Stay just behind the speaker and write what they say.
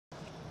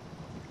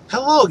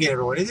Hello again,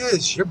 everyone. It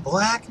is your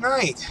Black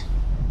Knight,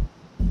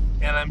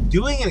 and I'm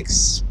doing an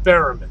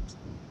experiment.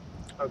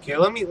 Okay,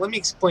 let me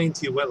explain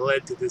to you what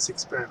led to this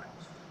experiment.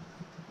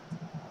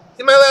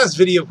 In my last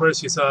video, of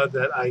course, you saw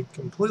that I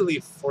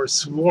completely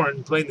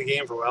forsworn playing the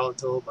game for a while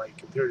until my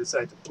computer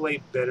decided to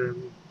play better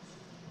and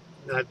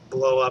not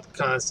blow up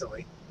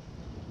constantly.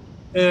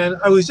 And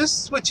I was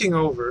just switching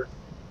over,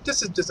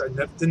 just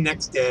the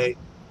next day,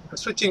 I'm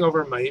switching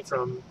over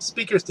from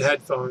speakers to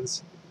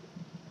headphones,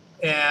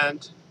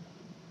 and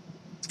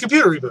the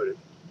computer rebooted.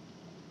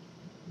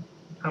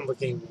 I'm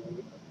looking,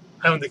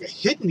 I don't think I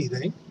hit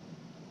anything.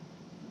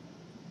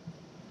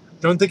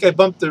 Don't think I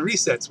bumped the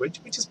reset switch,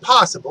 which is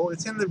possible.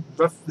 It's in the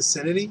rough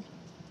vicinity.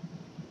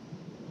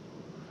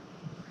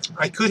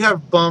 I could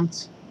have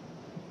bumped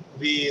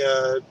the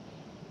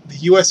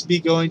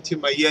USB going to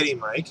my Yeti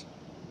mic.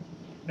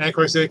 And of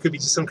course, it could be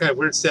just some kind of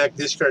weird stack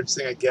discharge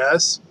thing, I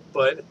guess.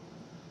 But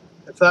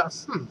I thought,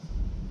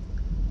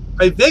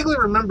 I vaguely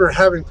remember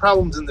having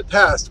problems in the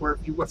past where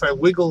if I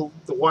wiggle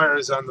the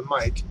wires on the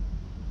mic,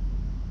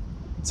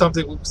 stuff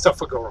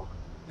would go wrong.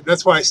 And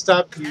that's why I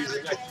stopped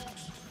using.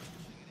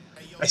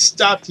 I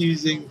stopped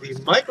using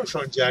the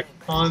microphone jack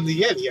on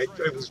the Yeti.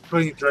 I was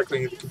putting it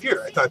directly into the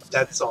computer. I thought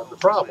that solved the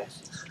problem.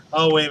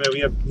 Oh, wait a minute, we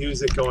have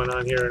music going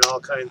on here and all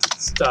kinds of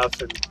stuff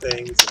and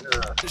things.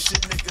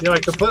 And, I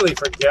completely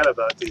forget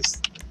about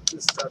this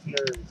stuff here.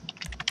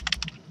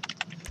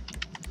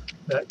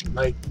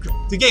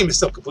 The game is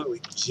still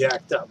completely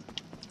jacked up.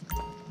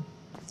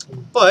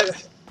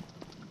 But,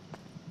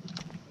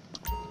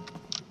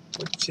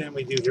 what can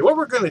we do here? What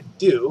we're going to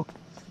do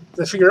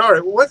I figured,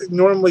 alright, what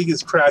normally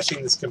is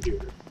crashing this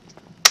computer?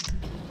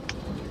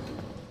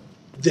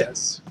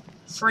 This.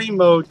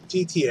 Freemode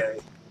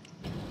GTA.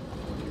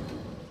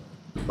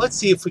 Let's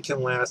see if we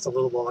can last a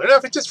little longer. Now,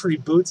 if it just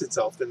reboots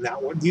itself, then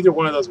neither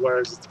one of those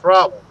wires is the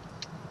problem.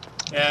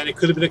 And it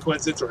could have been a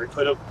coincidence, or it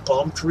could have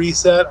bumped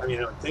reset. I mean,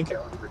 I don't think I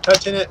remember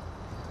touching it.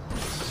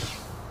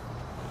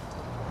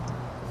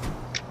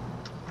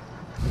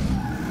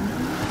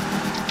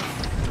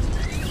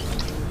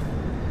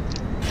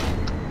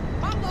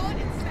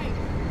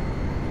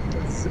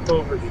 Zip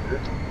over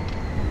here.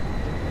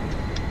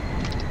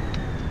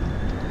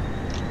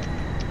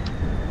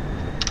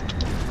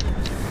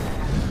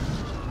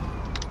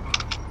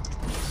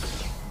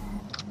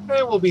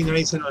 And we'll be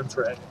nice and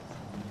unthreaded.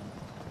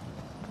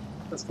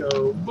 Let's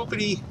go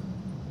boopity.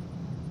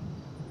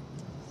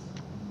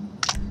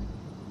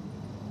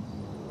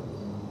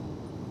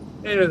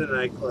 Enter the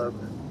nightclub.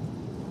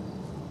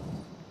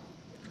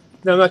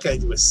 Now, I'm not going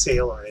to do a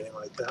sale or anything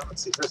like that.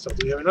 Let's see. First of all,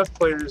 do we have enough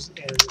players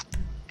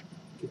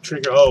and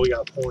trigger? Oh, we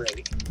got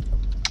plenty.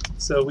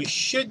 So we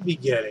should be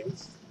getting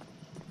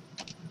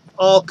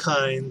all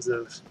kinds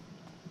of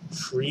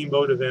free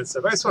mode event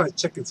stuff. I just want to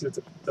check and see what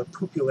the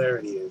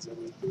popularity is. Are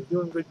we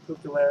doing good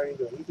popularity?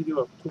 Do I need to do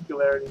a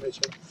popularity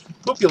mission?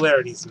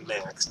 Popularity's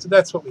maxed.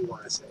 That's what we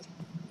want to say.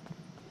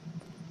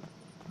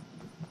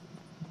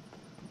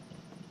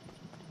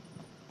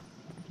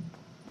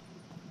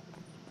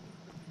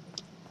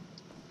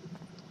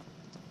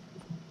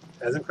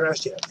 Hasn't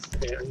crashed yet.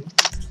 And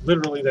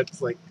literally,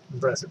 that's like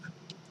impressive.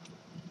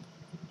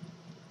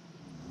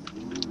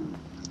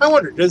 I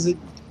wonder, does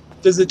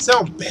it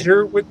sound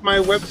better with my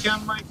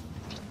webcam mic?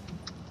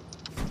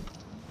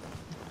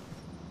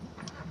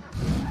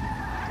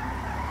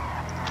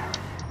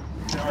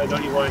 No, I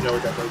don't even want to know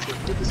what that mic is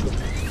with this one.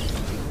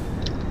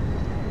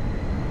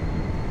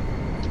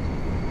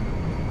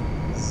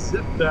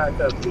 Zip back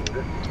up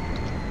here.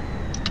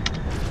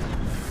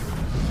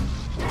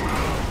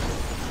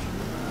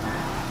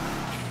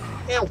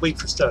 And wait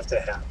for stuff to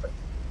happen.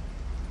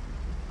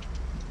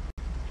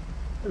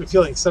 I have a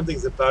feeling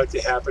something's about to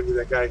happen to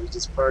that guy who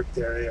just parked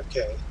there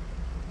AFK.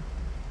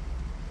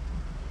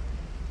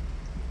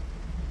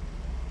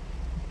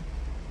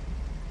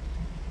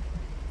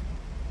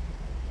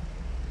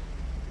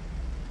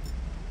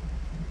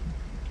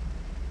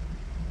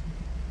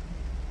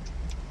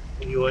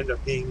 And you'll end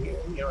up being,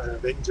 an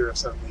Avenger of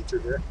some nature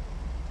here.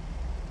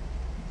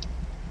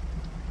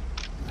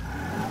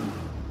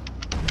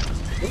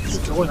 What's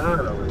going on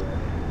over there?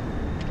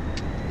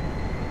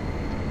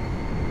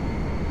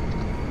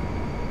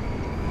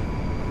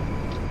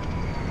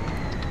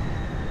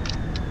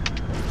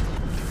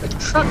 The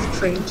truck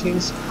train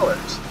changed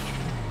colors.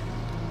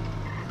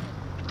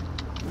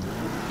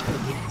 Did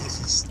he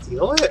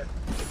steal it?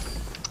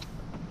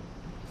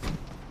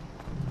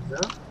 No?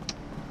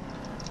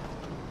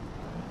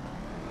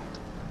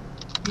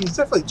 He's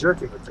definitely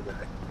jerking with the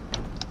guy.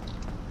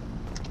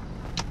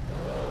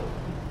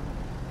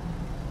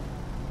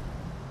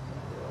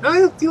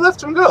 No, he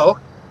left him go.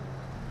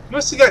 He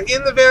must have got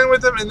in the van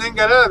with him and then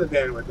got out of the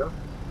van with him.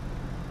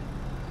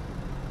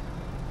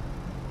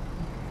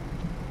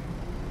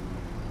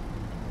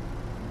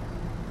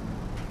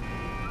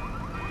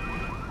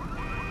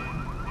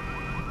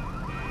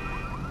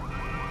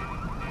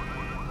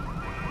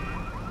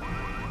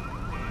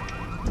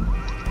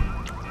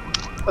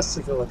 Let's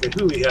take a look at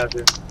who we have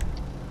here.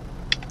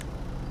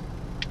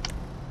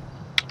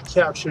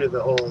 Capture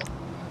the whole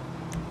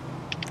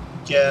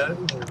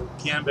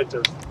gambit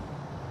of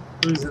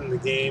who's in the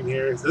game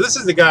here. So this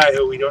is the guy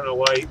who we don't know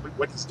what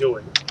he's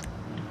doing.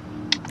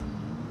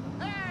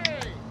 Hey!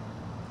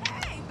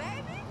 Hey,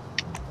 baby!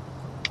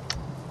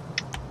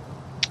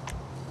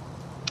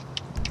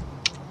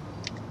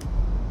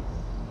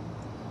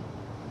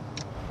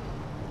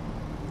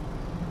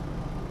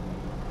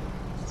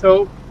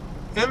 So,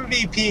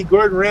 MVP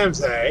Gordon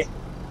Ramsay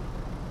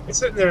is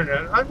sitting there in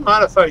an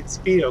unmodified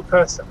Speedo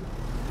Custom.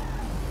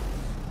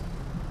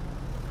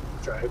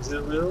 Drives it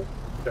a little,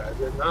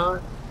 drives it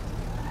not.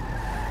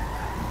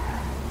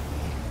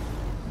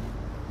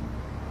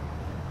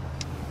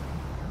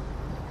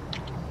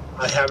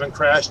 I haven't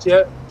crashed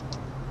yet.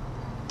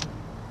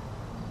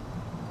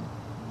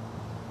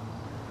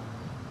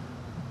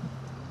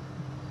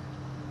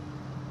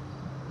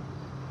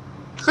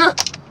 Huh.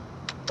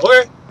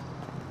 Okay.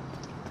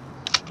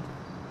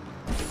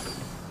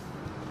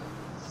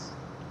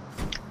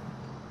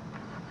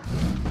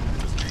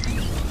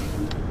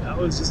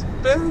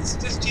 It's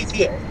just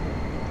GTA.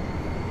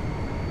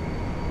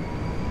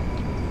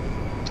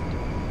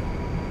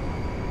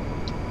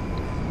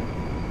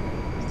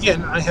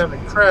 Again, I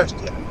haven't crashed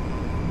yet.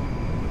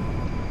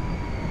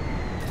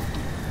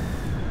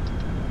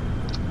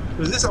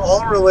 Was this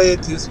all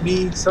related to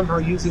me somehow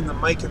using the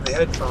mic and the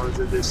headphones,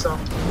 or there's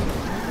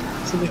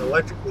something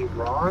electrically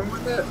wrong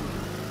with it?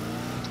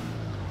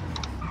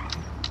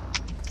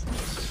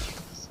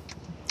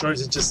 Or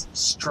is it just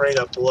straight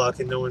up luck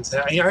and no one's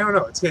I don't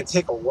know. It's going to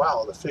take a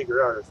while to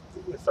figure out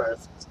if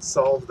I've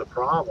solved the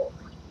problem.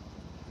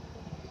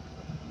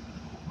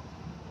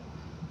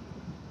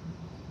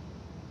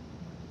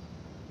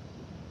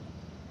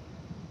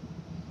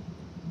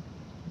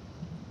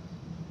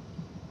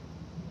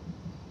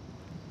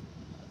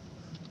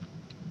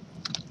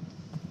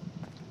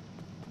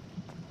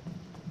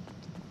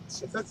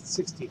 So if that's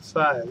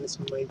 65, this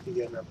might be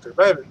getting up there.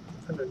 But I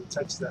haven't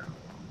touched that.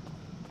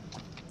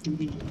 And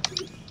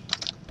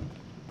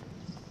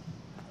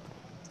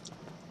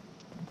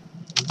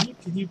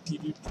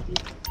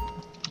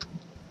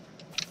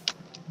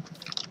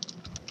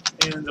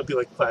they'll be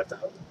like flat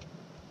out.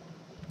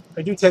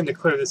 I do tend to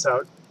clear this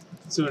out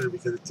sooner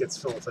because it gets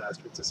filled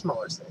faster. It's a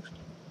smaller station.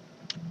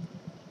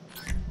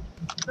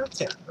 Not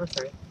 10,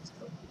 okay.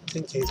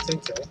 10K is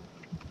 10K.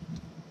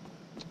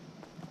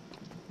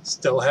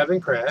 Still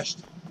haven't crashed.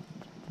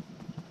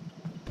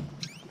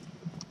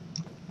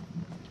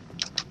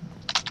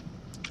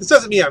 This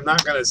doesn't mean I'm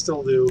not going to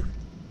still do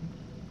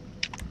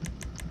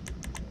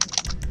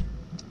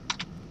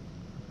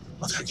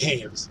other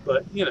games,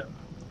 but you know.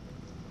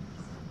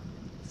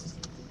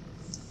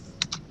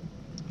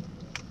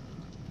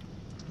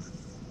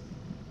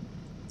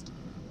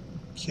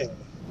 Okay.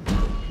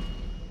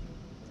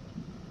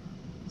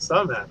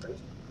 Something happened.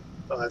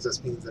 Oh, that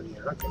just means I'm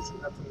here. Okay, so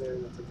nothing there,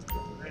 nothing there,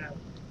 nothing there.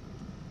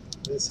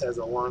 This has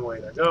a long way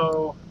to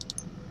go.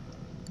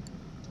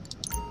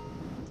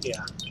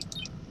 Yeah.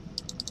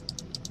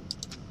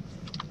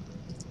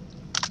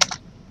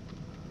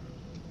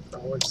 Oh,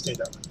 where'd you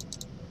stand up?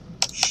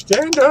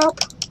 Stand up!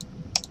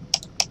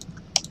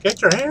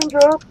 Get your hands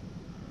up!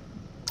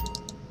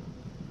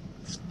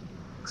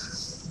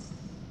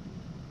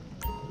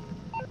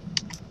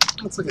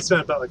 Looks like I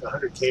spent about like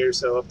 100K or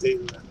so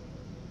updating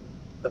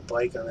the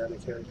bike on the other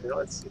character.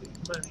 Let's see.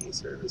 Money,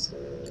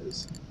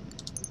 services.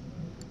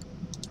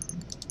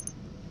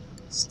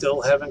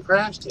 Still haven't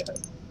crashed yet.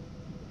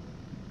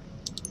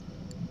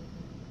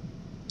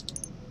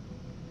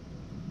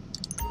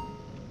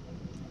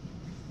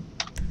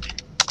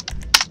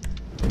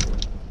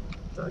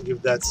 I'll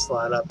give that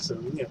slot up. So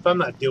if I'm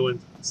not doing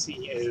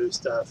CEO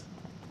stuff,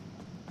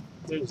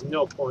 there's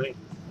no point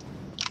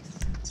in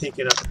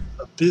taking up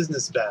a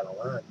business battle.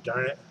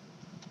 Darn it.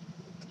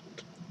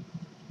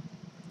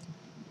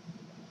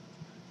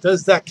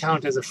 Does that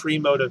count as a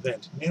Freemode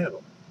event?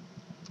 No.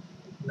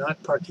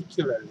 Not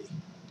particularly.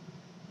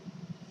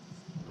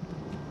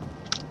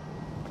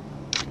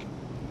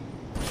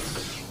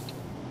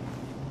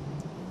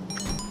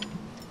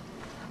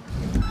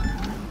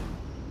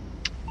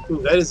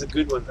 Ooh, that is a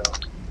good one, though.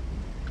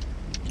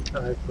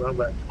 Alright, wrong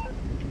button.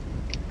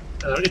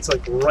 It's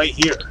like right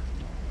here.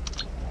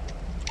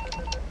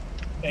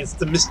 And it's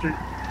the Mr.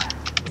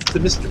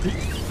 Bean.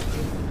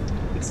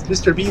 It's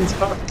Mr. Bean's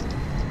car.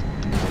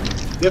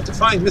 You have to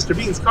find Mr.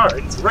 Bean's car.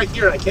 It's right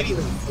here, and I can't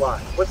even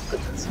fly. What's the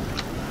difference?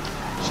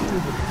 She doesn't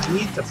even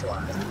need to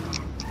fly.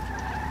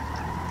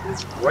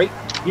 It's right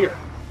here.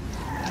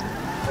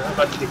 Am I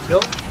about to get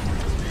killed?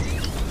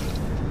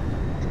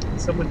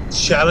 Is someone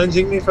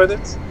challenging me for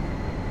this?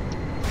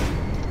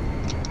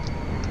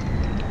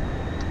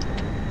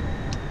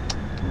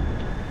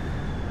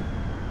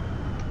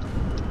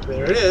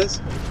 There it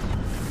is.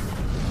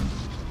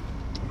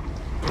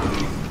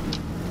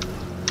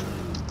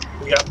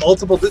 We got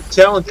multiple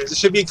challenges. It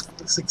should be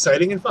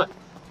exciting and fun.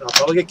 And I'll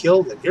probably get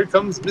killed, and here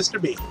comes Mr.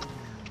 Bean.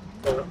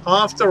 Going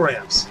off the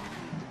ramps.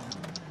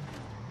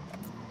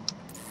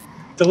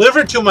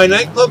 Delivered to my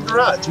nightclub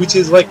garage, which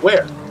is like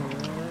where?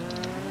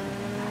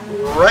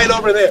 Right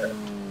over there.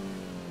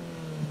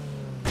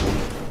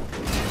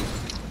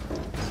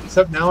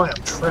 Except now I am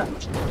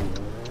trapped.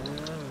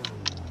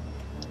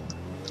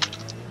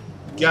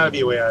 Gotta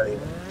be a way out of here.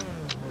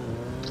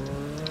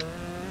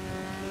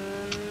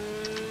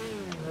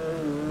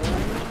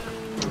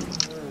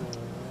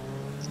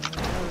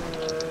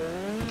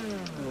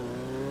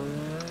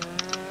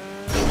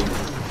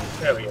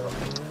 There we go.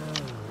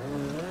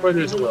 Where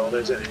there's a will,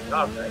 there's an end.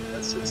 Alright,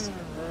 let's just...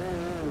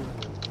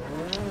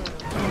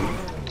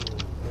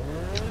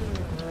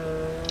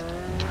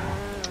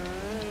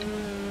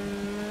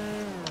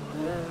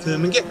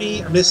 Come and get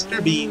me,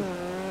 Mr. Bean.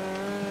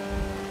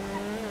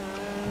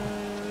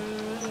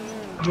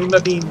 I mean, my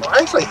Bean. Well,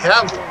 I actually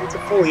have one. It's a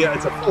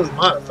fully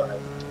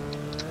modified.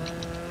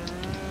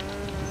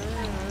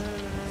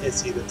 You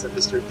see, that's a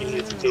Mr.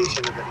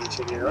 Beanification of the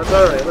nation here. That's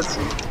all right. Let's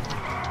see.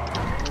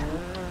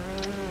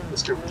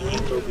 Mr. Bean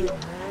Mobile.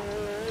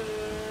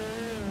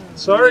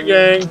 Sorry,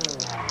 gang.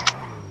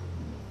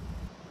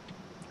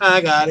 I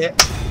got it.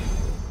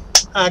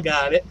 I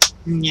got it.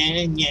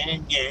 Yeah, yeah,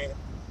 yeah.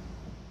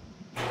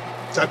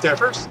 Got there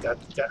first. Got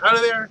out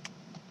of there.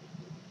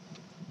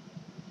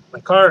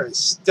 My car is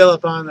still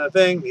up on the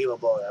thing. Maybe it'll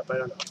blow it up. I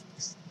don't know.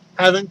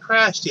 Haven't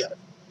crashed yet.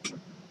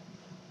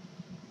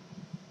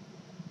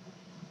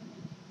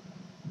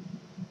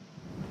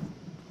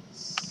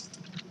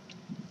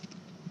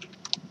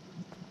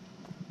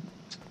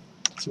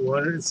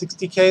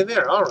 $260K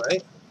there. All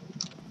right.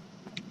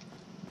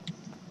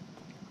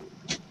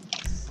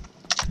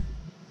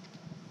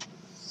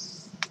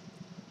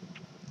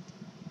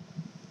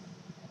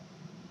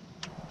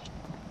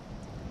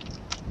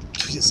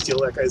 Just steal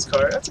that guy's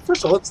car. That's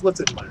first of all,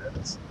 let's admire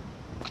this.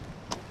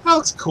 That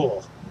looks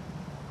cool.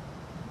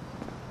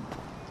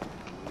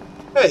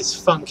 That is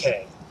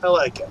funky. I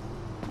like it.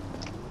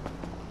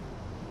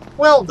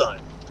 Well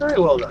done. Very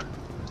well done.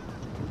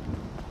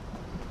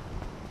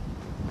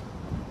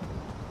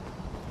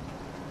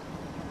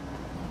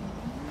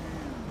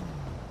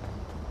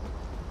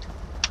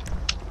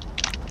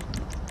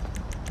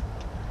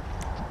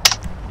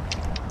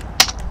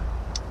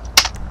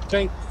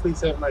 Can I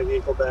please have my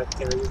vehicle back?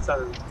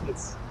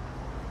 It's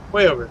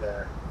way over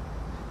there.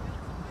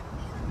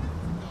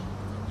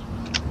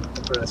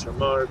 Professor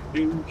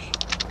Mardouche.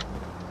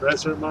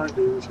 Professor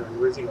Mardouche.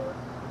 Where's he going?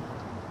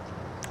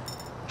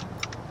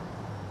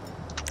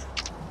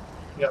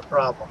 You got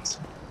problems.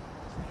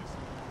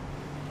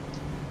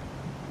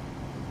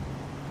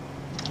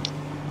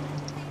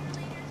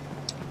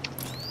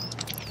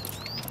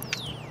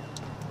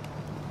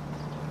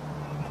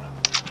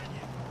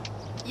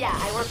 Yeah,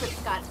 I work with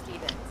Scott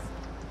Stevens.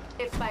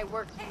 If by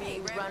work you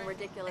mean run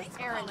ridiculous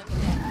errands.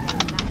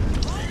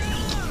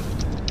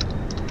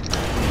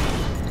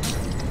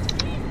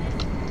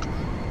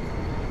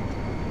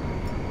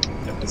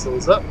 Got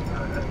missiles up.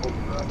 Alright, hold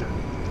on out there.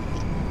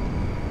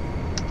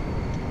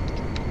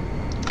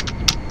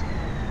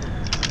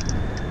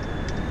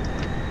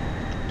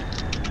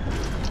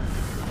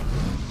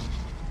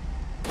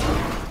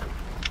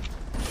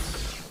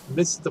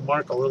 Missed the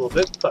mark a little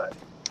bit, but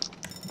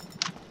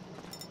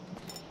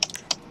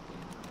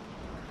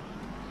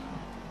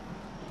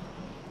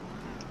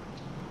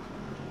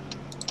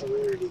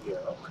where did he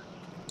go?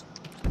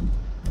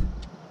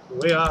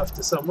 Way off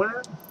to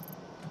somewhere.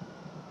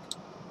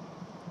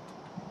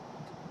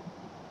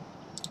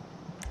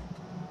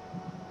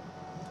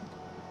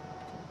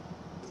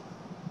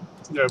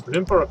 Either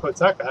Blimp or a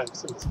Kotaka. I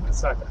assume it's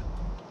Kotaka.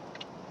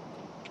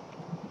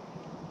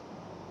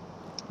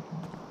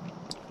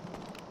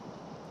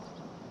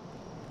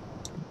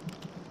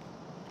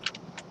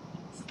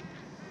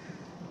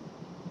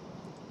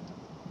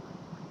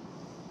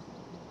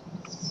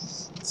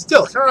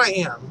 Still, here I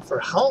am. For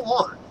how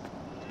long?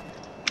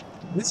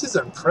 This is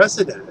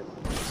unprecedented.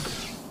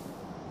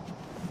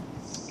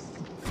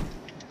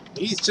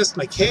 Maybe it's just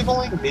my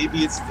cabling. Maybe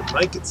it's the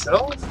mic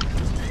itself.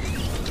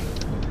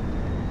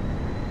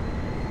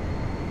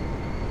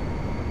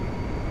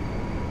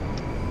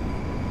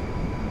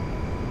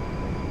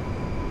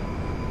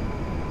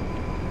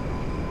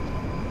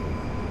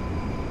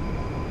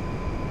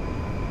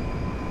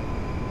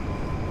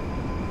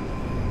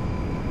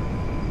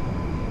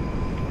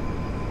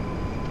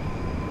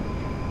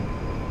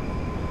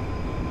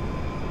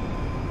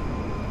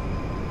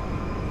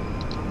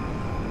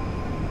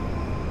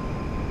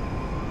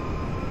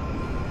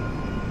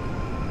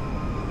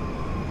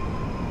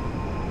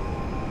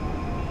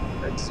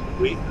 Just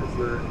waiting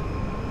for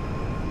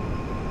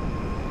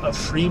a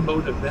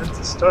Freemode event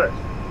to start.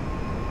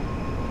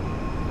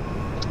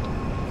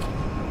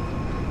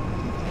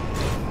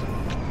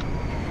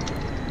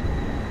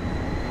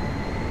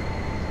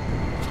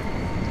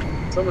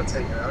 Someone's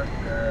hanging out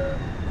in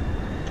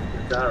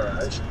the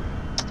garage.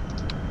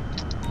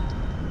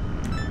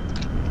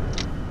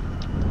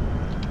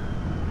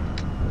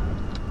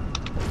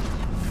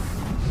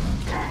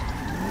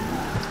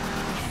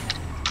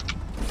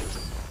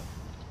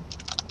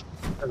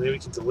 Maybe we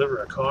can deliver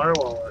a car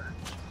while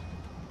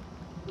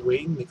we're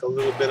waiting, make a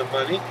little bit of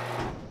money.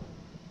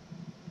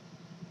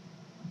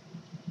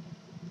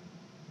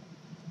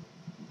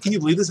 Can you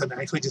believe this? I'm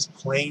actually just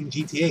playing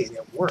GTA and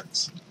it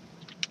works.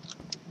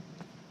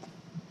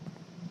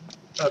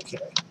 Okay.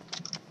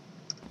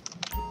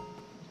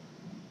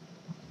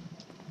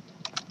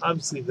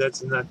 Obviously,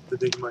 that's not the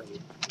big money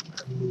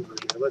mover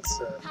here. Let's.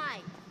 Hi.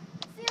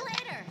 See you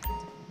later.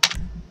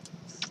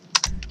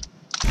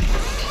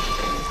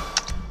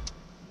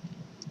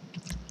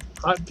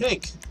 Hot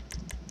pink.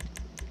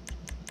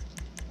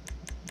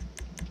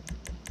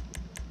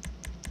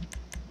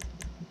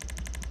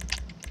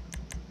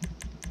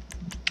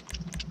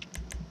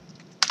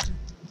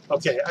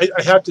 Okay,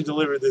 I have to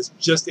deliver this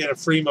just in a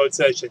free mode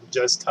session,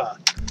 just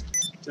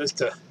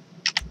to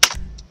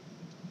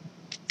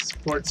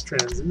sports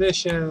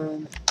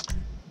transmission,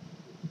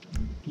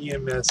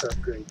 EMS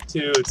upgrade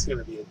 2. It's going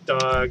to be a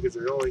dog because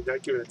they're only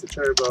not giving it the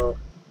turbo.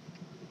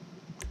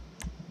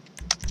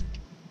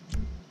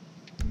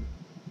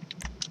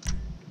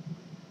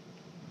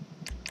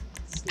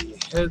 Let's see,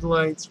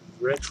 headlights,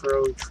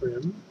 retro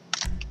trim,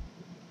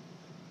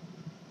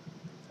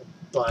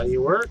 body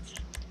work,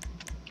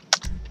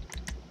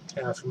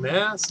 half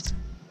mast,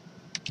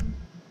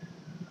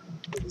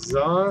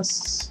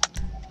 exhausts,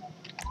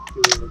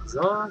 dual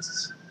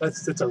exhausts.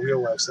 That's a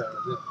real life sound.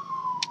 Yeah.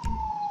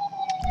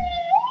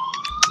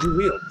 New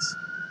wheels.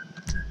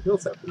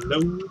 Wheels up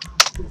low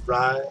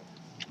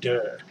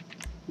rider.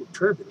 Ooh,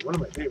 turbine, one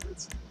of my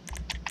favorites.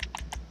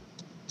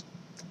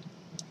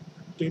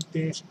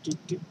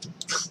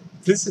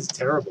 This is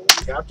terrible.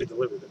 We have to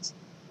deliver this.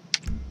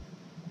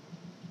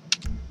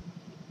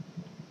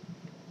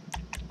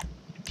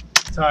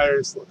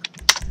 Tires, look.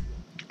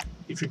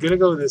 If you're gonna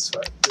go this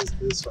far,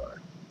 this far.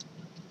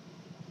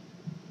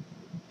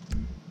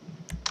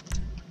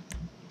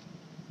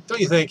 Don't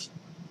you think?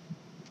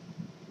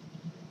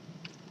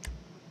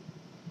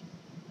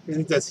 I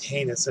think that's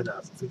heinous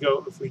enough. If we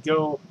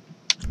go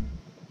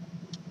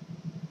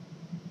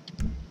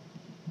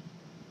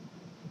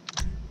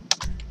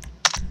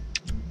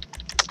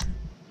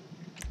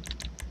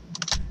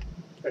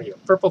there you go.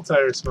 Purple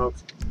tire smoke.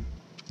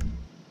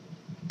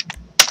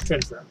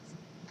 Confirm.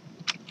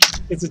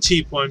 It's a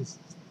cheap one.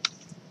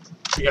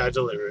 You gotta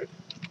deliver it.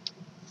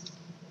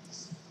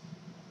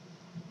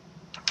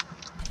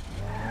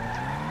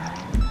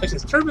 Actually,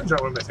 turbines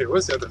aren't one of my favorites.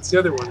 What's the other? It's the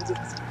other ones.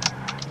 It's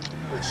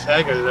the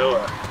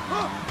Shagaloa.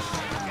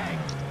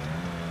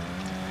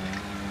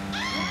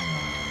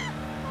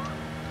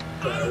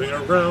 Driving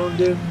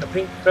around in the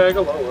pink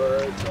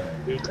Bagaloa.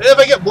 If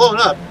I get blown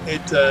up,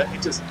 it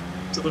just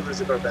delivers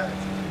the car back.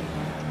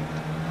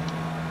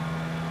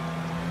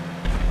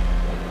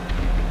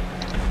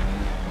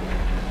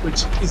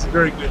 Which is a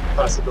very good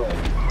possibility.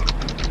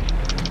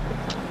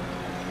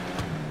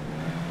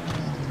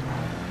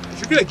 If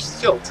you're going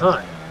to kill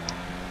time,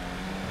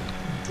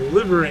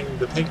 delivering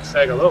the pink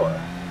Fagaloa,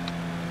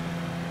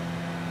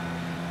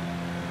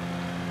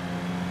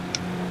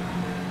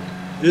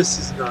 this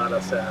is not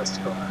a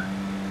fast car.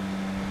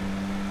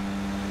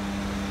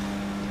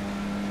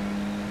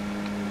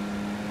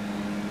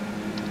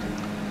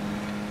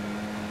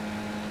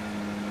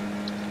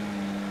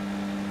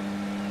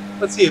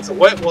 Let's see if the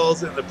white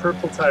walls and the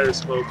purple tire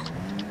smoke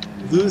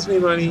lose me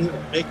money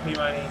or make me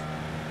money.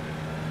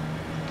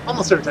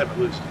 Almost every time I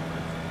lose you.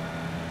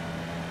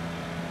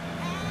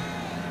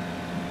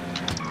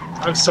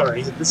 I'm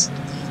sorry, this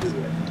is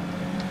needed.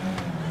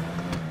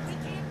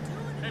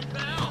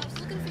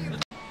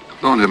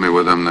 Don't hit me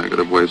with them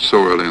negative waves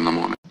so early in the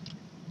morning.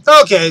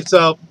 Okay,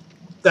 so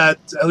that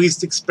at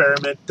least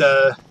experiment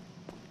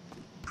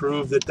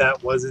proved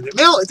that wasn't it.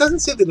 Well, it doesn't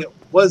say that it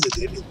wasn't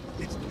it.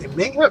 It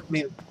may have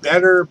made it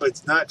better, but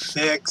it's not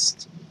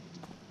fixed.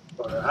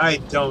 Or I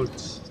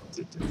don't.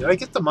 Did I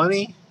get the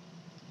money?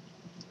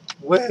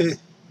 Wait.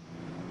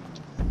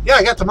 Yeah,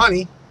 I got the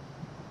money.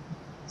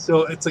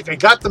 So it's like I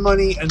got the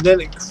money and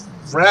then it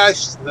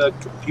crashed the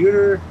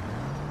computer.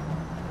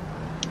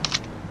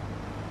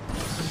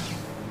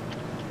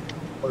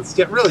 Let's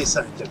get really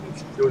scientific.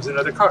 There was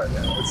another car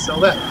there. Let's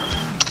sell that.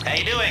 How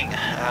you doing?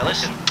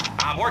 Listen,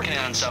 I'm working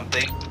on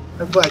something.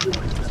 I'm glad you're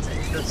working on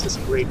something. That's just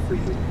great for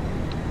you.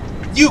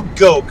 You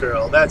go,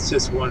 girl. That's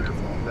just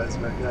wonderful. That's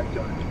not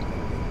going.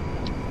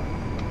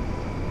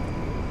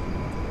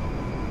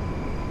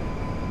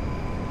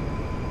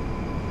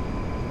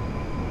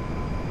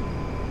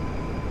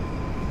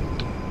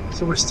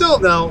 So we're still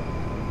now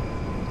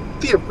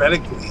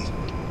theoretically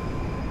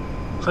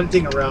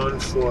hunting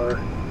around for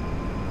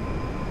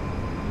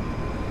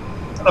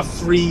a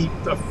free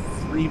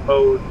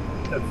mode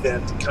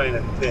event kind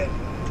of thing.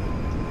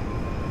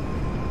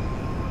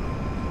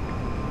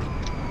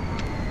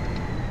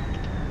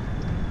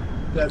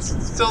 That's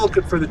still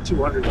looking for the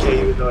 200K,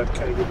 even though I've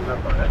kind of given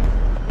up on it.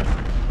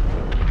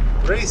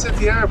 Race at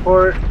the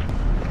airport.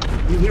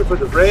 You here for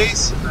the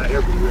race? I'm not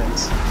here for the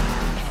race.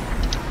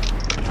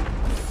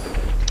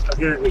 I'm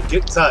here to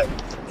get inside.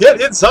 Get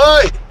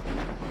inside!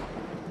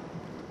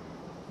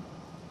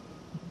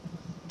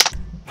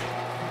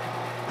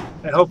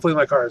 And hopefully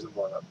my car isn't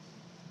blown up.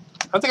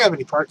 I don't think I have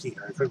any parking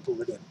here. I couldn't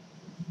pull it in.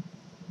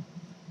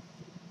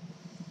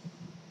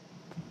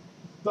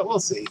 But we'll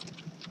see.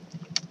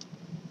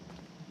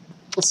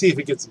 We'll see if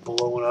it gets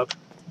blown up.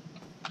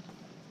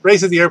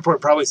 Race at the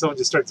airport, probably someone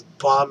just starts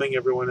bombing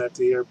everyone at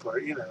the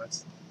airport. You know,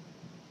 it's...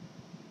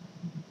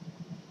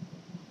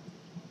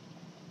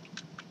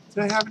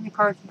 Do I have any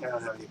parking? I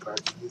don't have any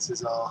parking. This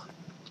is all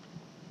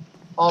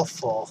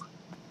full.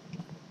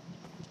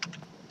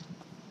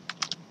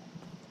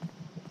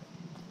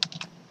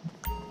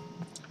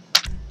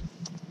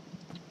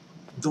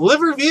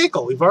 Deliver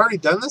vehicle. We've already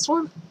done this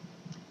one?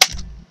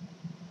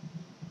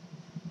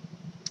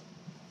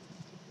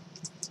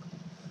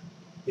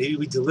 Maybe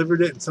we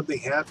delivered it and something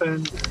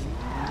happened.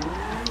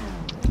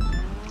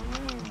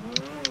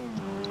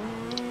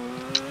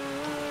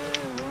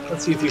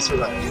 Let's see if we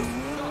survive.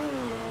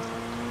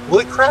 Will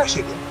it crash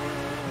again?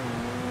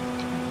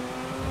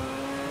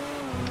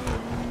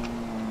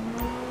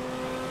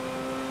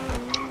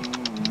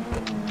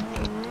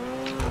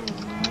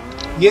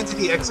 The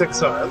Entity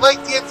XXR,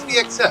 like the Entity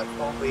XF,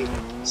 only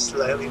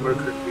slightly more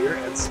curvier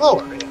and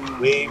slower and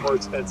way more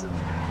expensive.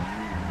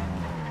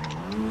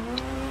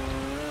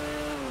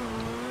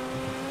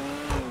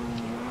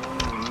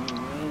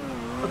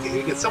 Okay,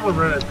 we get someone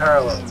running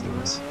parallel to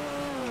us.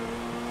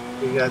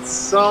 We got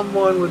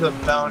someone with a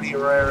bounty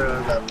right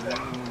around up there.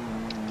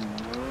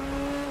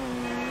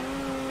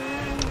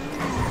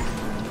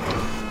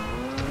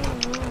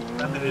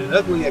 I'm in an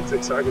ugly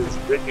XXR because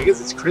it's red. I guess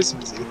it's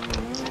Christmassy.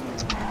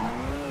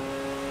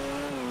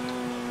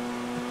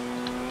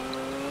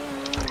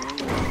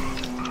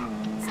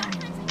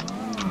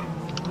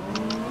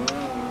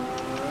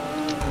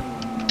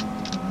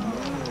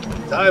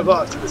 Dive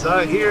off to the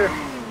side here.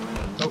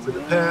 Go for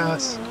the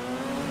pass.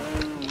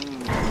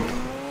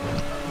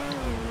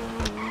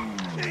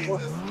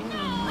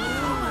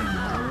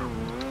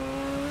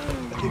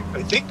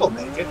 I think we'll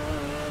make it.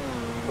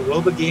 Or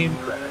will the game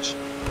crash?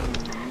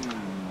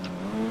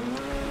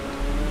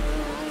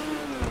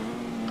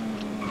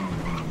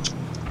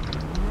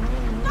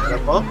 Not a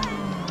bump.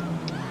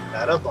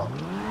 Not a bump.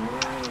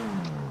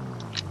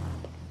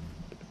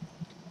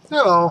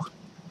 Hello.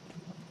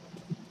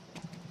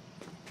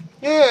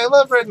 Yeah, I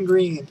love red and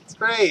green. It's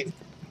great.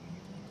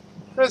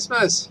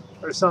 Christmas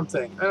or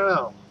something. I don't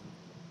know.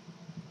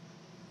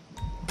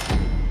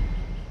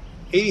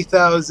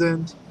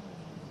 80,000.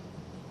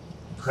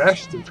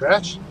 Crash? Did it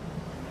crash?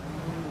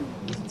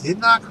 It did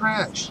not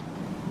crash.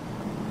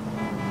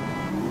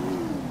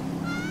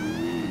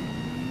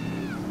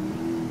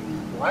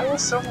 Why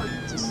is someone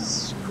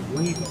just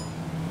screaming?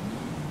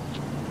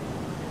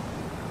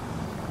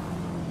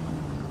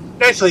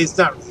 Actually, it's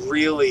not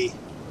really,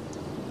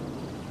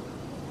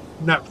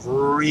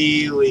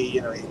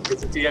 you know,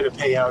 because if you had to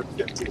pay out,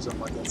 you have to do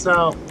something like that.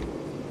 So,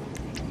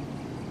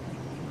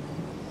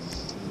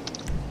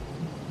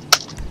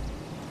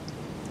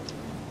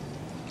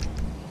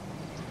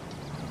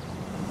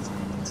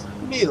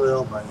 give me a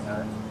little money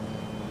on it.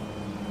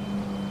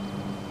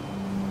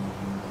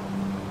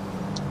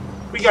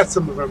 We got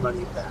some of our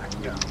money back.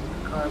 Yeah,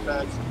 car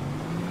back.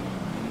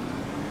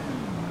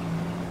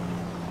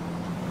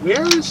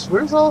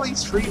 Where's all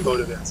these Freemode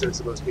events that are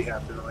supposed to be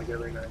happening like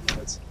every 9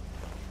 minutes?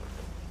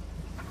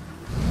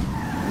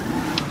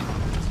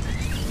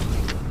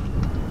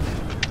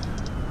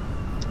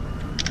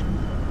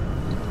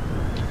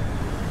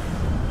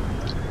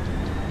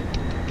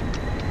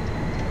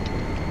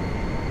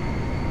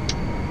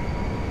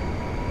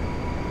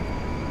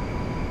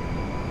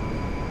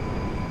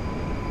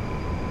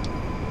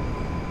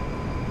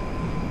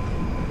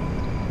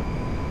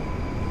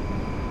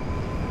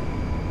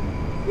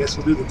 Guess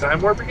we'll do the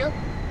time warp again?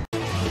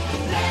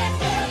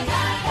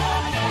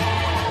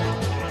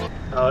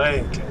 Oh, that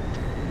ain't good.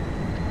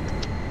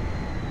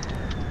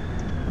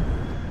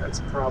 That's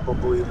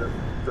probably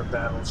the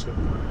battleship.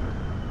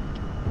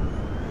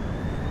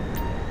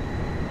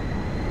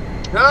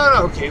 No,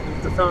 okay,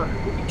 we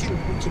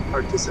can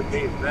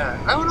participate in that.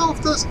 I don't know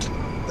if those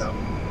count, though.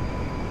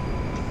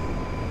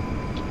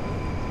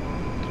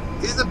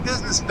 Is a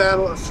business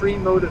battle a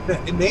Freemode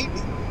event? It may be.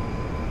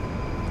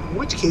 In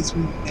which case,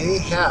 we may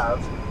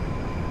have.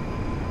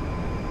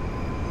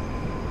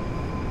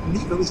 We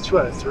need at least 2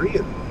 out of 3 of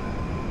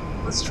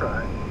them. Let's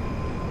try.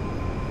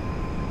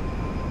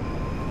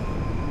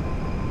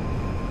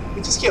 If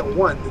we just get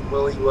one, then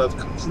Willie will have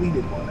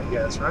completed one, I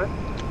guess, right?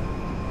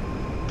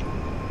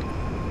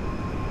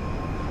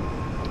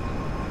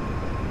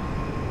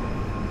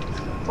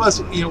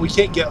 Plus, you know, we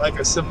can't get like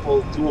a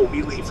simple dual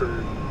wheelie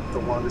for the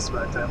longest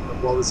amount of time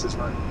while this is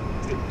running.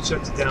 It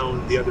shuts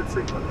down the other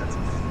Freemode events.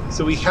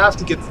 So we have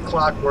to get the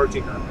clock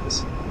working on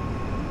this.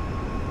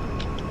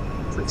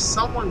 It's like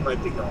someone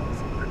might be going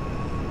for it.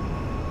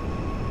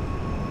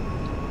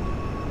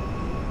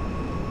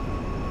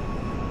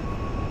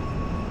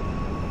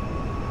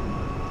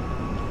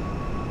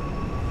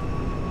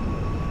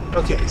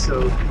 Okay,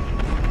 so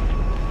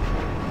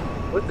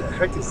what the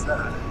heck is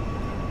that?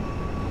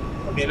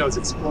 I mean, I know it's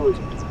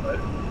explosions, but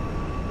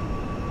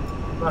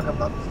knock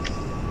them up.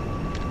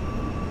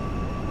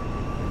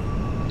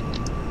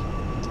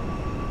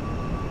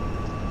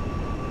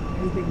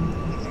 Anything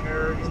in the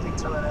air? Anything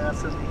coming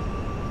after me?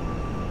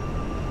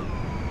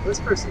 This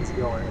person's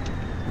going.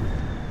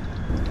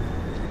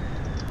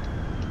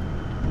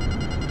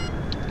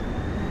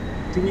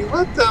 Do we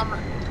let them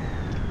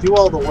do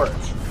all the work?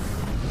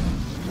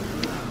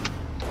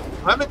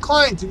 I'm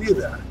inclined to do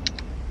that.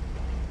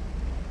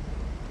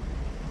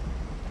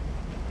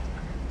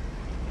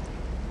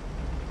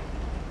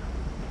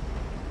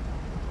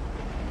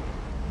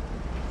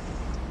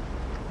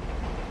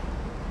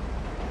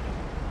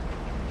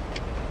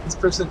 This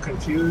person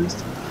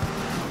confused.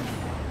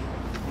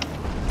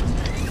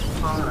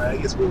 Alright, I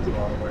guess we'll do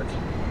all the work.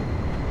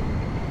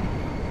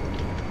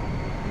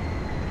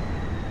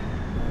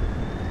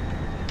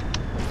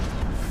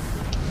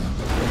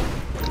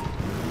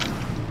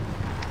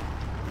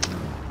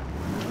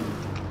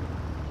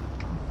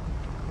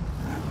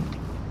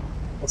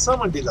 Well,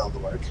 someone did all the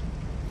work.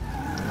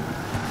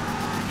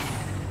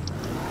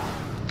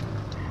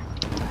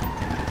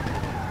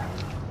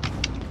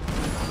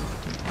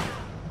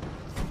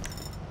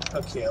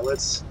 Okay,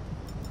 let's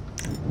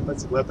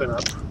weapon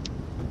up.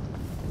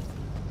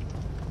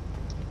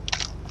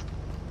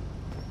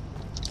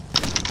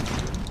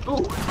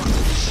 Ooh.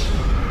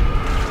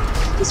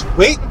 Just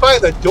waiting by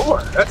the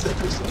door. That's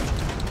interesting.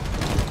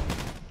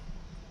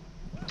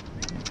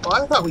 Well,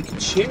 I thought we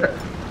could share.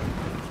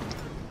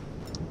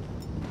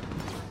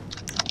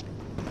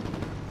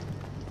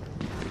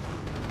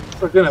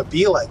 If we're gonna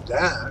be like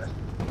that.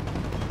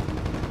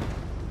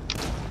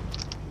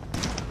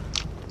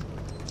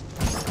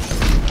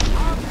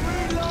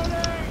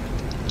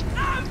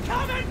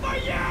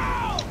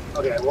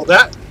 Okay, well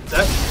that's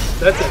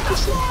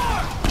interesting.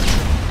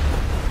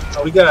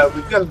 Oh, we've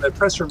got an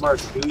oppressor mark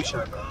douche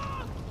on them.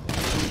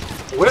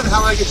 Where the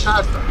hell did I get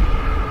shot from?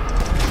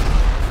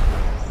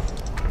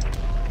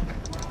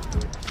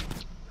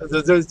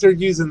 They're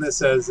using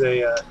this as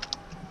a.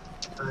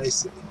 I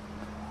see.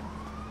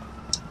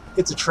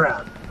 It's a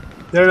trap.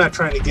 They're not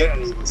trying to get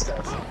any of this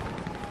stuff.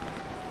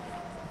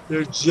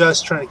 They're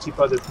just trying to keep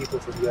other people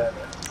from getting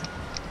it.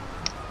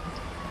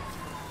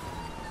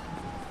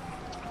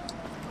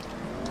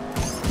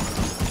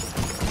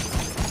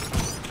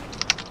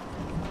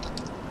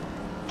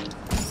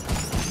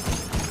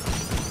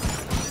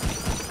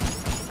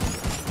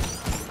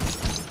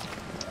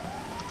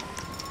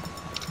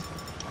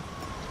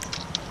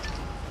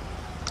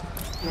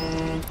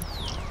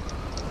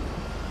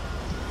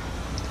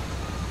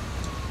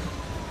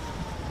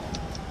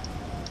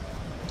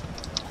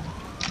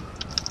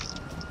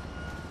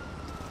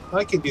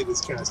 I can do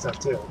this kind of stuff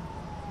too.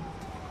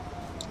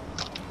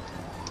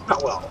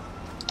 Not well.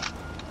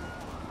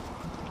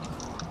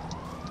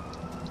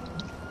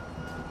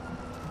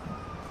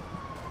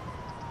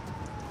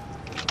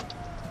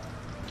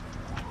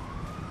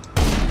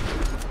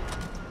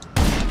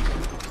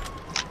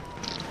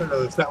 I don't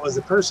know if that was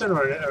a person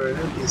or an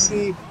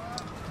NPC.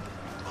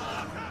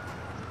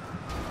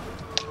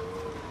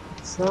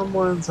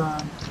 Someone's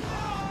on.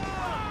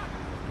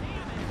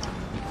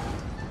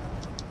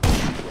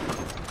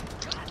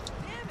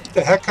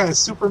 What the heck kind of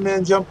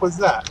Superman jump was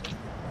that?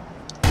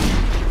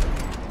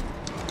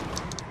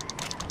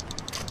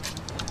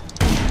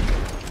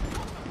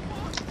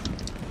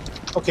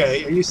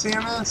 Okay, are you seeing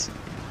this?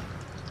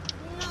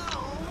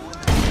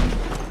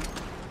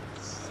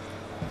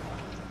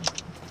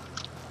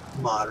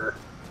 Modder.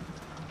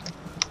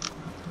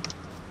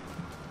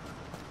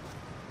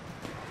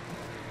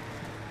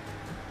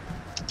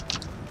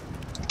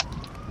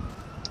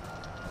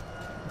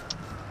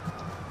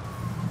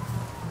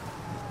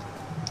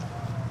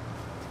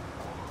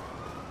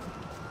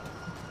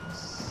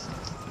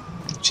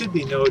 It should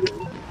be noted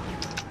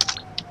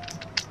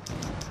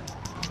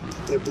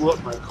they blew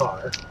up my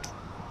car.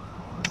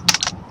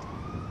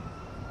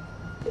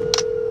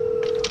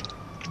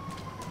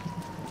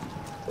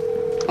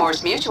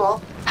 Morse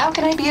Mutual, how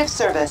can I be of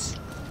service?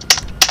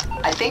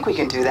 I think we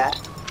can do that.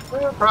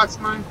 Well,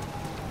 approximately.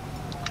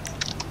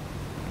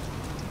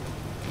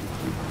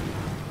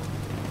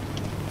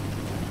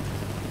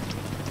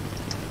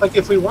 Like,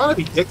 if we want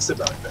to be dicks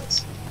about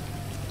this.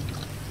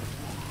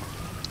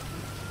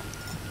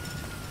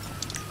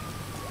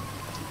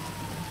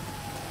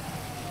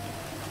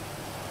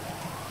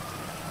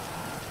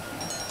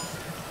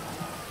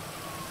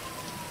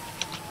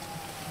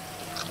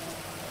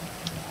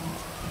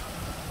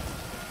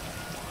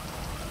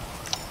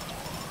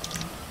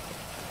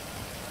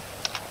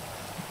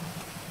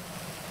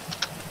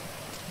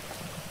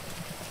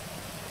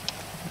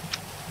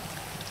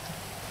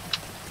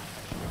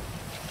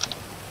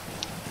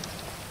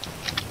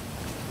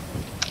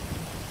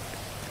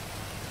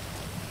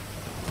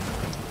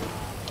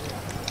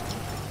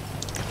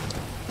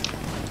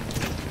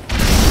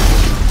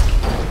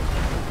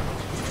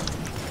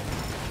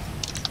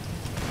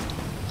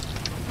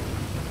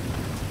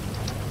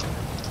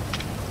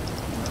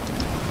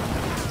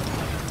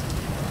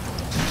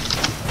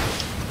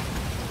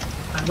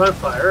 I'm on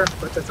fire,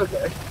 but that's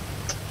okay.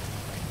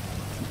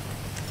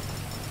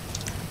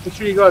 Make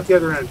sure you go out the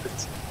other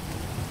entrance.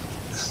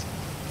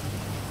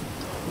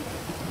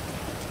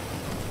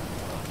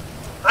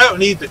 I don't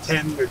need the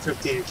 10 or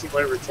 15 or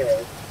whatever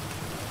K.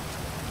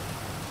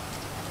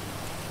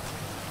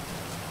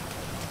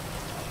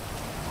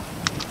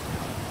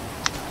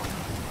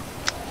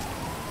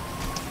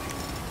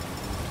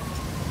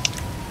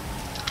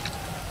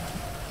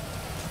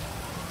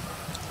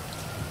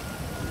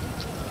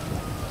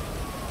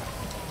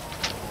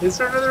 Is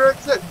there another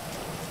exit?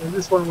 Or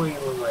just one way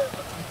and one way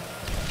out?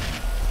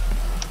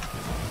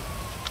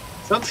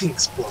 Something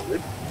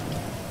exploded.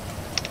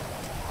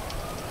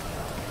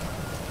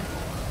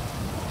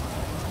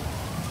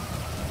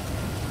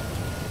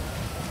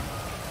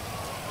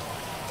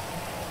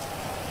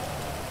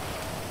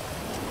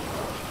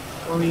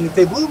 I mean, if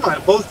they blew my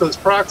both those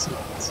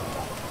proximals,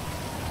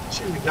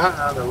 shouldn't have gotten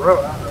on the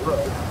road.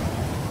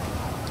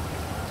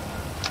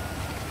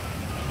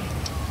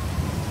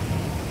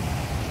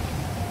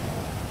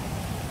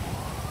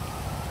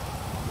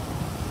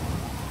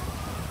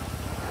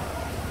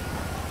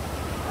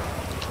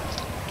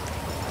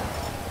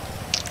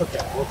 Okay,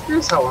 well,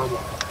 here's how I'm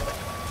looking at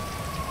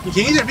it. You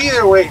can either be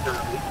there waiting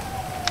on me,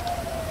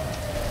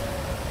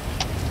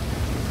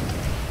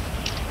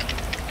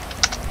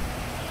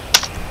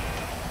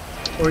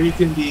 or you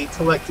can be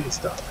collecting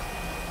stuff.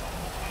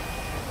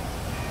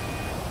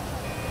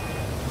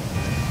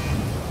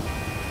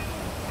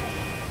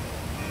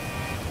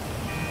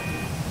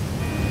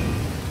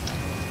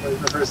 Where's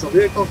my personal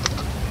vehicle?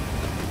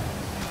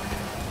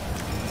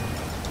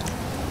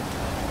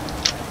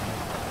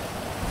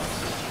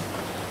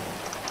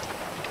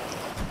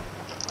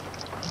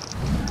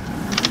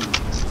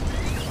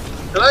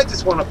 And I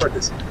just want to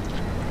participate.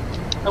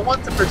 I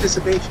want the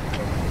participation.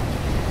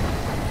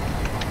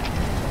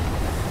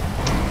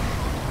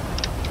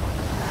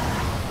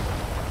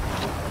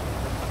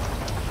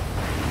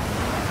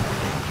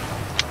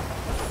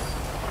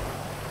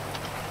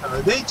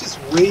 Are they just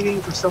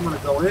waiting for someone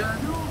to go in?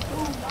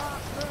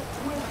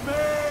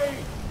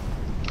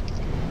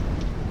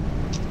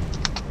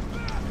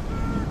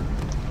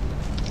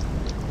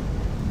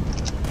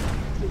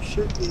 There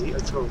should be a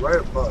door right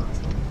above.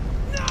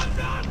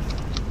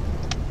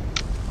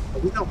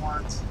 But we don't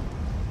want.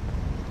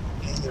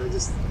 You know,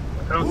 just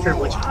I don't care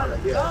which one I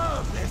get.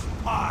 Love this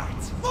part.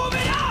 Move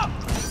it up.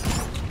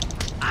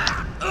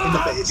 In the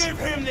base. Give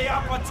him the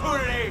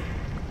opportunity.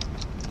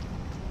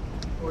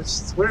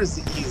 Where's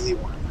the easy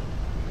one?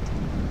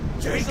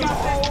 Take him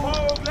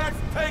home. Let's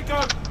take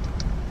him.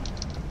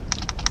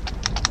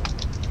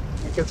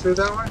 You get through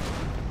that one?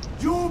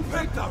 You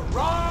picked the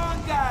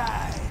wrong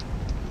guy.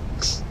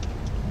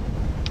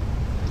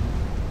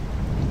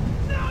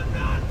 No.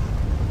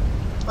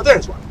 Oh,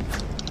 there's one.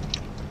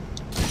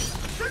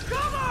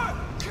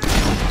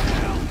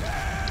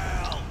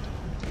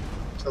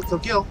 Kill, kill,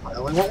 kill. I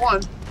only want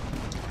one.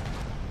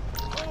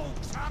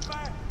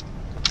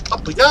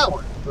 Oh, we got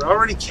one. We're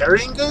already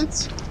carrying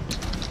goods?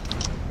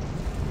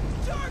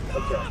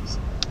 Okay.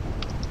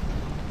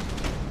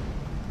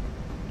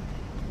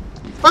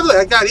 By the way,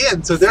 I got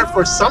in, so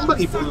therefore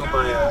somebody blew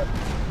my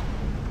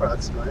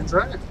prox mines,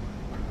 right?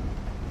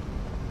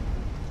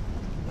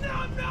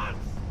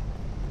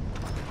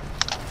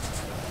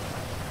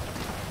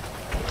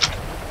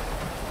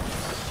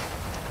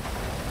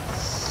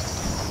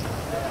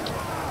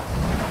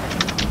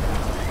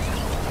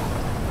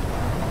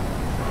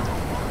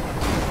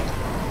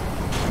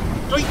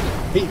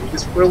 Hey,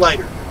 we're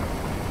lighter.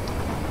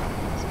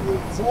 So we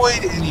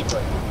avoid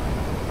anybody.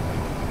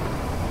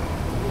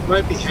 We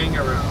might be hanging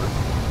around.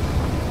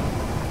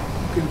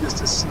 Looking just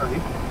to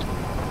snipe.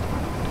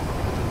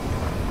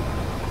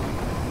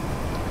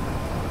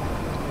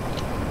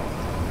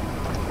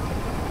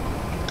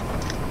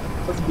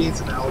 Let's gain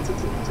some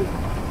altitude too.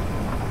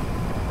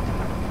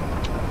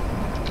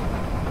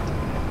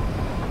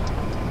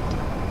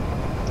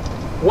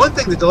 One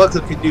thing the Deluxe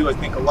can do, I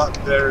think, a lot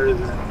better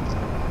than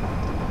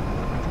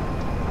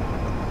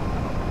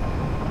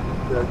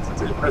the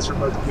compressor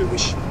mode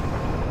goosh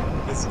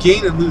is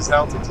gain and lose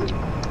altitude.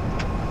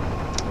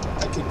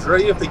 I can draw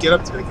you have to get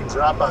up to me, I can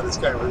drop on this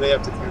guy where they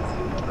have to kind of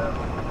hang down.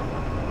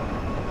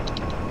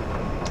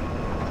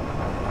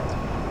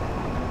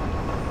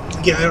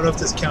 Again, I don't know if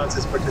this counts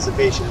as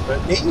participation,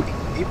 but maybe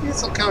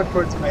this will count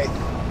towards my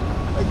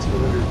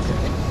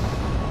 200K.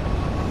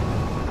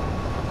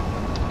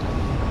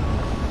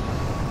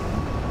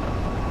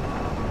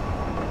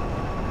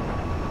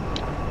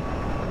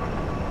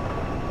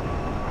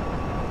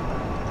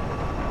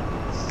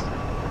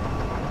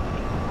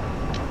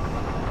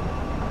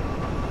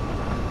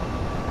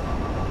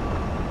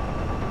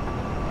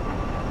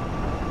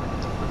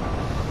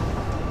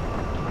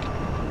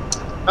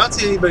 I don't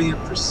see anybody in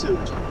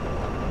pursuit.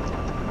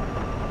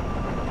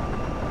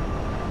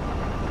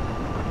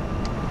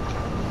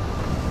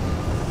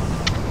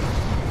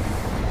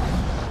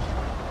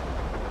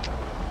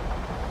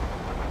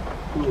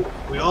 Ooh,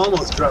 we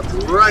almost dropped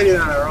right in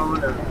on our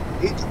own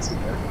agency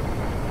there.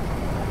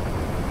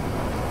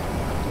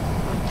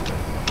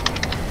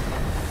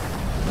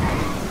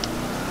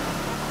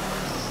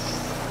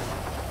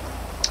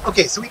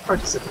 Okay, so we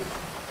participated.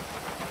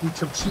 We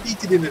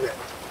completed an event.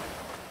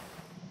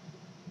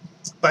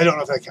 But I don't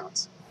know if that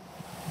counts.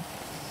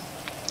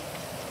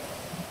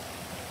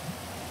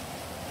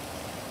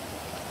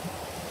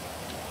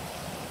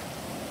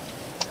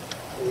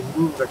 We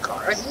move the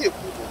car. I hate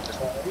moving the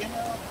car, you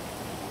know?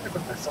 I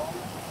put my phone.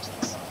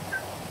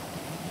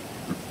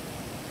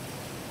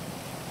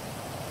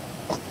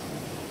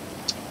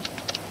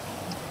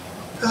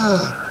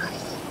 Alright.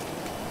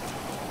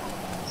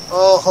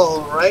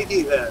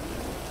 Alrighty then.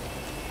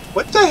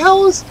 What the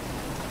hell is...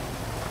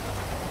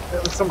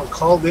 That was someone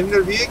called in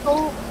their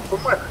vehicle? From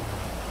where?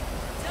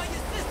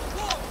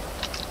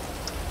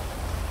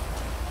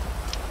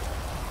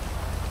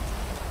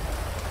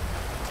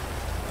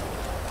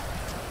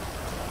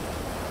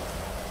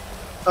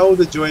 Oh,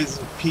 the joys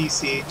of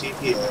PC,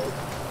 GTA.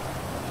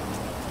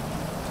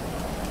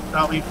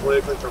 Not be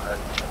politically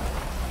correct.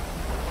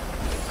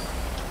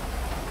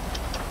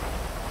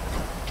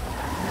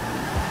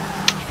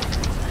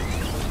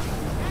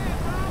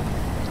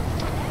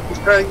 Who's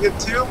trying to get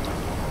to?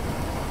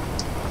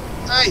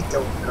 I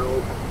don't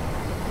know.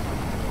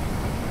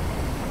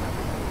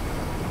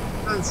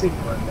 Doesn't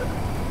seem like it.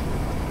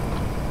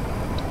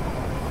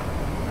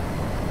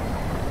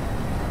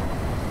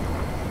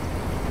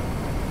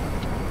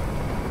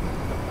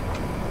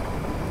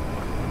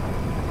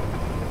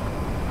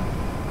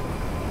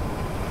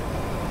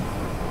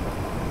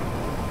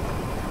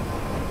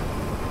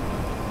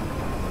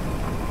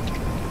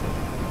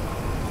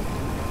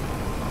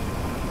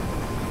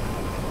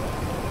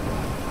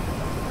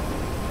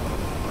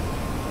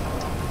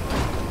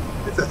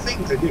 It's a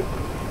thing to do.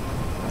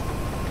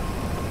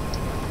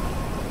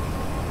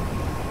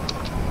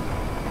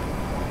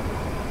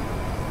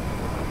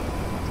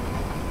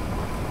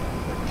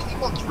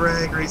 People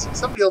drag racing.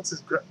 Somebody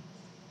else's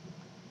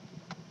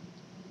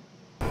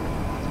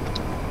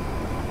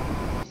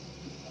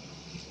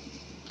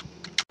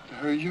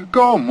There you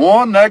go,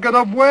 more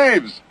negative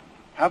waves.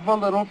 Have a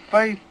little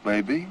faith,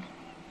 baby.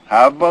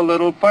 Have a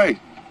little faith.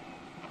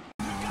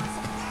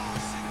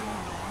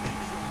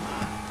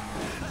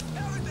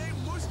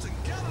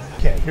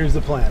 Okay, here's the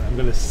plan. I'm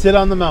going to sit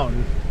on the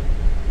mountain,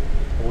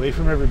 away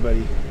from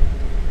everybody,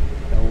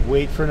 and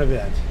wait for an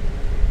event.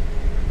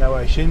 That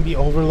way I shouldn't be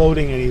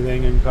overloading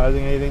anything and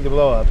causing anything to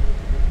blow up.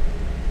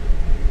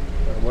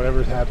 Or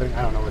whatever's happening.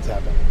 I don't know what's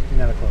happening.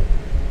 Not a clue.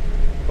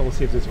 But we'll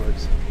see if this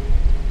works.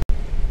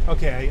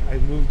 Okay, I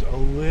moved a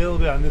little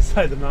bit on this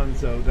side of the mountain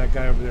so that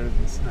guy over there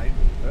doesn't snipe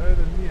me. But other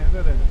than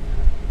that,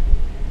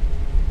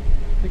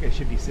 I think I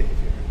should be safe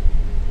here.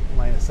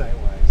 Line of sight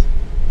wise.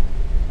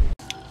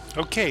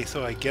 Okay,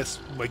 so I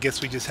guess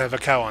we just have a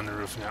cow on the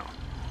roof now.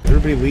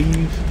 Everybody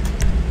leave.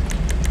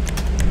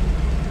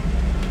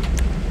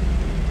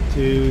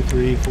 2,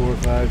 3, 4,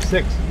 5,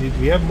 6.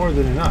 We have more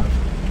than enough.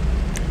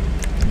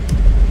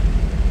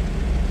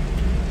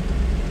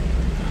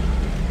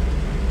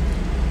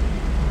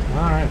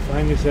 Alright,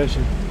 find your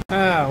session.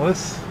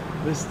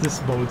 This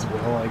bodes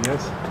well, I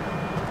guess.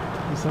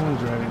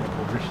 Someone's driving a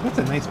Porsche. That's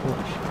a nice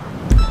Porsche.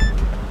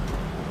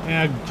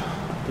 Yeah,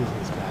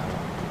 business battle.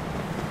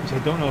 Which I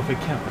don't know if it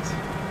counts.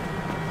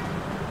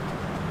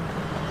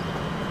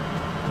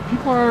 But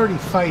people are already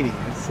fighting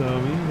it, so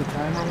maybe the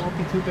timer won't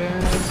be too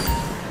bad.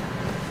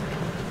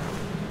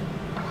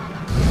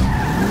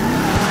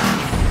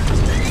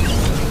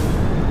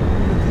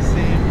 The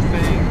same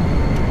thing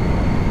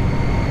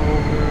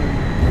over.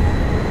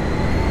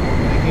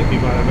 I can't be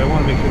bothered, but I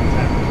want to make sure this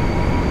happens.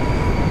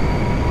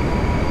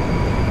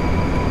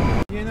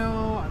 You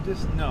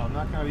know, I'm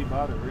not going to be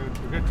bothered. We're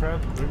good, Trev.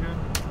 We're good.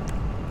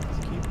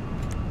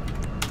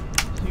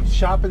 Keep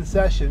shopping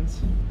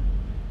sessions.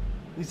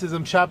 At least as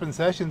I'm shopping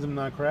sessions, I'm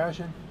not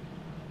crashing.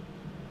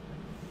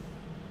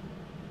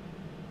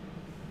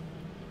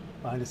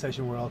 Find a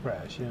session where I'll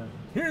crash. Yeah.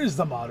 Here's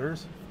the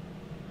modders.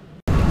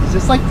 Is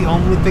this like the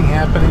only thing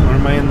happening, or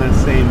am I in the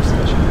same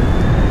session?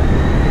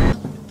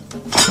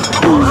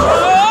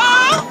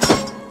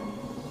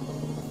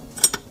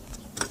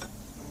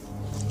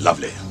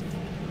 Lovely.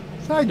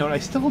 Side note, I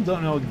still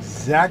don't know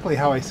exactly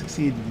how I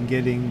succeeded in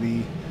getting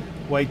the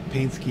white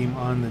paint scheme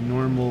on the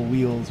normal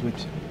wheels,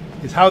 which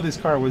is how this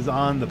car was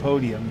on the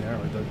podium there,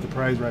 or the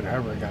prize ride,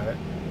 however I got it.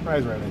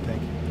 Prize ride, I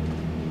think.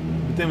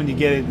 But then when you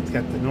get it, it's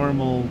got the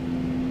normal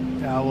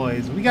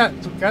alloys. We got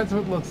so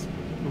it looks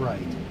right.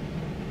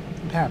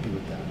 I'm happy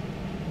with that.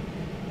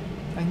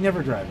 I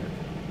never drive it.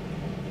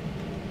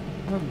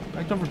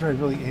 I don't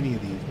drive really any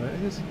of these, but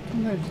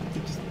sometimes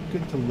it's just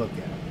good to look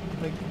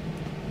at. Like,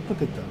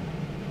 look at them.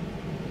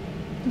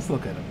 Just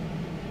look at them.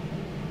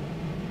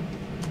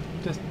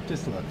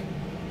 Just look.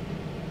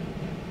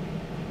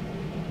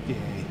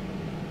 Yay.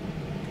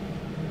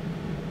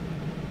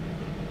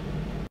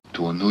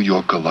 To a New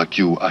Yorker like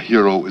you, a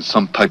hero is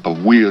some type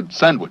of weird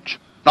sandwich.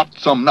 Not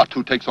some nut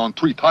who takes on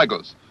 3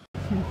 tigers.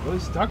 Really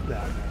stuck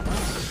that.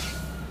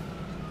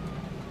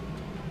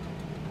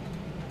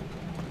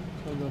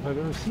 I don't know if I've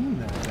ever seen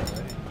that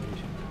animation.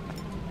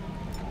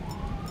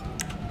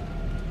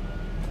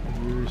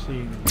 Have you ever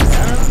seen that?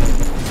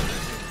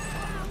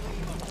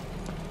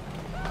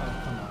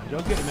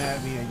 Don't get mad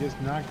at me, I just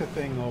knocked the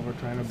thing over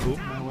trying to boot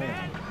my way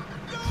out.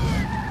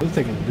 I was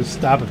thinking just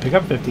stop and pick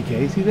up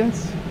 50K, see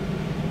this?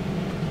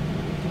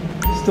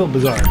 It's still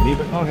bizarre to me,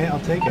 but okay, I'll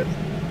take it.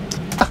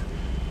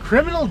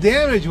 Criminal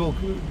damage we'll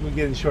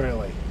get in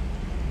shortly.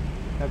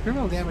 Now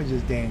criminal damage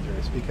is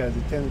dangerous because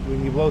it tends,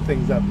 when you blow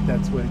things up,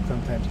 that's what it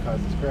sometimes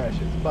causes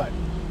crashes, but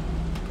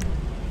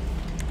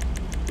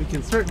we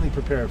can certainly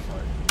prepare for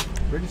it.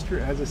 Register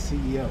as a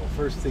CEO,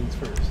 first things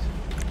first.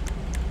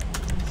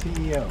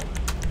 CEO.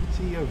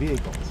 sea of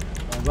vehicles.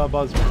 The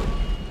buzzword.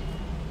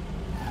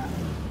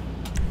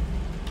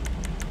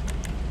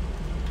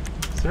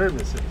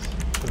 Services.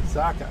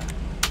 Osaka.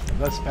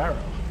 The Sparrow.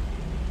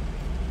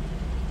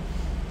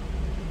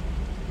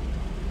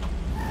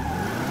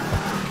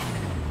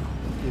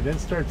 The event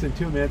starts in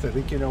 2 minutes. I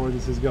think you know where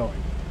this is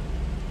going.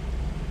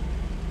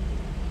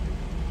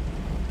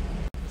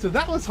 So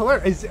that was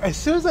hilarious. As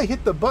soon as I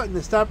hit the button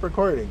to stop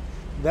recording,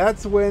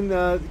 that's when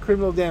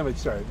criminal damage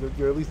started,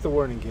 or at least the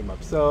warning came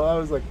up. So I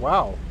was like,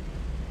 wow.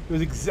 It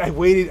was I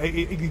waited. I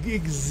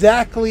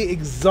exactly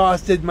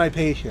exhausted my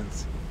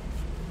patience.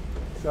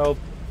 So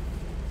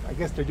I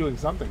guess they're doing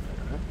something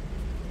there, right?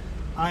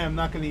 I am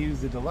not going to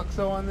use the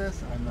Deluxo on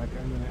this. I'm going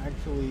to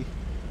actually,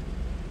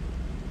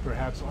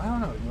 perhaps, well, I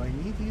don't know. Do I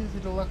need to use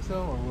the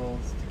Deluxo, or will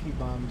sticky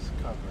bombs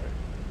cover it?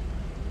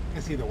 I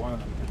guess either one of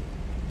them could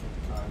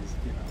cause,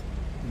 be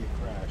a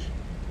crash.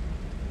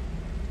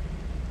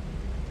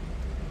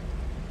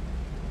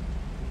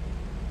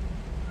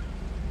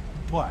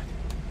 But,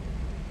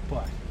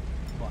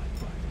 I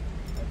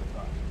have a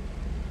thought.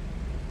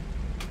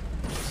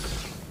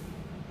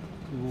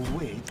 We will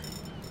wait.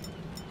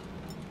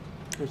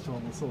 First of all,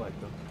 we'll select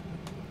them.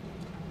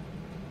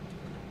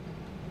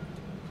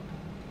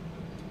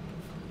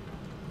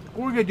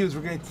 What we're going to do is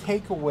we're going to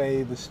take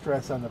away the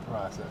stress on the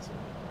processor.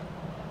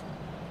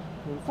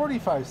 In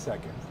 45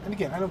 seconds, and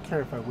again, I don't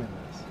care if I win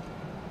this.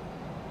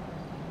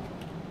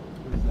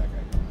 Where's that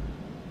guy going?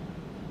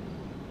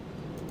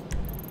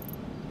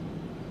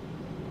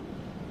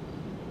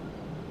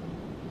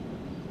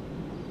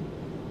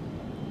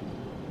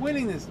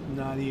 Winning is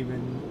not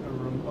even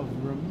of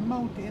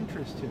remote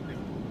interest to me.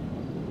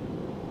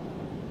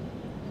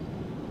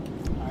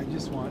 I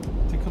just want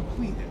to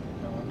complete it.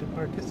 I want to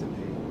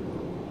participate.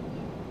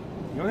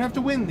 You don't have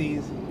to win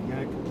these. You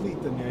gotta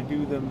complete them. You gotta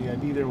do them. You gotta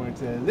be there when it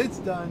says it's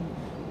done.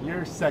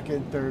 You're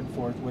second, third,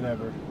 fourth,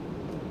 whatever.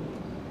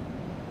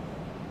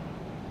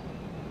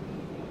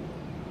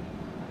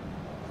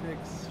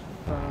 Six,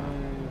 5,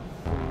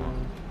 4,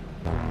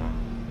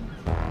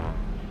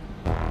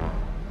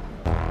 3.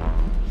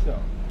 So,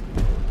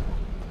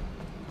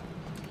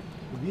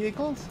 the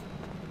vehicles.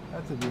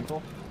 That's a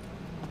vehicle.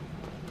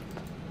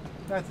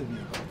 That's a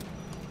vehicle.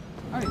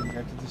 I don't even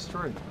have to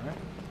destroy them, right?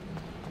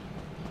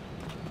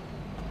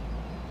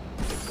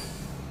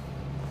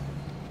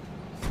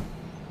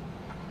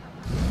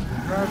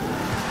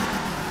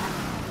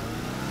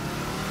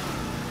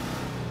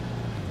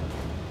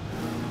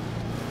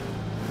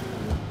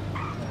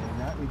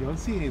 We don't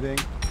see anything.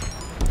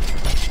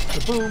 So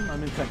boom,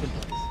 I'm in second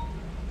place.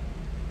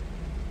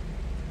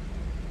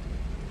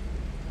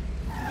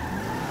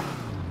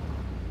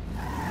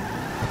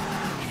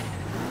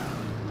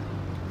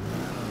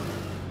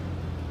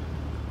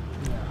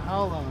 Now,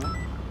 how long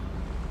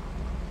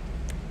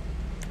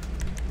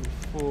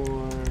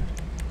before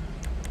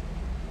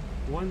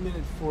 1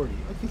 minute 40?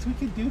 Okay, so we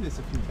could do this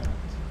a few times.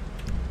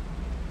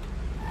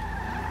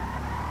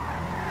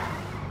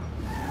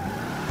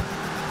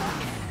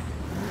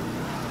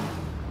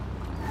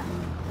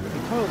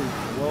 Totally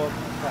blow up my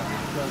car.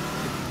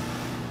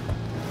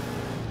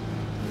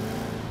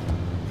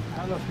 I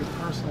don't know if your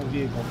personal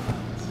vehicle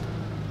counts.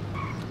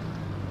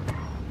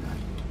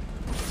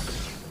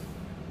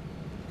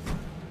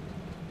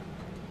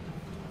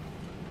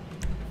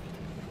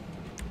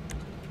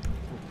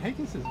 Well,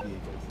 Pegasus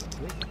vehicles, though,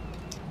 right?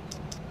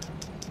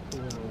 So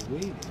we're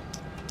waiting.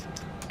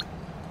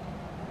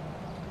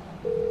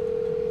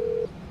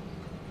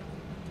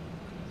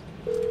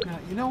 Now,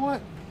 you know what?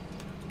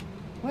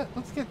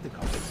 Let's get the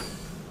car.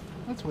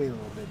 Let's wait a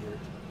little bit here.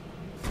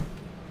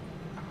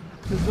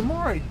 Because the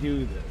more I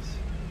do this,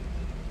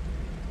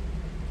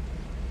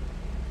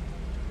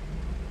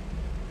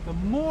 the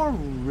more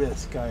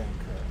risk I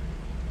incur.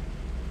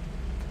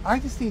 I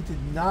just need to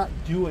not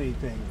do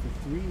anything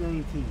for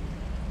 319.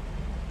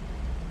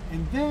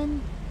 And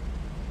then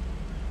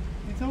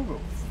it's over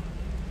with.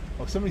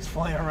 Oh, somebody's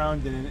flying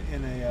around in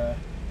a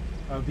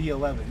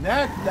B11.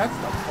 That's the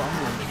fun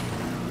one.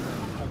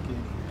 Okay.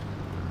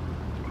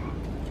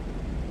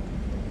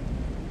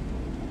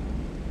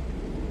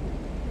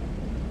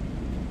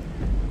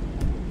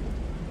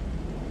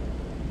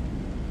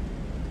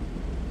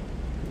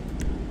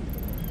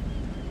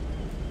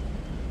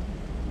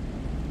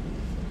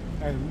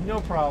 I have no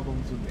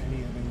problems with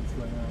anything that's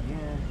going on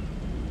here.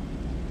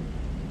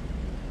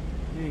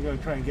 You're going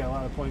to try and get a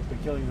lot of points by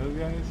killing those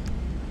guys.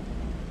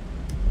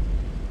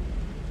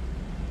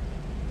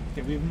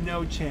 Okay, we have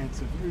no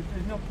chance of.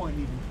 There's no point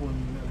in even pulling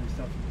the other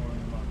stuff and blowing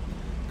them up.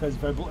 Because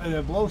if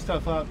I blow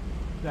stuff up,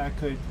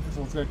 it's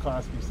going to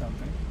cost me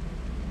something.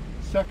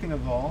 Second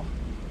of all,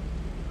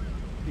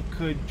 it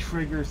could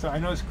trigger. So I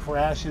notice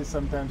crashes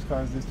sometimes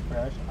cause this to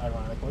crash,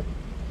 ironically.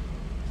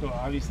 So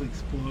obviously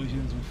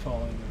explosions would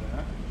fall into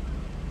that.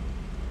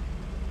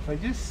 If I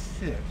just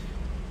sit,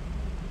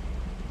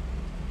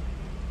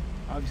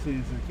 obviously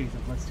this is a case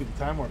of let's do the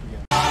time warp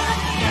again.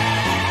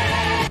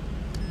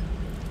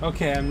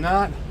 Okay, I'm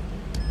not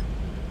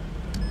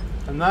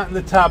in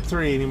the top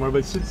 3 anymore, but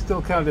it should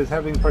still count as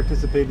having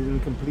participated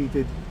and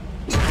completed.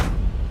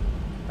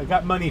 I I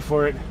got money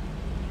for it.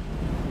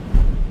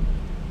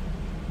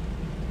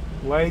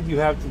 Why did you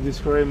have to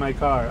destroy my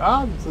car?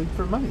 Ah, it's like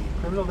for money.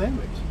 Criminal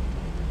damage.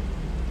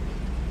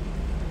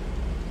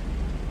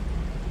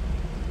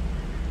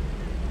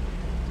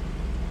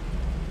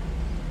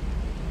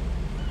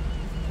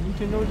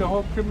 Didn't you know the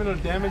whole criminal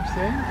damage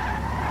thing?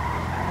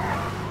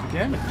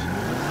 Damage.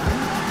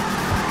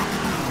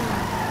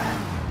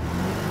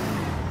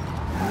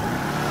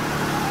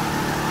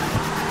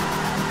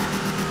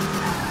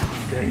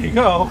 There you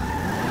go.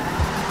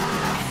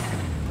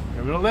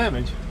 Criminal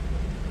damage.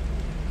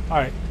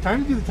 Alright,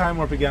 time to do the time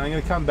warp again. I'm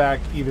going to come back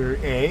either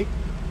A,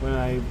 when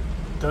I've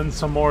done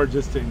some more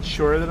just to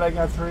ensure that I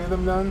got 3 of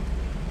them done.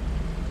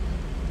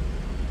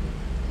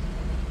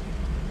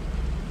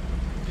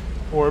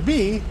 Or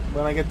B,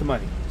 when I get the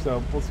money.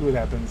 So we'll see what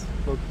happens.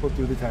 We'll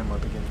do the time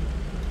warp again.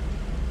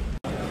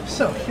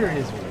 So here it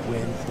is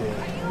Wednesday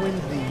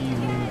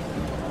evening.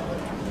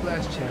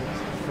 Last chance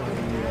for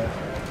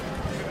the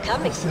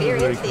Come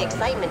experience the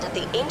excitement of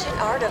the ancient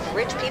art of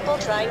rich people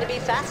trying to be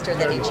faster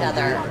than each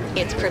other.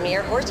 It's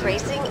premier horse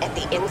racing at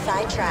the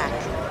inside track.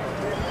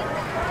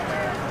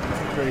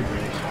 Very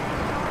British.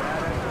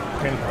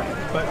 Kind of quiet.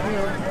 But, you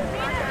know,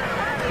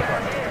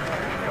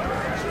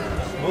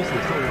 mostly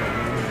still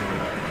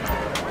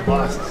a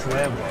lost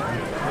slam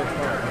one.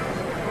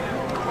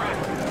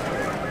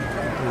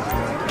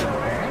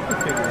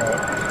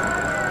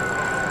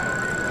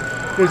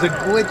 There's a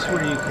glitch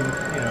where you can,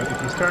 you know, if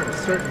you start a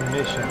certain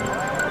mission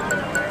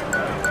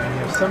and you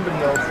have somebody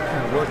else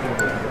kind of working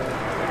with you,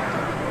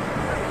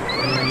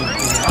 and you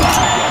can,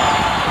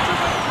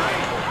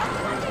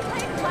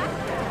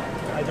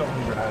 I don't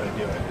remember how to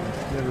do it.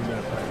 It's never been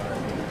a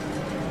priority.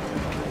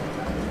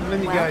 And then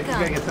you gotta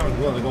get someone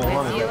willing to go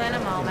along with it. in a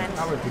moment. I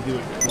would have to do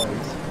it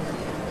twice.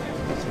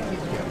 So he's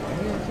got one.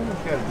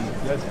 Someone's got to be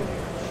invested in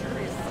it.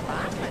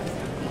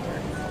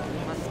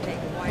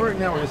 Right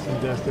now we're just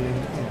invested in,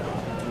 you know,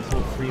 this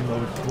whole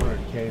Freemode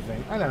 400K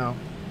thing. I don't know.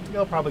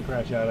 They'll probably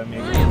crash out on me.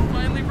 Ryan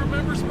finally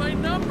remembers my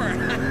number.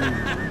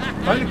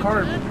 Find a car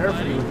and prepare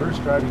for the reverse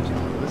driving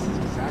challenge. This is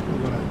exactly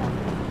what I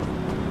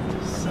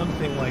want.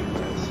 Something like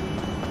this.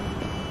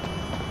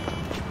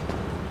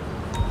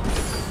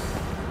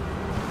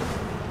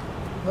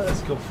 Let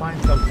us go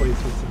find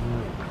someplace with some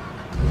room.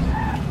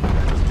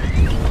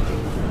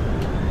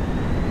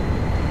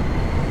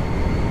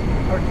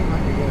 Parking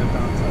lot, you're gonna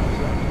bounce off,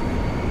 so.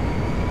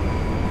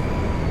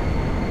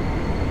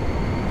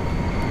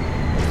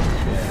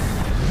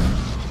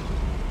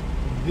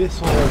 This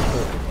will work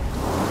perfect.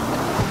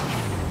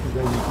 Because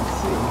as you can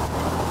see,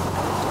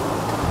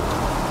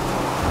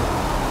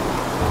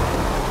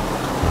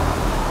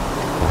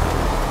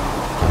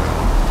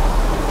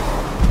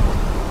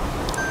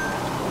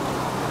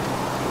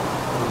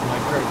 my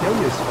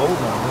criteria is hold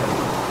on this.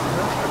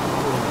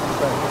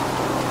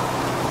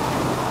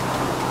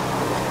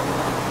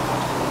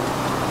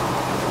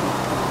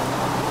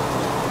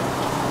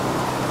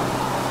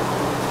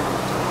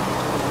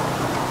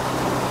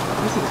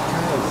 This is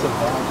kind of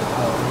symbolic of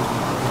how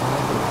everything's going to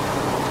happen.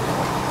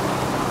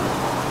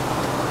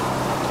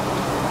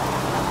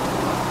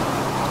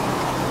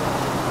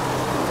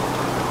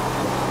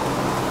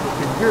 It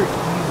could very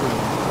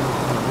easily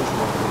turn this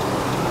way.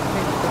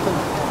 That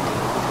doesn't happen.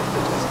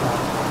 It just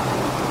stops.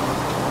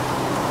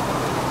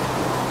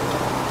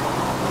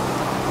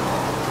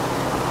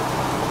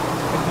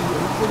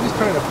 We're just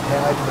trying to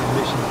pad my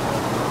mission.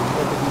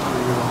 What to do for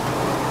you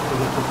so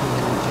that you can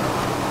reach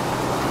out.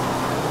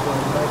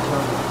 I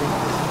think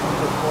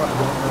before I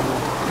don't know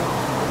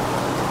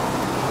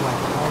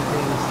like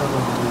counting some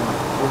of the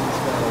things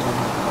that I want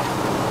to talk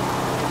about.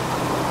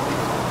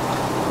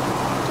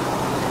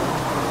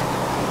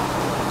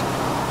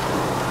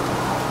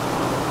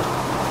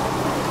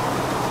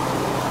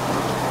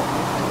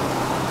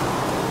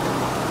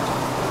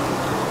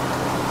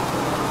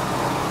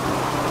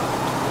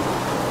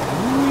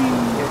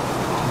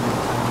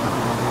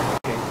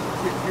 Okay,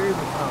 here's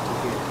the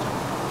complicated thing.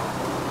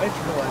 I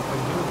just realized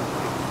I'm doing this.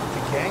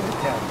 Gang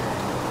attack there.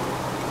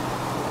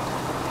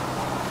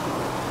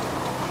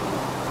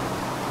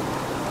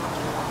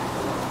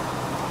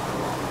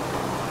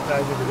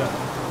 Guys, never done.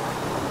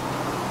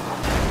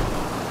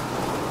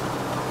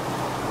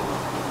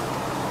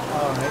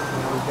 Alright,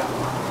 now we've got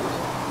monsters.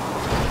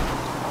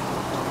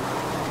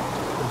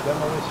 The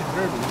demolition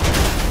derby.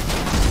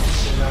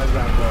 And now I've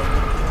got both.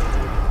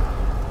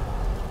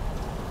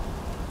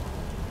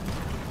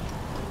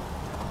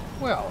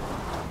 Well,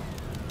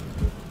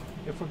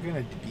 if we're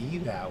gonna be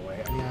that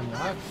way, I mean, I'm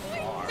not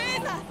far.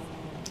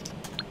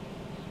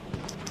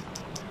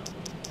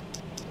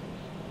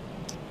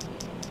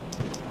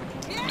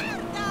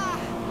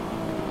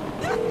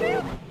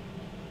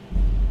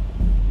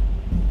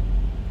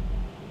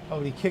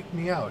 Oh, he kicked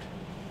me out.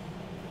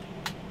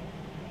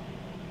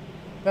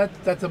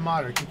 That's a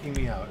modder kicking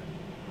me out,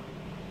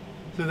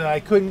 so that I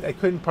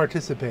couldn't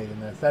participate in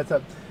this. That's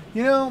a,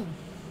 you know,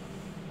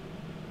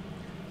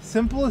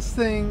 simplest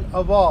thing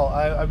of all.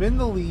 I'm in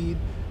the lead.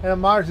 And a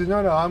modder says, no,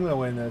 I'm going to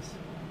win this.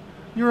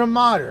 You're a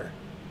modder.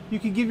 You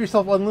can give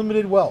yourself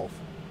unlimited wealth.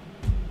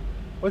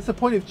 What's the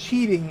point of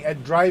cheating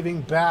at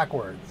driving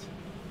backwards?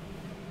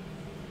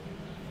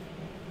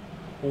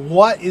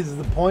 What is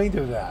the point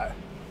of that?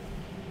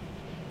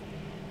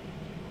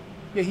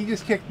 Yeah, he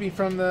just kicked me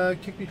from the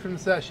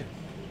session.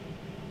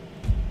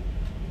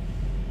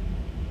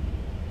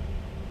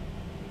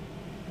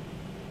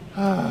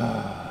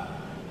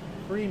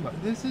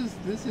 Freemode. This is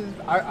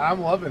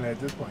I'm loving it at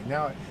this point.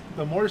 Now,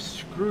 the more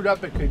screwed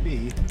up it could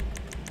be.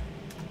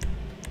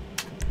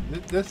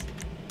 This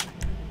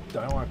I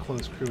don't want to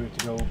close crew. We have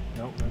to go.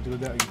 Nope, don't do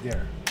that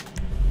there.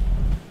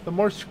 The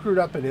more screwed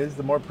up it is,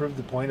 the more proves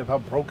the point of how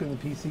broken the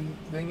PC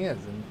thing is,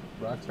 and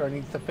Rockstar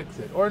needs to fix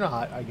it, or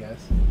not, I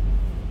guess.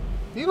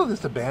 Maybe they'll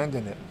just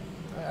abandon it.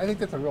 I think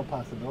that's a real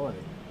possibility.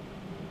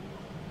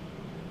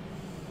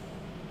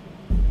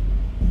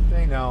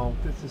 They know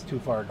this is too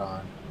far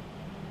gone.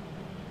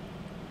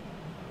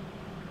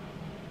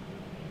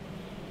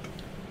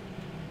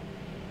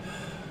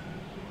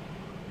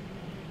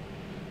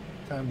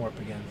 Time warp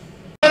again.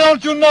 Why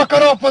don't you knock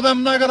it off with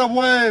them negative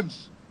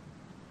waves?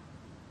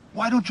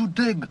 Why don't you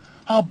dig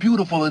how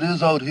beautiful it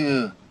is out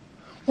here?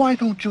 Why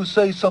don't you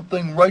say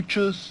something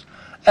righteous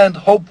and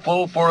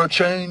hopeful for a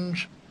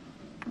change?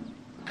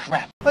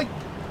 Crap. Like,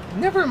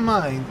 never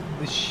mind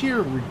the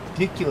sheer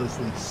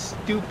ridiculously,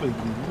 stupidly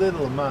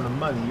little amount of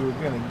money you were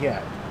going to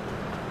get. I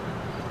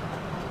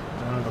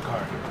don't have a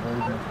car here. Where is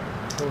my car?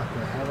 I feel like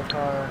I have a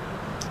car.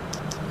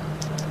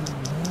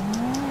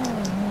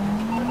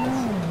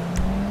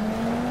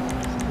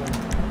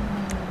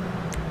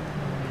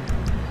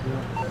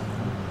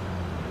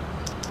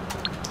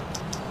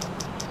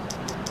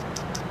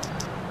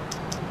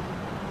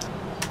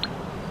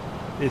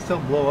 They still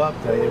blow up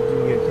that you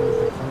didn't get a chance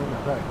to claim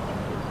it back.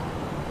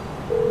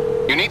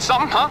 You need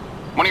something, huh?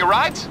 One of your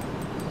rides?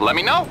 Let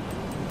me know.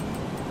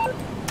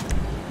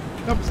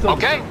 Nope, still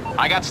okay,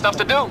 I got stuff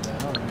to do.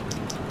 Yeah, all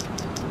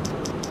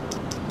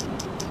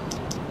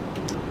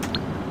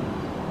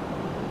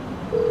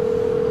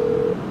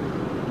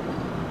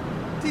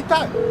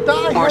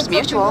right. See, Morse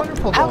Mutual,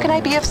 how can I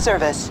be of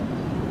service?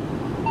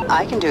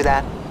 I can do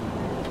that.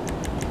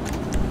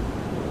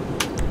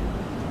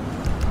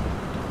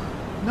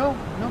 No,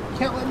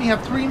 can't let me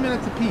have 3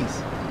 minutes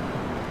apiece.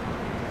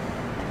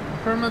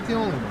 I'm not the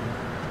only one.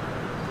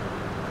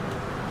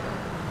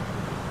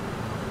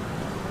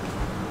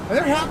 And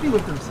they're happy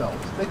with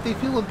themselves. Like, they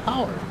feel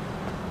empowered.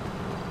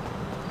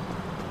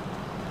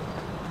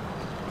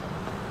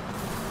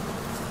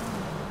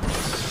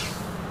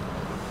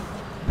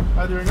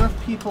 Are there enough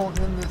people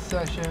in this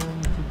session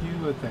to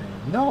do a thing?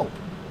 No.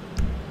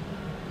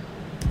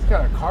 It's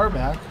got our car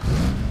back.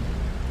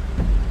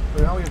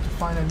 But now we have to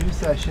find a new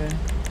session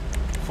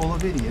full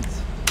of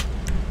idiots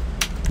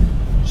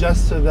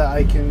just so that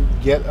I can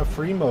get a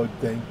Freemode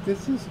thing.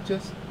 This is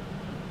just...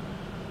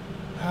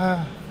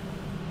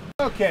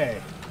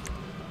 okay.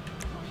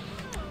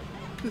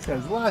 This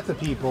has lots of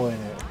people in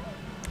it.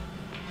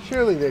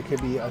 Surely there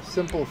could be a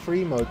simple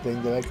Freemode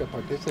thing that I could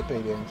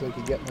participate in so I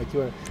could get my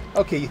 200...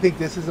 Okay, you think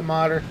this is a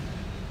modder?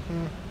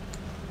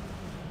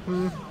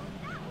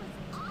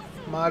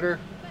 Modder?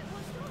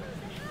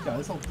 Yeah,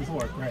 this will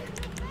work great.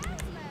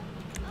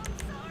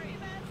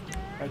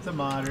 That's a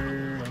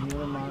modder. Any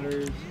other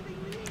modders?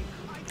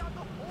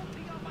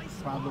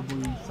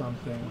 Probably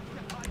something.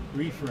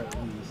 Reefer at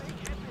least.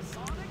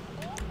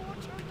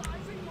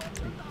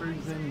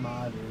 Reefers and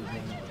modders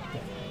and what the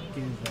heck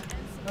is that?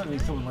 I don't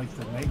think someone likes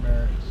the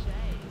Nightmare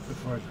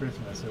Before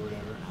Christmas or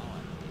whatever.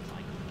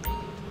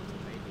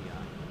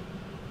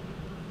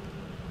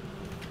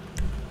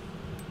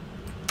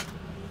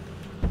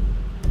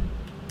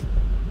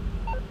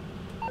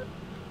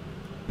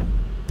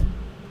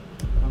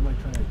 What am I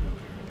trying to do here?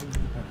 Into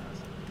the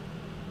penthouse.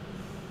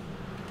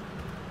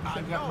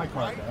 I got my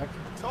car back.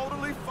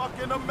 Totally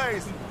fucking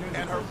amazing.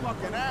 And her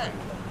fucking ass.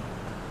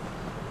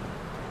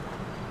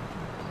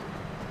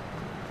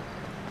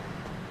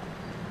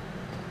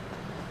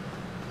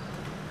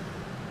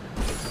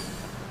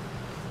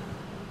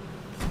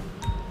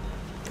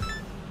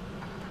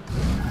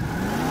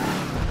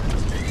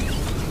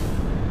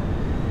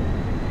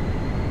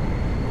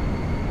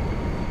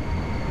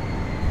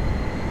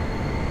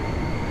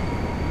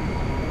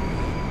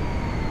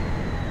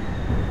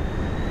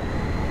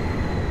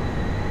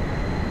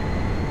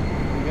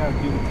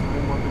 Do the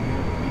time warp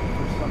again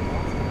for something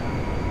else to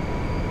happen.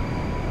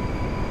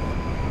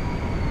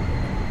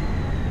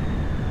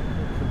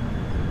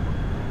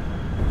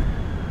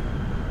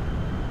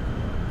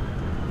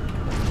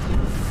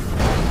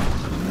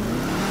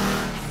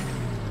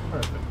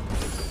 Perfect.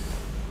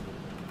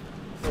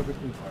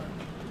 Perfectly fine.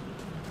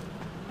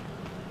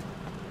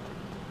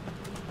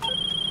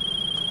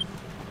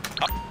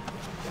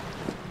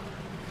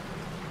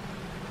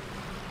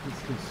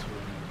 Let's go swimming.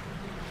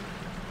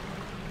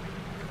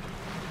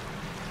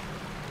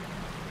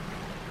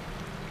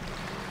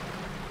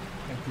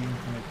 The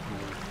infinite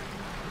pool.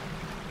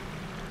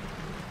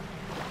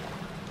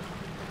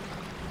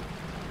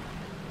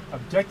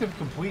 Objective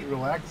complete,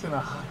 relax in a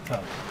hot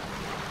tub.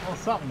 Well,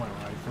 something went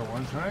right for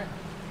once, right?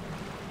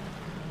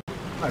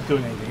 I'm not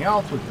doing anything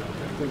else with the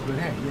objective, but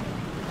hey, you know.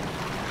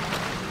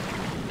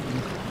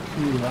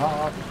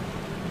 Yeah.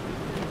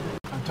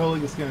 I'm totally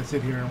just gonna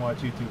sit here and watch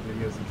YouTube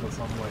videos until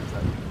someone lights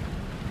up.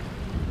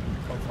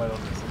 Hopefully I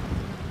don't miss it.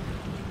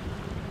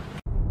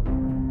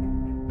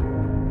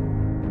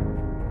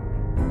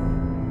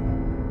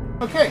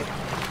 Okay,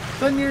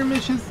 the near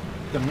misses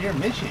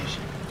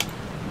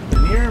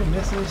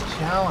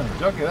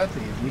challenge. Okay, that's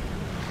easy.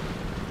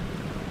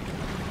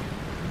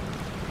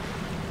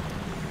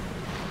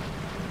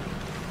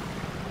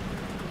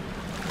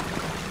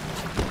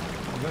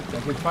 I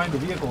could find the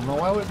vehicle. Now,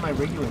 why would my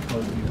regular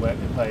clothes be wet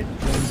if I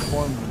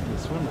transformed into a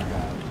swimmer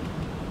guy?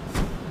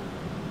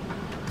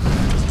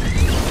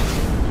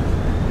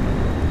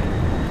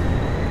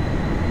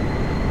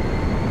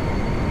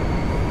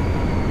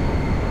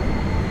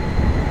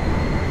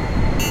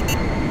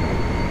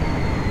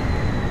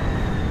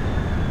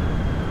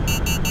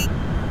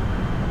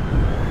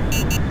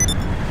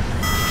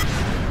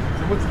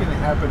 So what's going to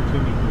happen to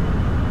me here?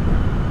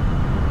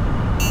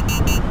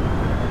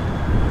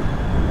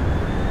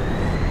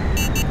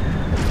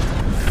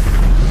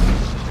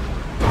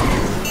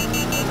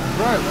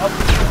 Drive up.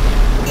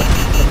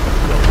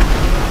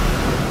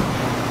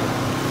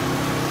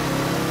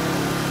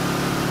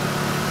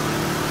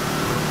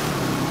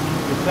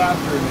 It's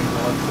faster than the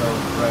one so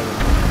right.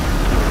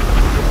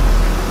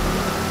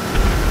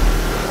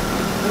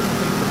 It doesn't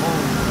take the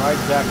whole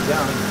ride back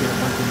down and get a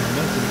bunch of new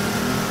misses.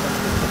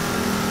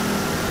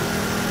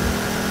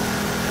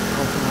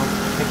 Also,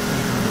 takes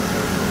me from the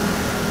circle.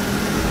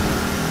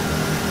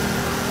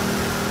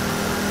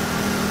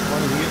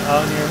 Want to get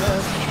out near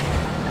this?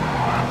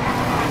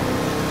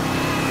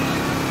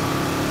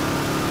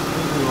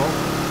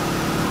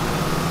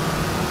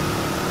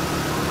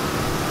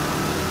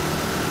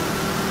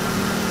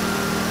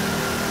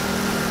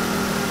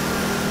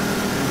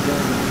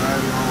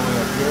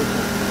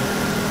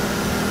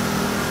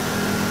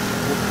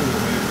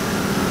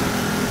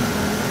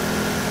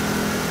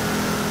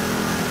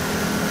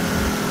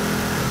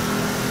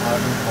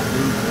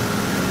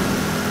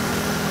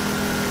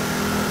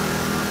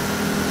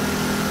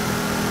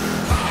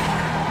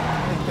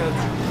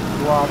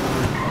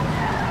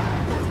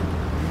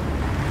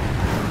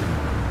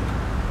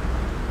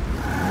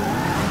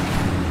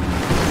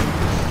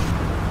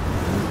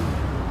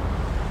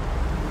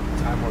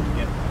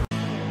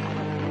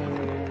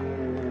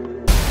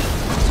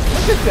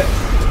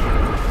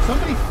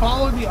 Somebody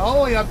followed me all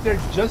the way up there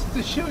just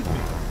to shoot me.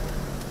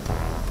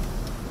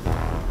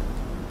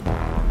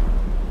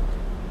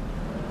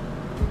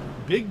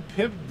 Big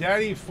Pimp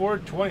Daddy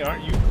 420,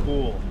 aren't you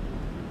cool?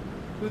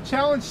 The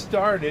challenge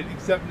started,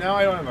 except now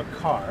I don't have a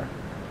car.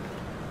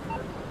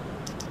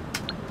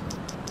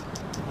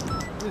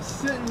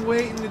 Just sitting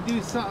waiting to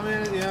do something,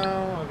 and, you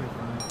know, okay,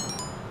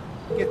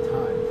 fine. Get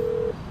time.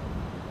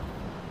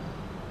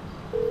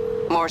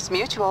 Morse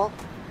Mutual,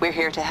 we're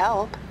here to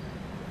help.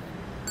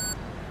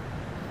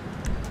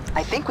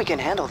 I think we can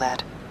handle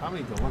that. How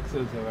many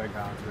deluxes have I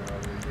gone through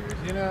over the years?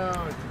 You know,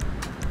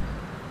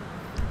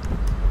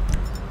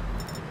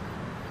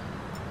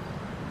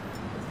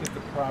 let's get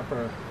the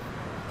proper.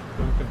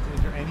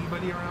 Is there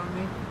anybody around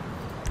me?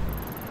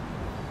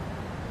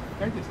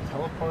 Can I just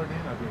teleport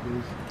in? Okay,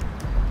 who's?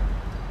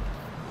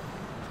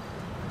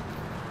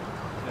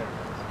 There it is.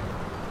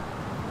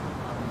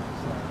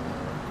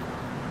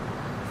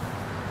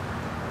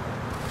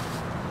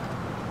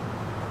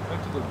 Do I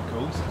have to go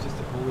ghost just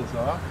to pull this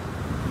off?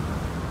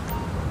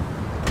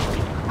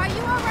 Are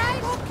you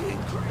alright?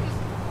 Fucking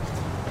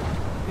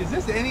crazy. Is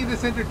this any of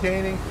this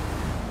entertaining?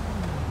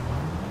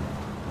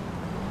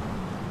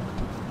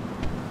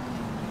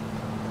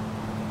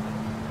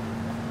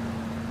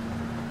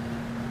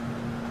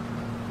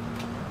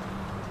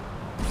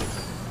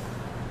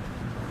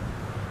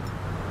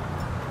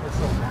 It's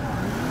so long.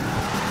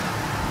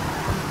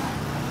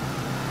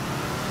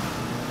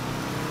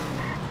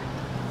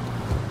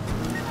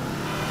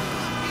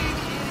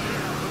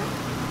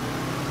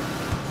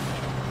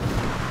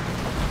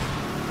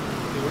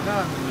 We're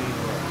not in the main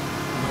road.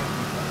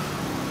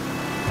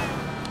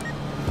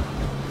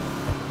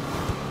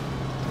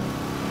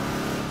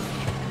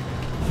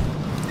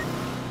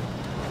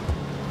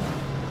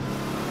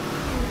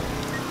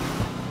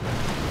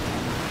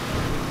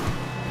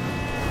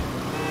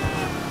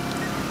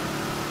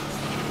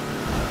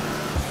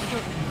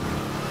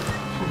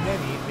 Too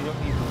many, we don't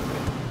need those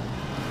many.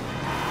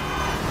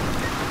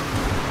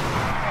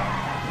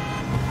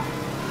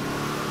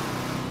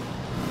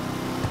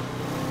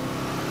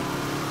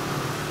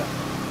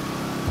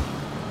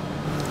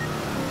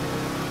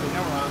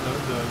 Now we're on the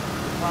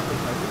proper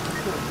side. This is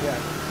still a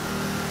jet.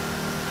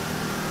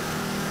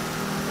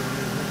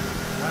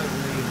 Not as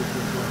many as if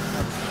we're going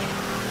up.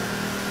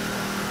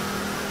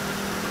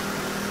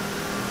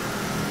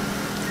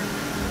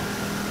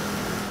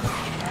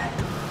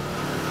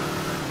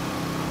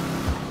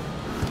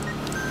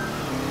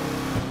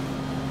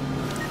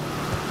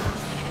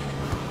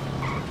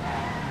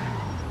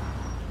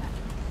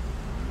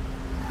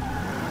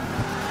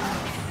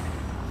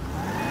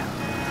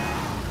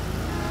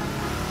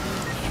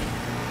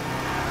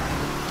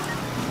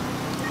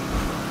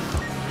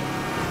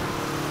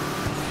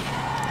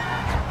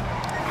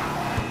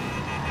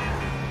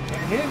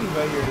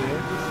 by your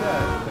energy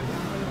set.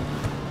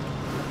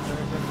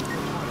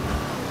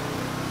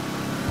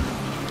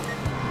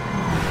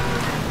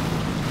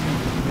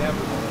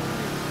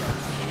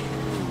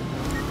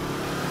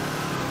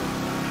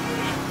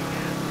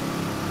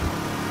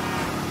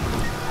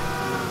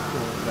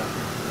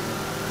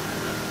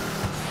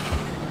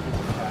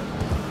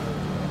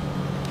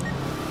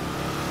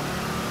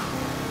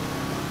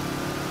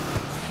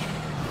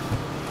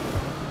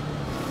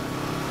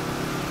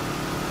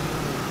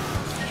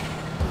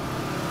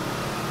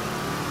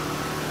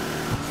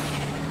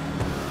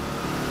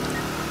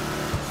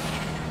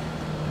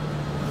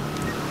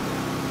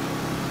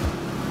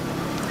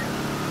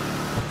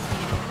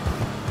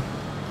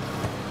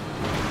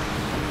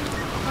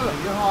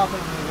 You're often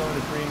going to go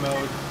into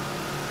Freemode.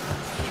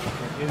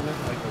 There isn't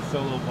like a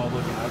solo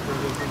public after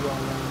this is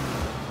all done.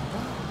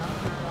 Not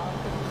very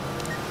often.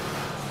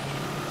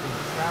 It's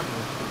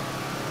established.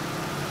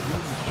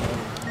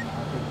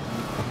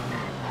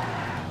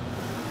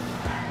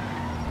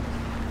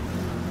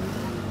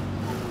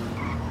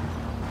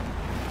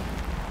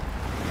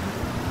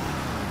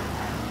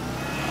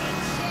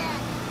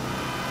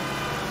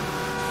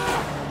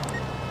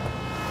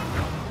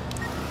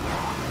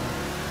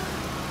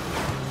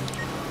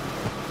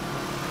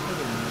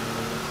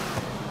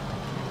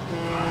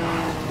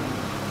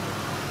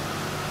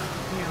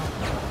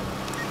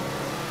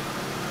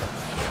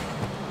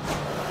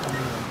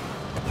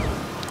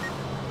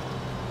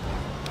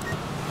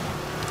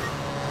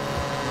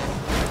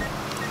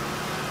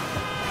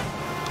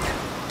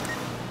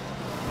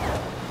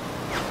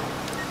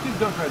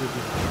 Don't try to do that.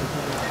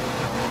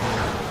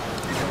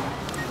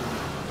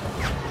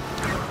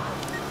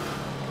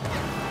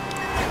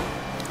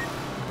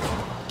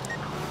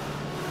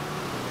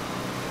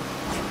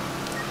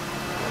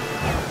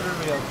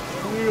 Everybody else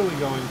clearly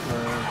going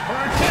for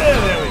part 2.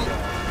 There we go.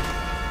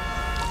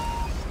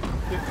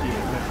 50.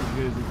 That's as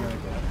good as it's gonna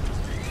get.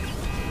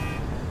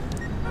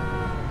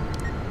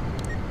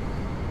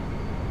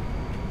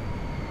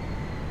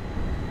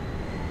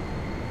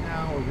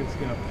 Now we're just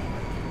gonna.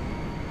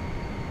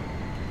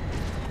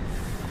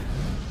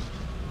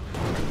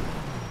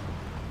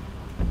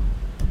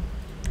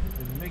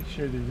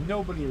 Sure there's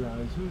nobody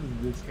around us. Who's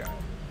this guy?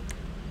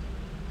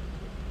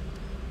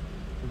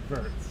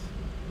 Verts.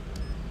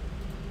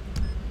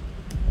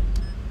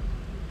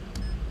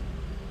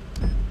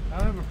 I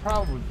don't have a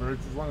problem with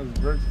Verts as long as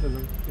Verts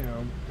doesn't, you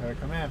know, try to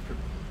come after me.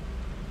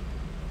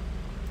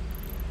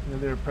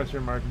 Another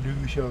pressure mark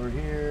douche over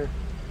here.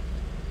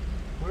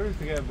 Where's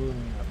the guy blowing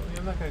me up? I mean,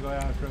 I'm not gonna go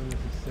after him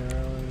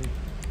necessarily.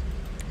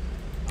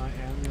 I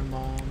am your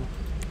mom.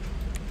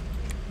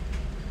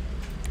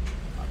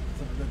 Oh,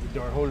 someone's at the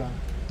door. Hold on.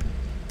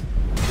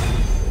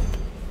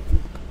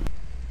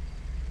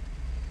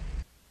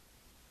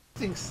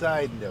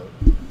 Side note: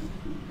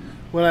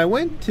 when I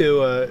went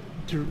to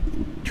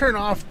turn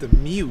off the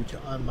mute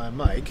on my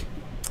mic,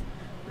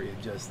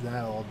 readjust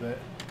that a little bit,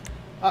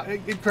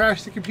 it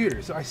crashed the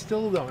computer. So I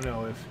still don't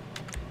know if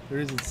there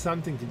isn't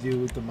something to do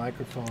with the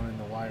microphone and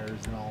the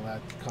wires and all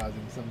that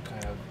causing some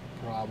kind of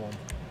problem.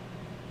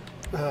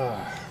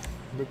 But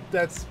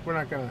we're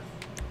not gonna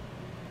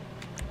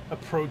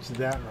approach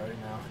that right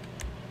now.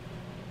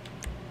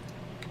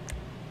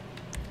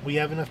 We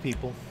have enough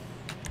people.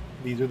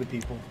 These are the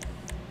people.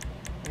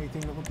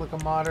 Anything that looked like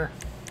a modder.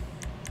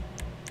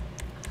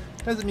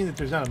 Doesn't mean that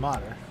there's not a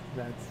modder.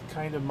 That's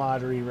kind of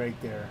moddery right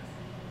there.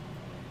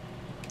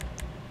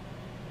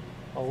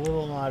 A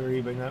little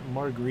moddery, but not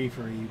more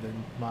griefery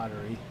than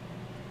moddery.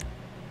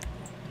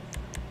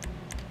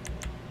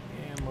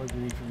 And more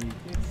griefery.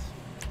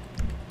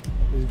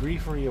 Is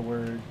griefery a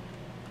word?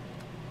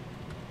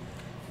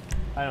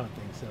 I don't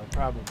think so.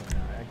 Probably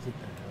not. Exit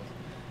that house.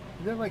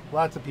 Is there like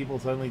lots of people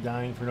suddenly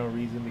dying for no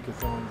reason because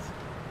someone's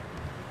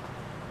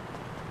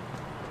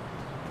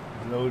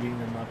loading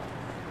them up?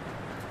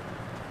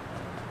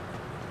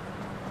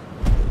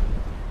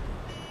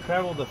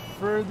 Travel the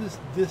furthest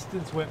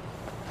distance when...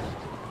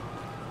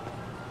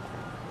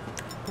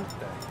 What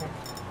the heck?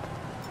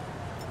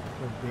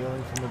 We're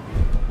bailing from a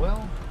vehicle.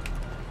 Well...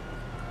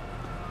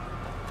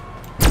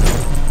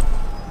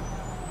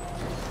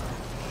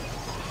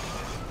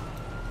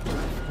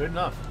 Good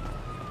enough.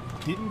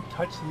 Didn't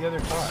touch the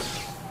other car.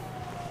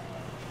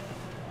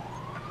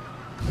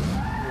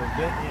 We're a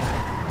bit in.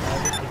 I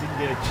didn't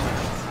get a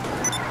chance.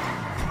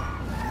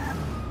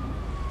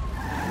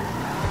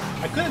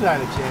 I could have had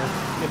a chance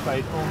if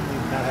I'd only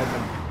not had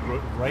them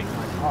right in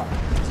my car.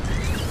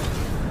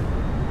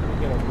 I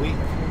gotta wait a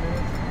few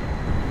minutes.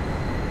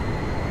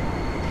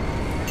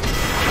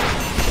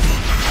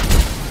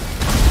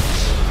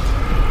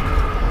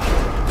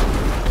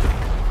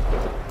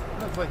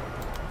 That's like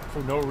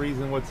for no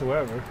reason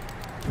whatsoever.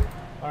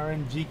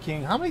 RNG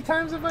King. How many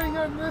times have I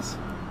gotten this?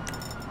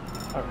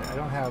 Alright, I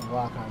don't have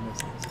lock on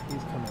this one, so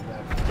he's coming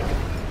back.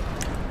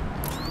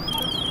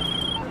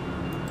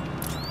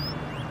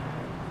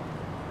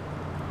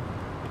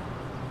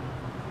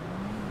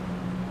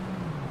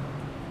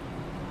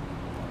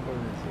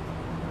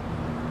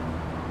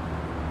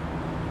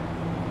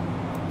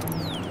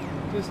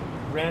 Just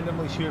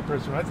randomly shoot a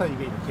person. I thought you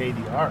get your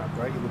KDR up,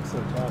 right? You look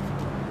so tough.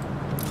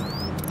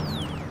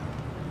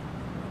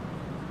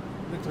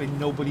 Looks like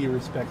nobody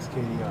respects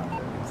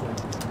KDR. It's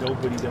like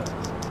nobody does.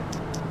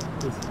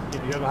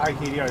 If you have a high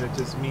KDR, that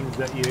just means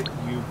that you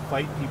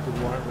fight people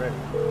who aren't ready.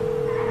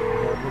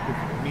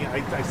 I mean,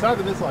 I saw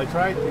the missile. I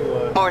tried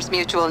to. Morse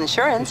Mutual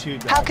Insurance.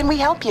 How can we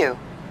help you?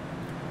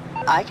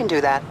 I can do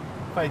that.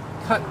 If I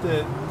cut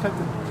the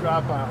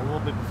drop on a little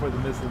bit before the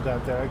missile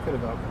got there, I could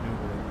have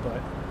outmaneuvered it,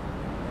 but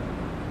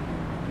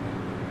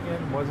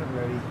again, wasn't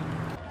ready.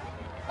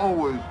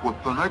 Always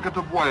with the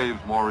negative waves,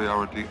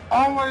 Moriarty.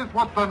 Always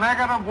with the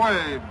negative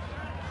waves.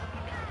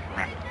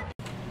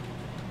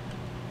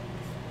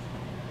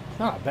 It's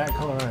not a bad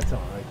color on its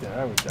own right there.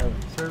 I would service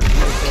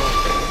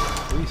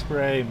vehicle,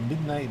 respray,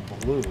 midnight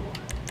blue.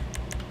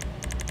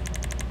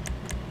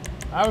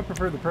 I would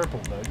prefer the purple,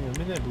 but you know,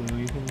 midnight blue,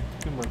 you can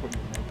work with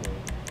midnight blue.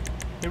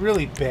 It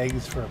really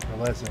begs for a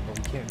pearlescent, but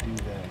we can't do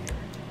that here.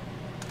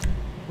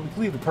 But we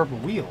can leave the purple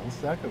wheels,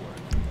 that could work.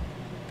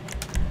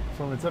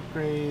 Performance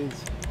upgrades,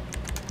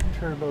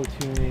 turbo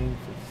tuning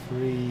for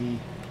free,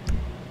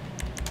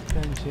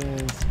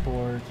 suspension,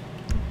 sport,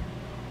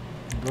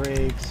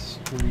 brakes,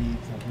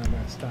 streets, I'm not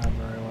going to stop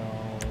very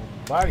well,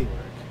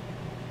 bodywork,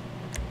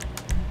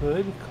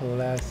 hood,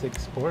 classic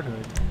sport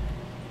hood,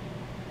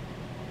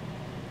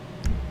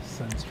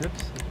 sun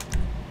strips,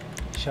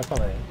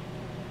 chapelet,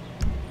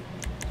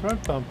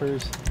 front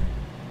bumpers,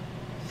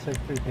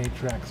 secondary paint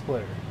track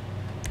splitter,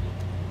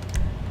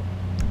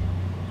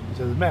 which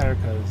doesn't matter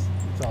because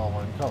it's all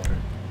one color.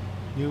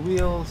 New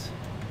wheels,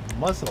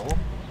 muscle,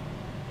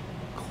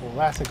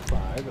 classic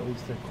 5, at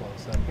least they're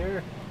close up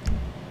here.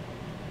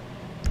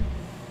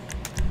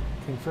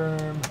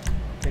 Confirm,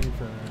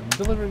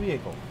 deliver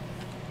vehicle.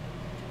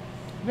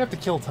 We have to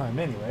kill time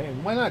anyway,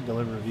 and why not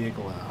deliver a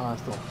vehicle in a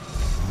hostile?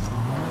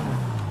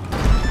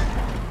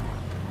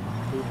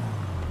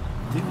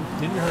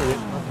 Didn't hurt it.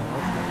 Okay,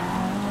 let's go.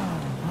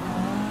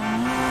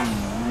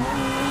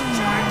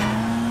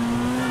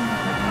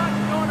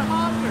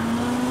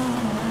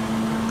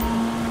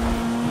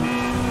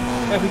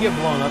 Yeah, if we get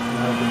blown up,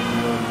 then big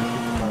deal. Just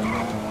get the car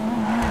going.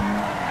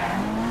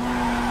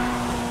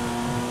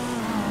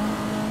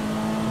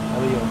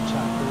 Elio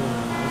chopper.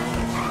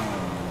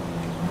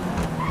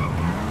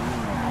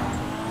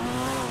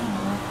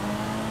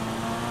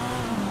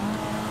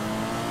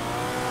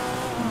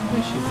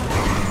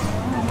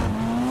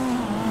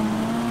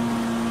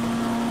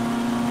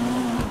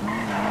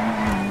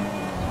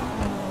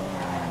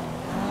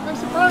 I'm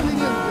surprised they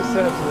didn't just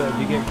set up so that if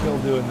you get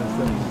killed doing this,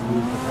 then you just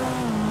lose the car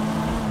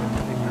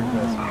in your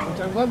investment.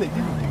 Which I'm glad they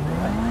didn't do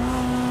that,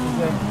 because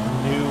then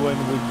no one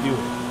would do it.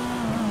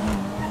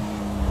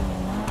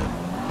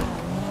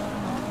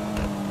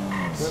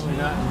 Certainly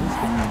not in this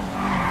game.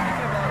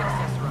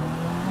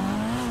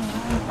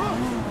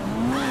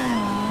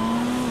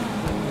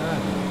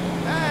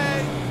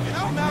 Hey, you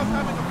know Mal's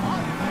having a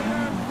party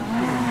later.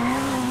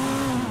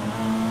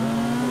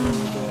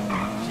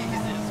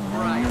 Jesus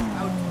Christ,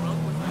 how drunk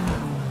was I?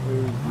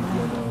 Where's the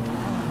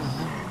yellows?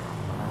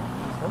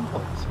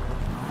 Someplace here.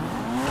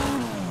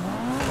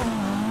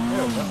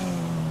 There we go.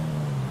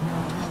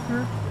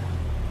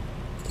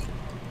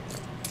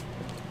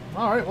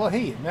 Alright, well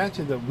hey, it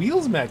matches, the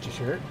wheels match your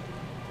shirt.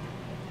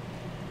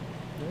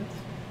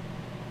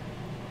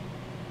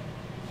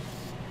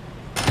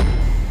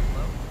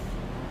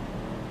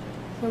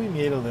 So we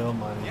made a little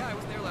money. Yeah, I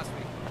was there last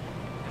week.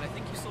 And I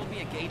think you sold me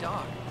a gay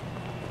dog.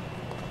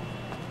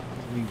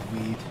 We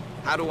weed.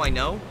 How do I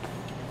know?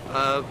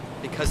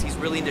 Because he's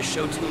really into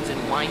show tunes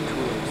and wine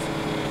coolers.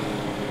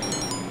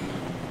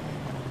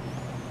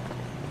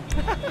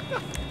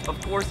 Of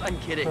course I'm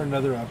kidding. For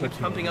another You're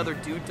opportunity. pumping other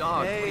dude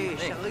dogs. Hey, what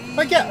do you think?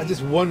 Like, yeah,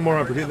 just one more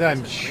opportunity that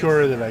I'm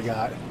sure that I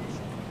got.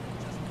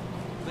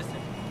 Listen,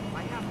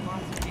 I have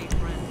lots of gay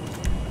friends.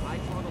 I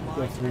draw the line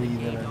The at a three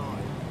gay that I dog.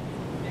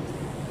 made.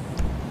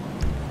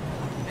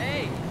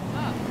 Hey, what's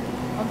up?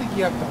 I don't think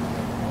you have to.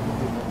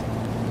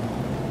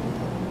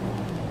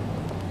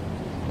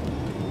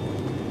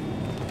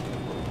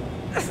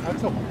 That's a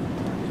job.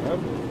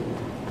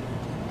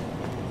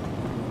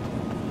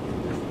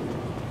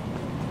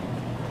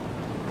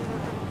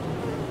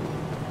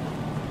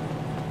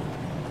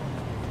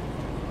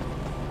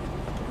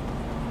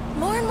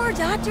 More and more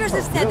doctors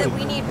have said that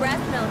we need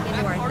breast milk into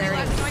That our party 30s.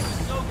 last night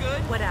was so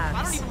good. What else?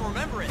 I don't even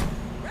remember it.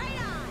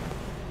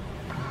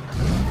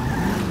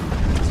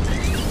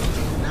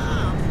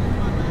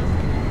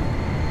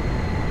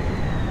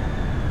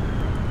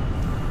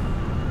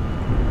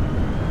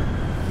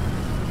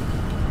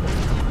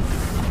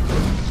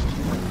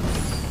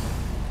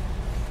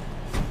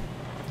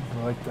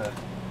 Like the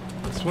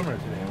swimmer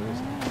today, we're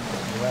just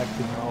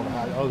relaxing all the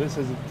hot. Oh, this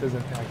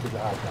doesn't act as a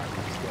hot dog.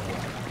 You just get it.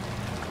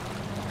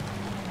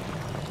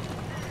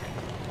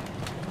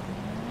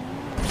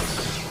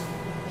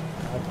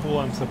 How cool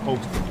I'm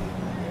supposed to be, I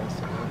guess.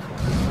 So that's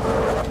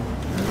fine.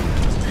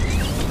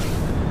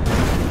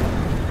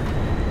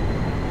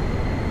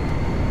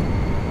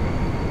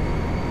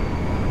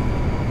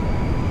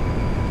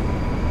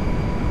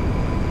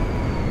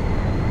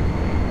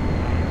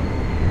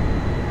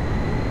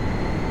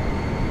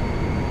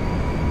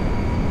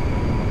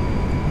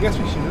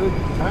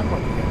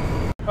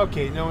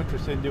 Okay, no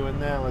interest in doing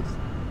that. Let's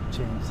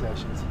change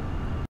sessions.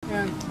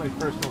 And my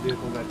personal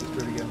vehicle got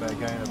destroyed again by a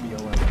guy in a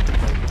B11.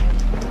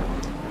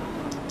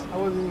 I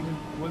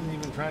wasn't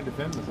even trying to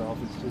defend myself.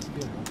 It's just,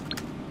 you know.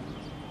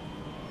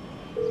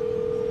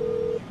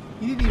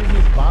 He didn't even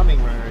use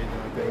bombing run or anything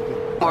like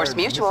that. Morse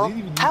Mutual,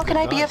 how can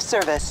I be of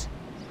service?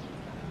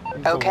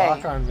 Okay.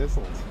 Lock-on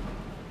missiles.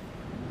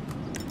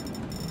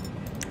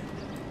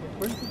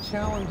 Where's the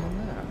challenge in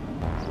that?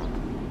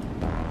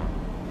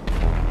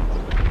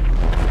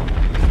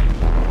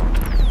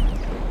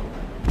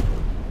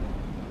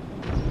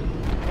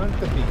 What's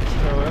the beach?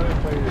 So I haven't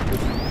played it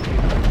this week.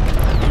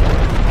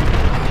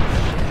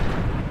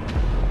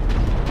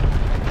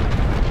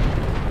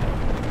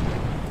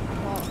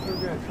 Well, we're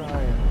gonna try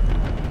it.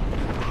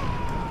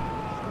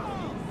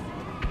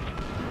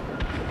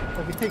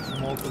 Like it takes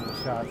multiple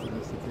shots of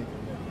this to take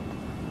him down.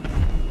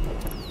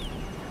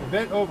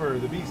 Event over,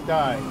 the beast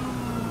died.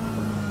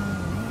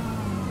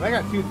 And I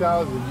got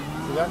 2,000,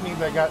 so that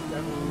means I got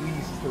at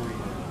least 3.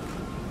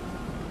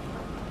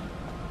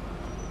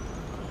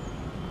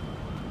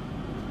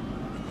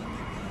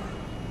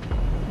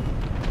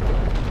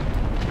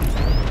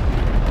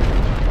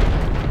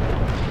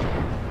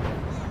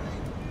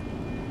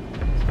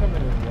 It's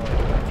coming in low.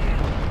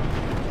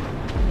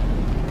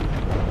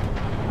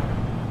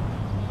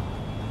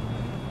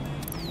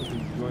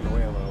 He's going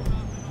away low.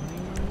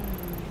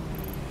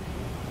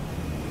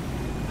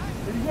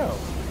 Where'd he go?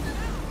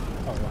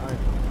 Oh, behind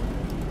me.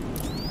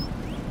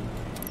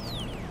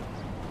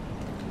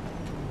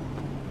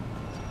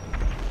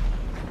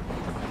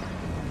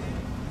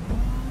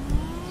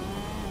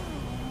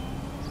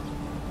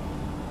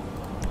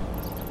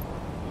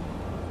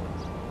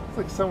 Looks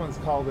like someone's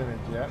called in a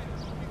jet.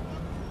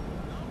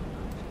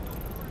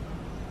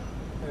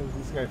 As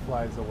this guy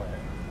flies away.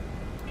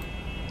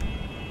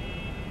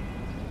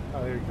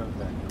 Oh, here he comes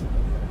back.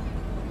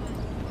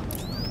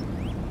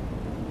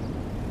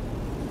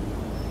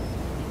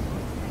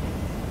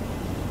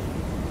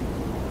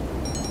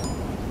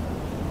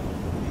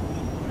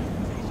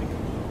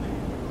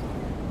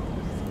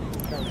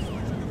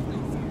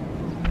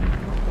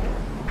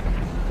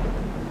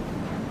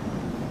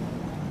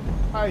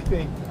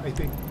 Okay. I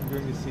think you're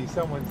going to see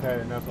someone's had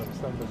enough of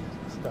somebody's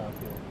stuff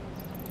here.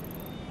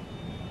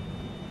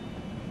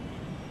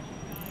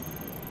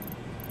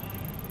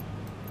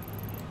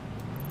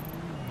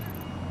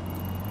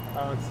 I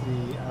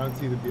don't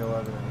see the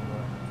B11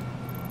 anymore.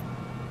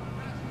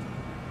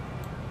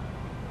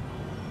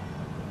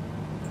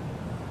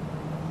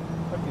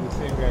 Might be the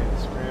same guy who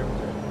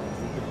scrambled it.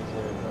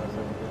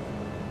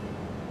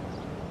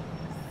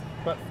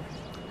 But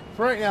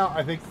for right now,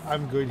 I think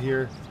I'm good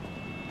here.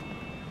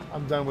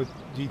 I'm done with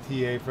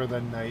GTA for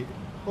the night.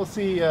 We'll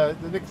see. The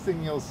next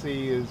thing you'll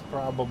see is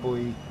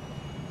probably,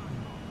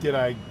 did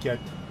I get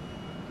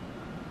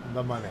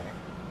the money?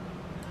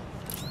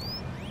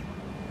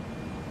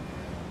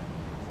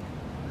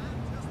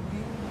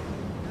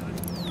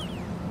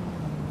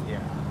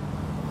 Yeah.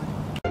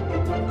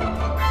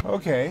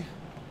 Okay.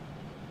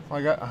 Well,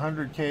 I got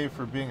 100K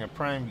for being a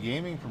Prime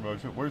Gaming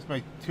promotion. Where's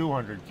my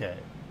 200K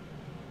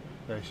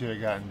that I should have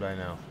gotten by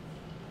now?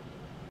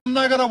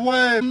 Negative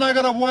wave,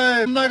 negative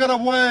wave,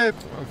 negative wave.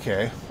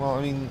 Okay, well,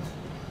 I mean,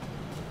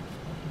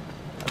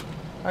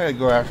 I gotta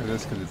go after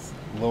this because it's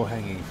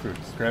low-hanging fruit.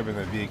 Just grabbing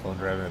the vehicle and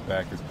driving it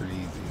back is pretty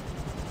easy.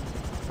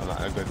 I'm not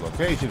in a good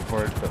location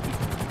for it, but we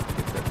can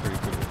get that pretty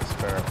quick with the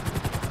Sparrow.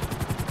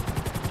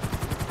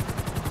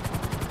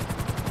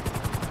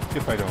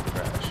 If I don't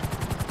crash.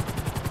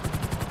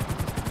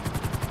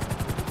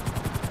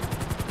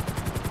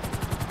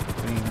 I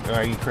mean,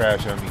 I can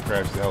crash, I mean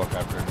crash the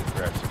helicopter and then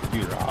crash the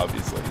computer,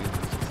 obviously.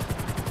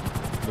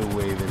 The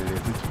way that it is.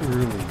 It's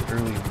early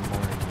in the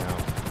morning now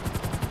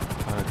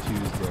on a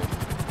Tuesday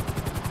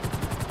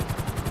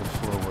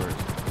before work.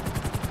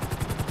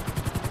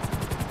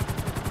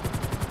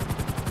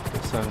 The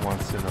son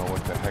wants to know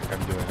what the heck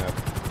I'm doing up.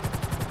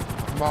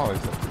 I'm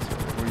always up this way.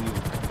 Where are you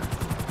looking at?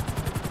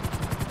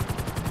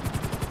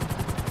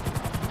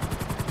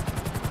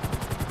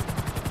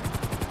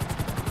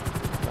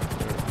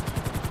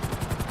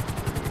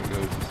 There we go.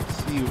 Just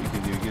see what we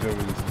can do. Get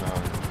over this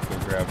mountain. Go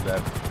grab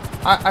that.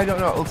 I don't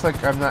know. It looks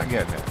like I'm not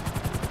getting it.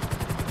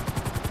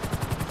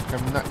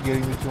 I'm not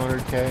getting the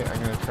 200K. I'm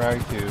going to try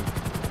to.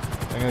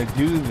 I'm going to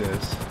do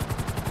this.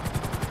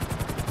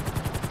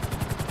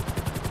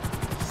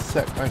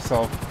 Set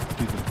myself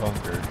to the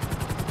bunker.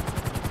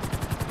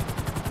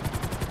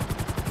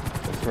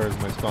 As far as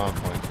my spawn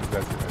point, because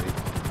that's it, right?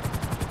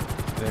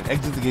 Then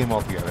exit the game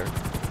altogether.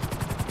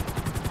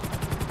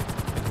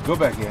 And go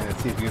back in and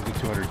see if we get the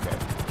 200K.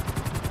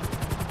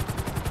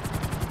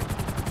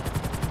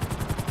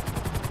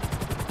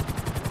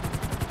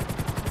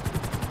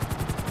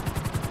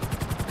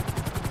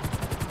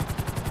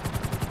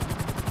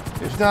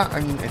 If not, I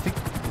mean, I think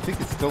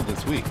it's still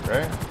this week,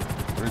 right?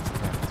 Or is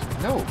it not this week?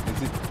 No,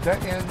 is it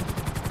that end?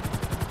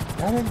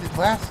 That ended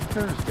last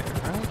Thursday,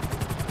 right?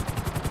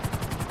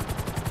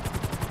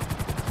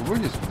 So we're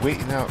just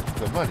waiting out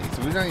the money.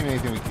 So there's not even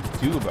anything we can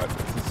do about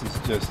this. This is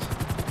just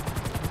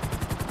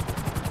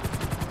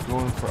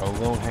going for a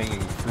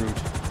low-hanging fruit.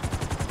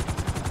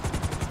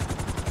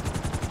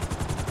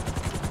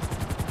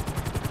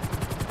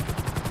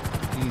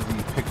 Easy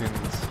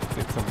pickings.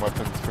 Get some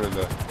weapons for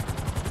the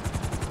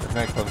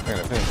nightclub kind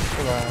of thing.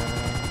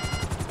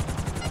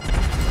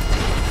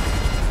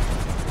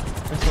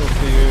 Missile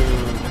to you,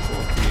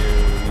 missile to you.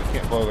 You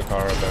can't blow the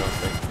car up, I don't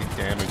think. You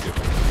damage it,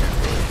 but you can't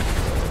really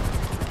blow it.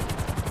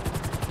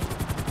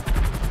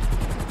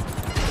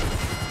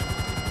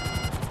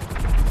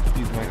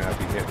 These might not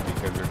be hitting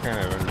because they're kind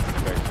of under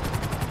protection.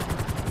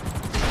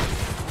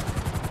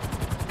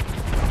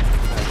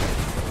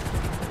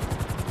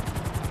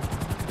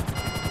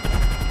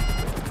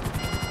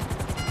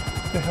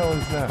 What the hell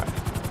is that?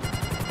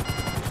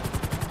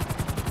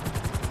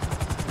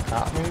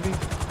 Top maybe?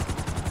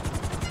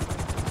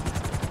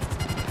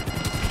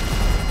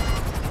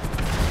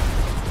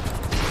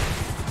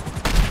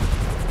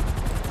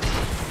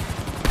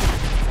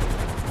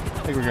 I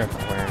think we're gonna have to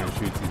plan and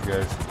shoot these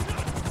guys.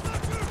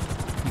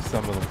 See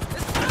some of them.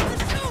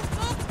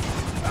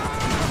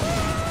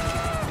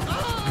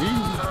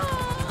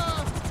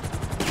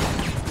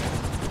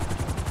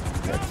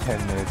 We got 10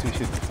 minutes. We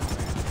should.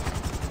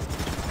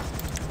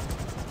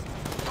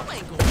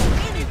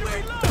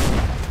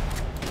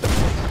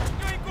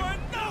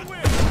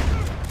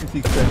 It's the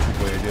expensive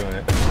way of doing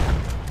it.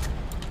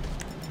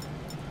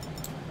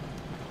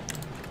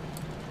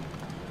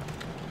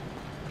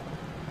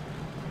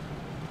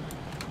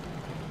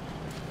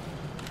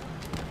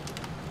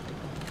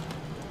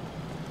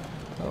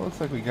 Well, looks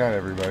like we got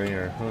everybody,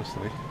 or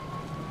mostly.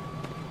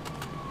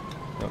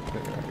 Nope,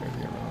 there we are. Get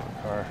in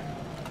the car.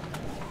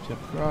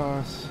 Jump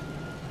across.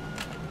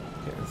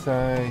 Get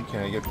inside. Can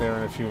I get there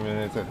in a few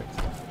minutes? I think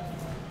so.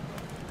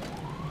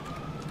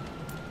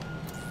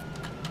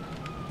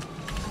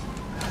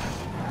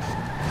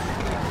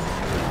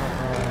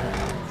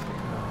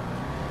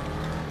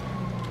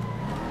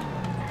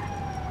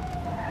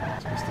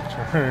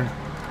 Turn. I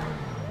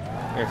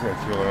guess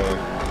that's too early.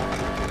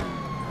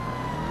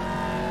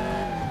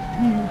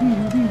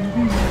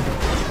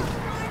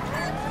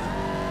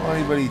 Will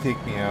anybody take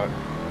me out?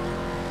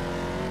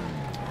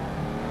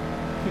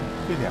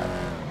 Could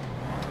happen.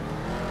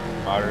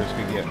 Otters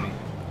could get me.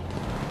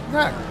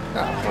 Not a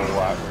whole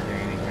lot we're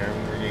gaining here. I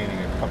mean, we're gaining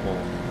a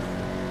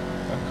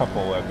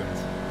couple weapons.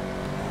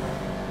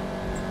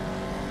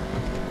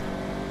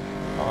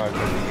 Oh, I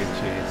bet you get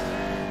chased.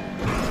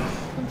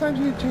 Sometimes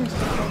you get chased,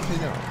 sometimes you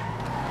don't.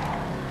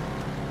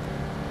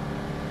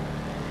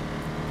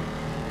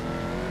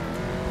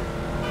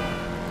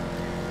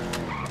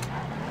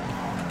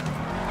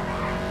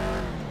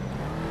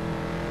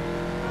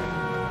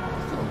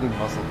 Good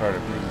muscle car to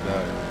prove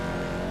that.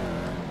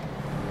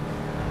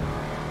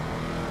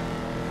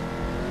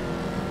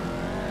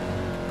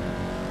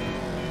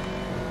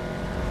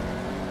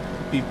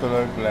 People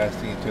are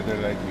blasting each other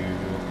like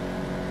usual.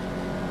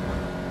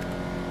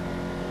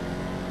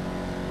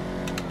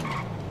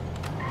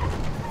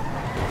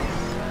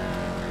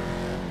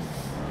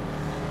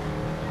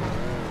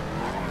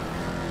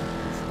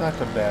 It's not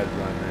a bad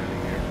run really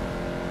here.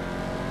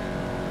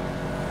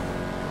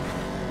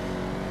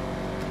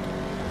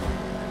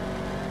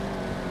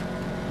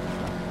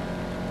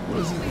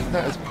 It's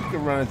not as quick a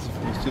run as it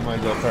was to my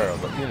Del Perro,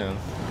 but you know,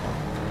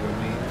 the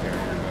main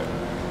character.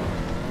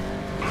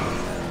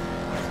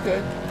 But it's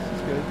good. This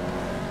is good.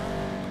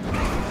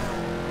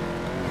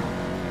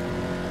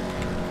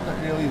 Not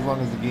nearly as long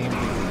as the game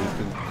thinks it is,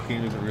 because the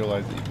game doesn't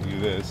realize that you can do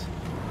this.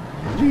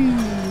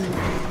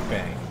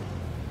 Bang.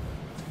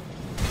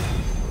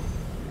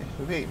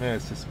 With 8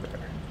 minutes to spare.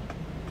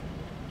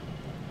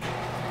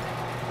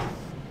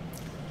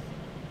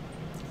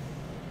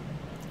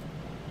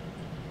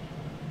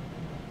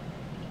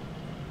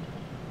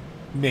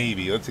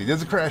 Maybe. Let's see.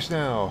 Does it crash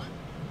now?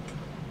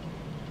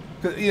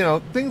 You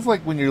know, things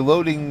like when you're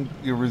loading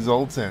your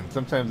results in,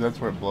 sometimes that's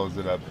where it blows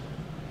it up.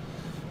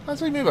 I'd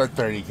say maybe about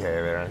 30K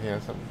there. Yeah,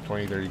 something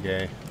 20,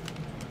 30K.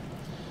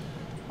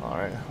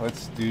 Alright,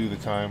 let's do the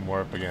time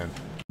warp again.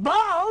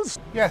 Balls!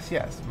 Yes,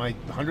 yes. My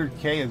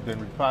 100K has been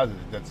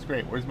reposited. That's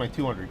great. Where's my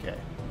 200K?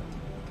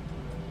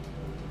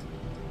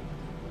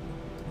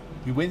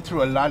 You went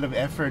through a lot of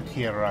effort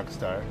here,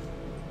 Rockstar.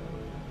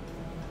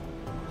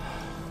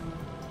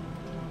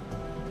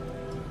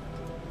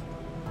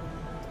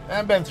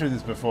 I've been through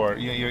this before.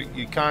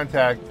 You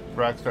contact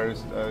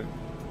Rockstar's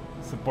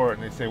support,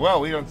 and they say,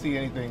 "Well, we don't see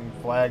anything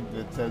flagged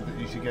that says that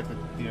you should get the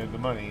the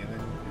money." And then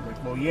you're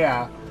like, "Well,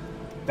 yeah,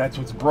 that's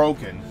what's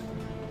broken.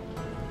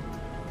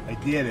 I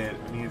did it.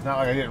 I mean, it's not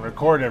like I didn't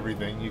record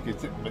everything. You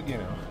could, but you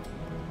know,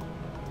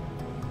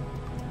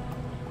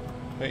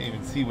 I didn't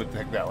even see what the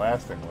heck that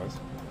last thing was.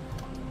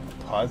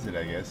 Pause it,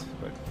 I guess,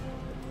 but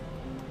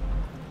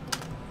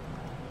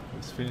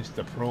let's finish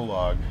the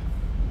prologue."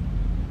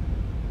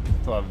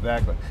 Still have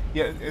that, but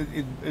yeah,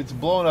 it's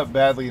blown up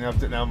badly enough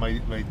that now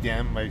my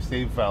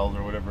save files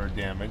or whatever are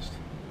damaged.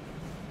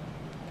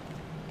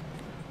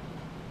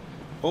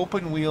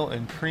 Open wheel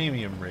and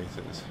premium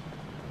races.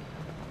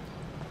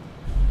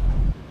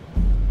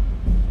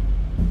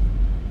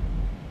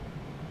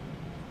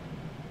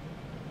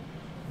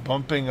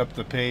 bumping up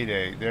the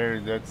payday.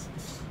 That's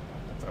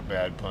a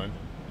bad pun.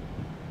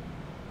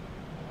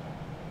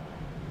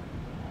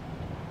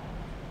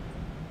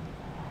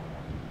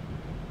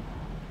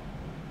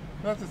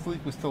 Not this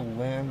league was still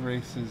land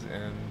races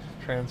and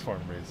transform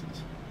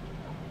races.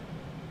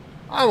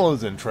 I'm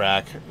losing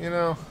track, you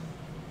know.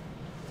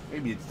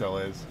 Maybe it still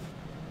is.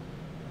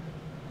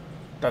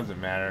 Doesn't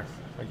matter.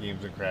 My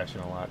game's been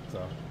crashing a lot,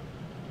 so.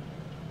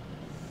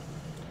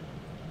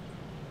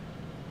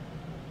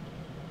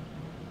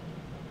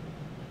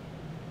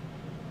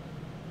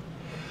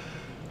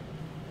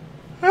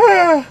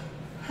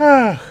 Too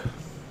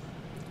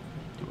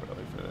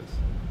early for this.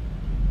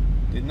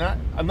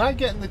 I'm not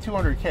getting the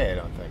 200K, I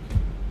don't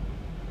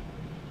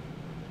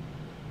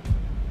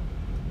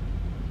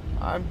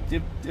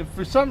think. If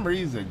for some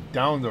reason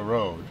down the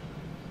road,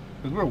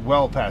 because we're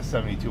well past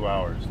 72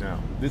 hours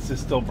now, this is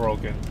still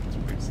broken.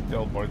 It's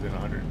still more than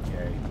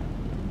 100K.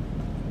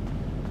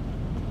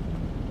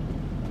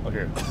 Oh,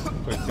 here,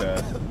 quick.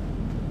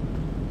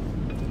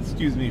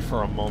 Excuse me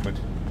for a moment.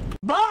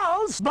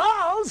 Balls!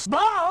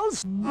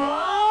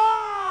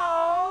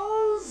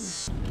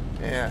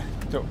 Yeah,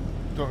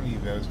 don't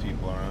need those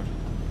people around.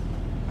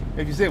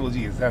 If you say, well,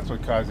 geez, that's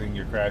what's causing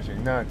your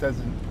crashing. No, it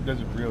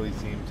doesn't really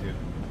seem to.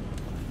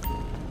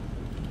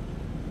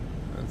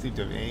 Doesn't seem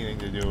to have anything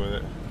to do with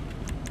it.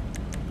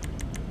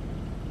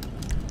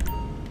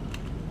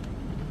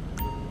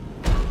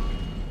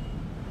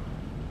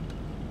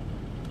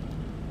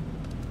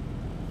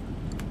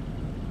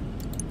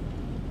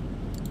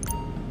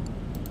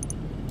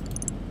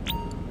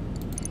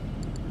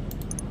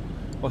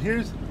 Well,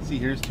 here's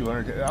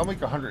 200. I'll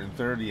make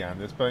 130 on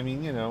this, but I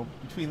mean, you know,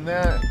 between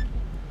that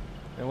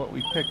and what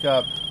we pick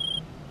up.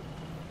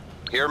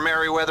 Here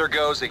Merryweather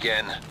goes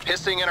again,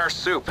 pissing in our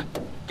soup.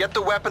 Get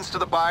the weapons to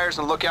the buyers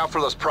and look out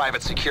for those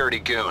private security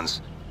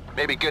goons.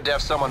 Maybe good to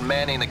have someone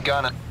manning the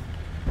gun.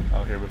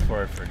 Oh, here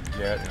before I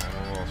forget, and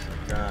I'm almost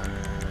forgotten.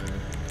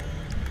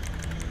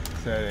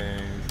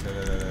 Settings.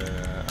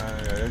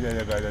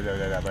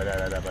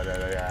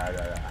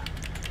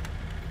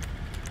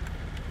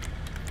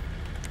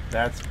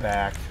 That's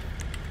back.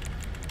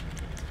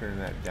 Let's turn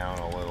that down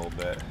a little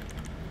bit.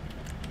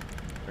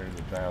 Turn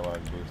the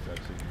dialogue boost up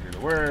so you can hear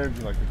the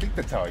words. Like, I think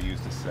that's how I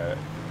used to set it.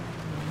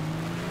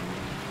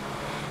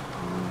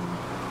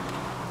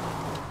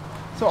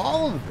 So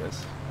all of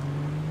this,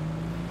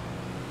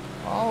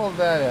 all of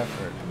that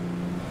effort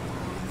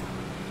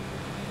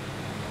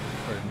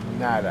for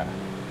nada,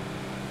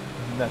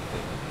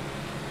 nothing,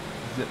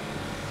 zip,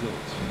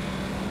 zilch.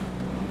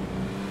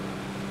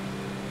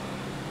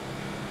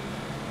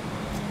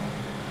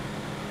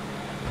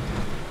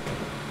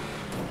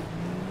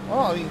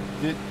 Well, I mean,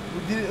 did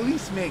it at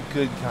least make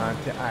good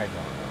content? I don't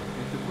know.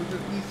 Was it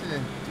at least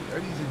are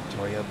these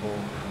enjoyable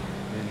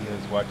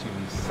videos watching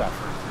me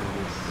suffer through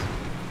this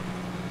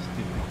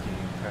stupid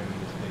game, trying to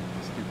just make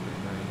the stupid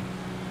money?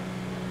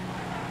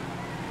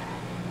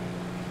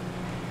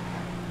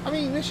 I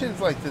mean,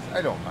 missions like this,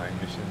 I don't mind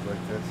missions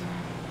like this.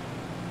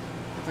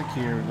 It's like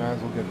here, we might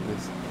as well get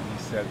this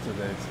reset so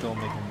that it's still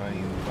making money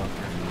in the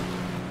bunker.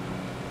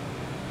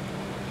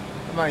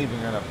 I'm not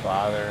even gonna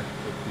bother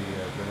with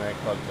the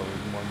nightclub till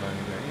there's more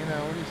money there. You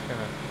know, we're just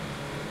gonna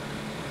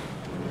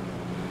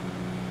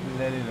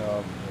let it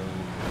all go.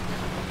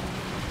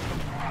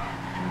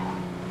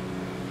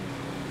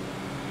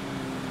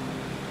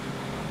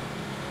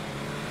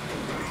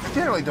 I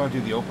generally don't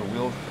do the open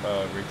wheel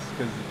races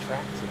because the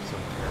tracks are so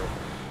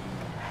terrible.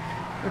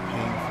 They're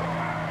painful.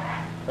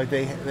 Like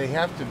they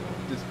have to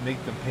just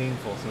make them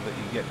painful so that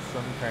you get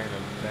some kind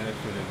of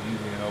benefit of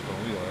using an open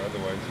wheel, or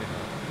otherwise, you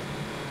know.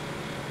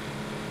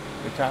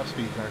 The top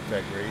speeds aren't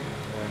that great,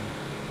 and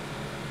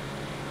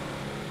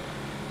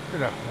they're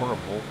not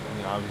horrible, I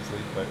mean,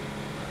 obviously, but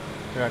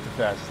they're not the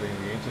fastest thing in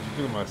the game. So if you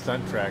do them on a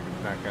stunt track,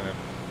 it's not gonna,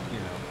 you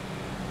know,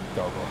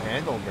 they'll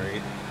handle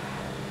great.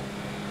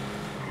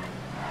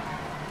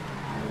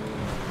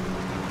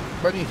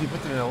 But I mean, if you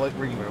put them in a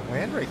regular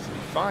land race, it'd be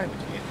fine, but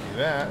you can't do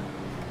that.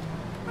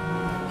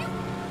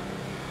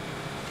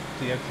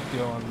 So you have to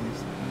go on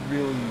these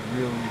really,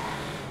 really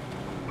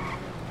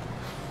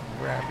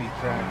crappy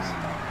tracks.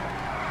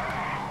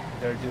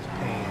 They're just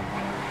pain.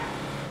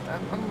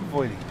 I'm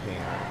avoiding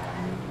pain.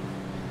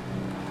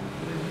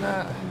 There's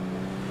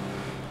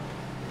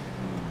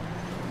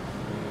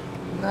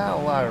not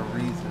a lot of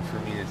reason for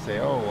me to say,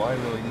 oh, well, I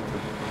really need to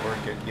work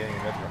at getting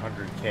another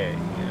 100K,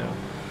 you know?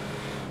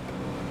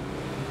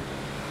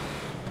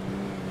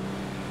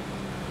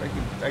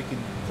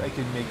 I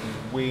could make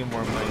way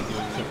more money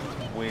doing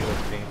something way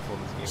less painful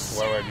in this game.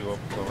 So why would I do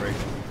open wheel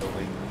races until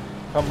they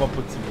come up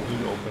with some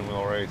good open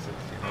wheel races?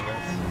 You know,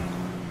 that's.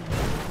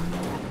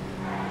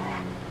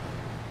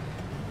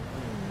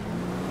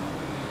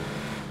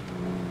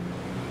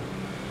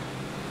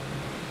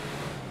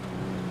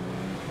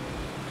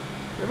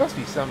 There must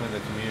be some in the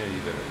community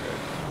that are good.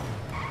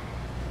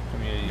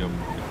 Community open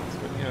wheels,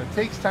 but you know, it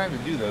takes time to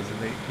do those, and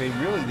they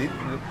really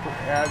didn't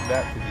add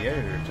that to the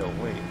editor until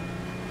late.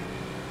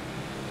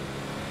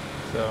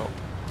 So,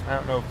 I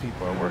don't know if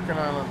people are working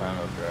on them, I don't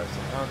know if they're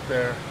actually out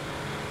there.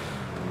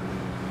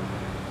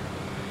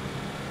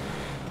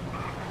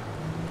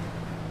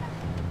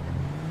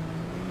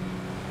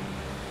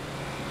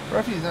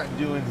 Ruffy's not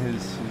doing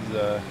his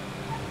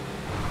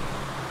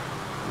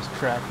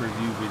track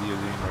review videos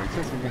anymore. He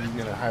says he's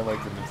going to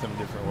highlight them in some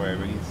different way,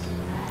 but he's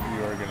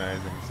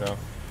reorganizing, so.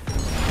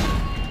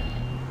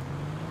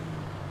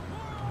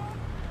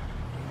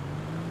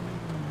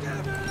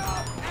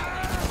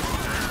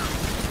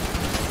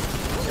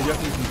 I don't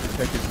need to be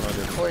protected from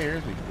other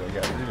players because I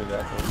got rid of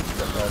that, so I'll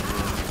step out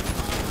here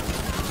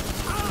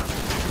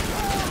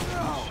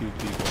and shoot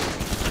people.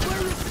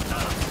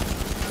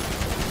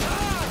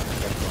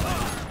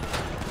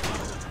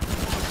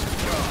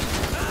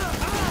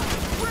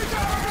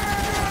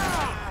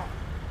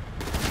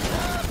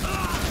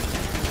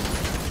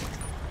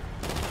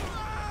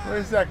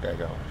 Where's that guy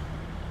going?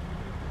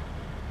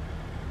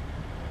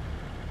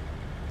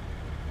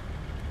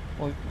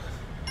 Well,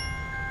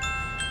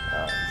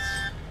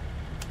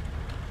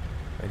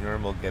 a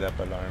normal get-up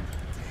alarm.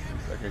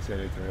 Like I said,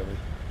 it's early.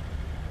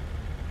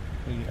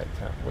 We got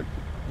time.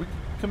 We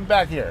come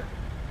back here.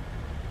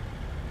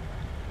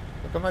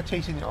 Look, I'm not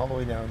chasing you all the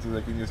way down so that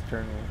I can just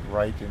turn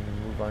right and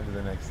move on to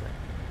the next thing.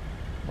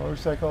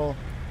 Motorcycle.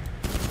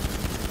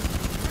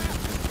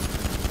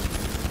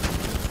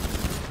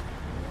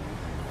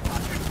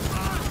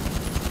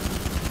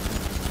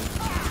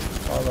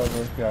 All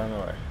over, get on the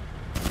way.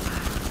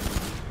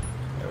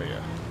 There we go.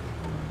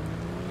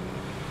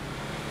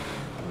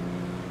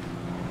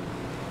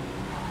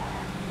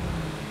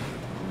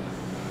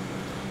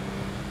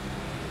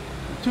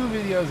 The 2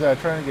 videos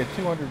trying to get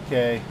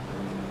 200K,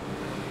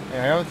 and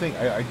I don't think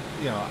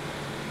you know,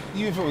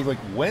 even if it was like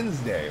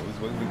Wednesday, it was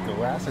like the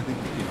last I think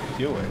we could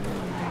do it.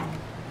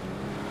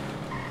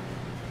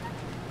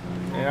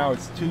 And now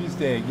it's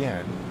Tuesday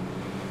again.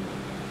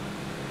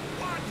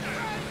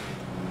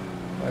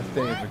 Last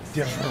day of a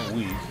different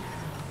week.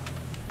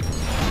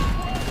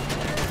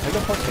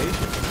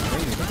 Teleportation.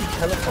 Amazing. Look at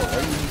teleport. Why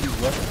do you need these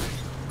weapons?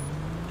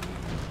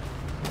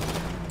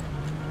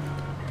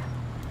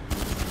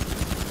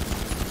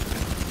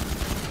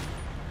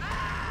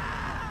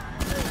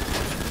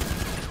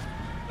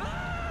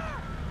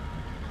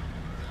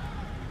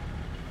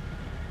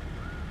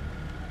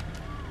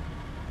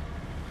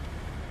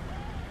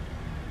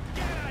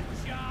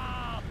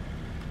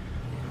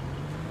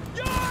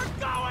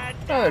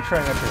 Oh, they're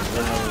trying not to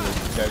run over the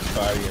dead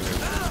body of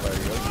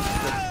everybody.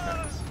 That's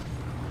nice.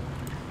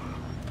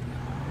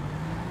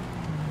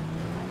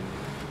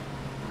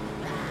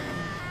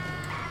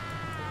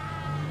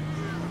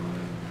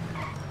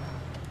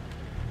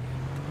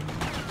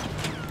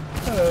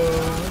 Hello.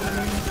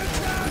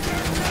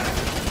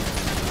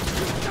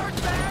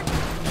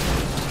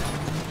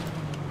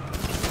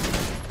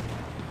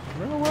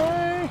 Run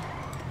away!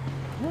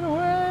 Run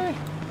away!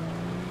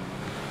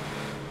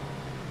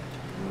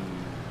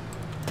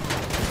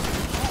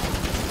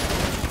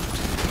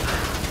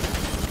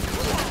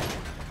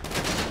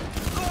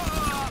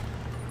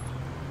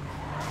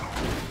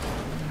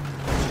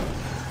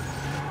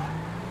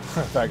 I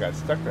thought I got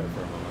stuck there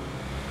for a moment.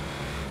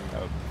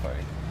 That would be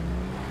funny.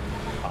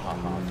 Ha ha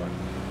ha, funny.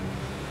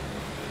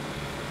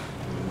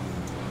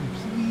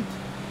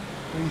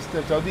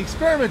 Complete. So the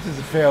experiment is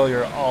a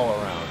failure all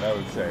around, I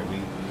would say. We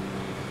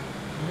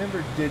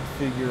never did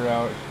figure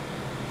out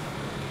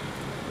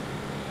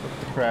what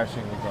the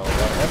crashing was all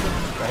about.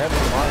 I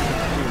haven't launched the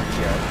computer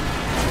yet.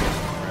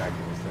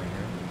 Miraculous thing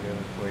here. We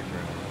haven't played for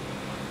anything.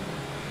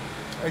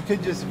 I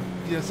could just,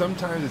 you know,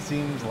 sometimes it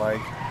seems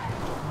like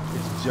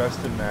it's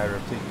just a matter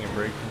of taking a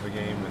break from the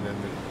game and then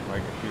my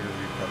computer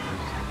recovers.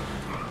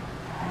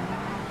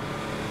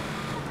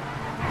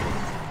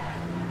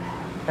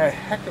 Had a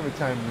heck of a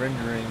time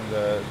rendering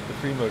the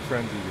Freemode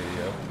Frenzy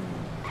video.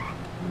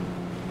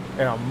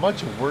 And a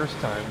much worse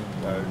time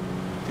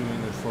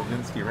doing the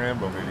Slavinsky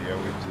Rambo video,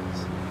 which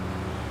is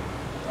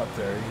up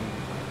there.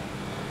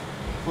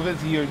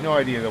 Slavinsky, you have no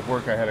idea the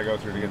work I had to go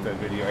through to get that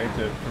video. I had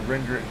to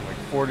render it in like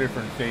 4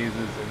 different phases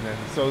and then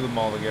sew them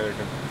all together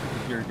because the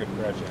computer kept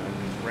crashing. I was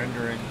just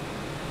rendering.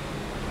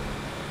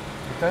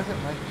 It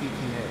doesn't like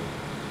GTA.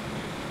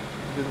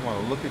 It doesn't want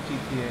to look at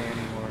GTA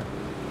anymore.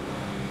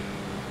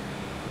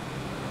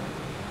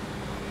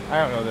 I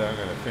don't know that I'm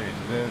going to finish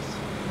this.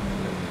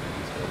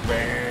 Just go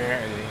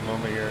bang, and then you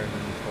moment here and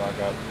then just lock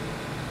up.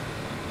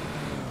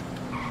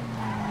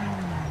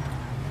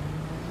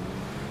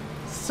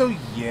 So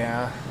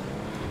yeah.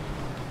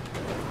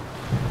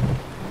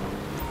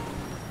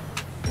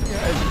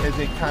 As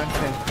a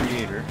content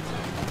creator,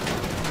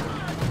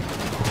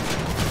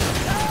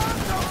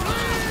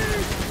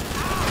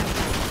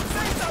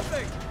 Say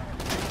something.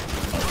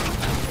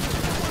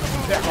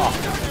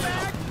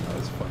 that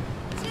was fun.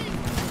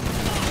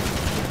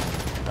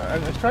 I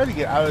was trying to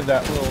get out of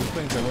that little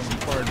thing that wouldn't be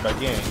cornered by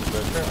gangs,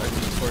 but apparently I'd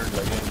be cornered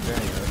by gangs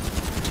anyway.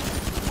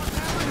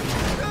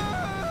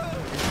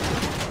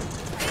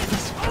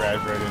 Just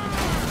crash right in.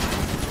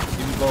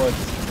 Give me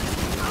bullets.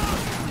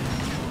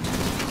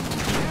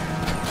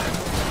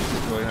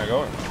 Really not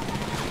going.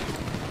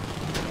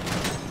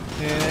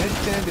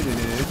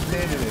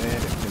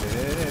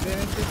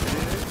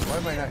 Why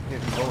am I not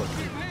hitting bullets?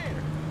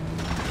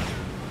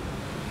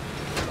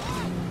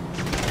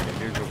 Okay,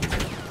 here's what we do.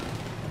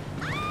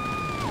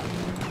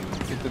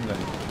 him to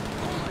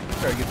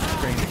try to get the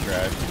train to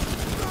crash.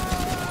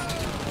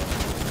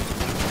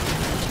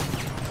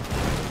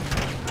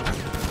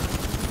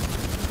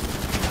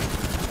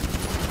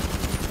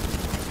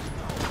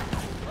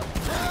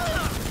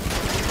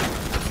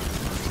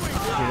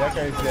 Okay, that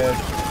guy's dead.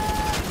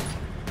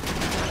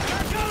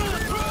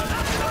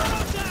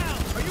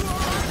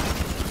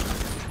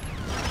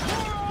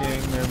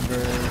 Gang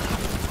member.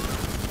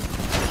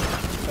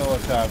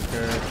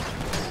 Helicopter.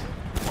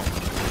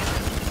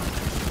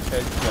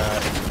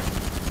 Headshot.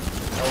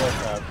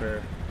 Helicopter.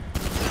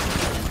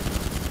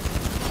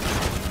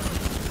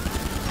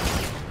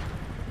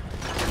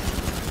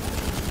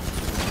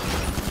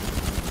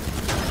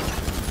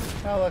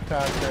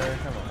 Helicopter,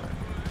 come on.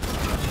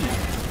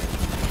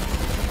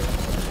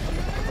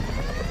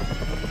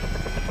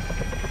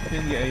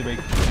 Didn't get anybody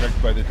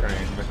wrecked by the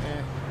train, but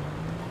eh.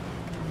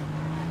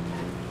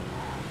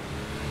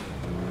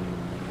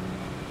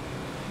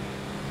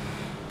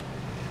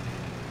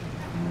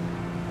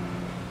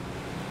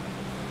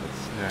 Let's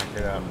snack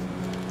it up.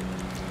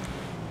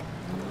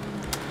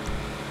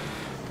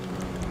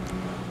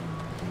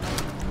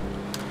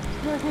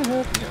 Snack it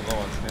up. Yeah, low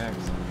on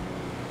snacks.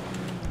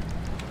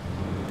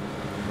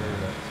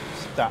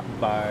 Stop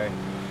by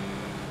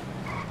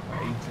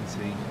our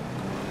agency.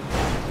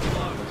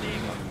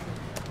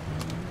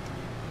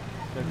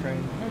 No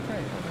train, no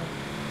train, no train.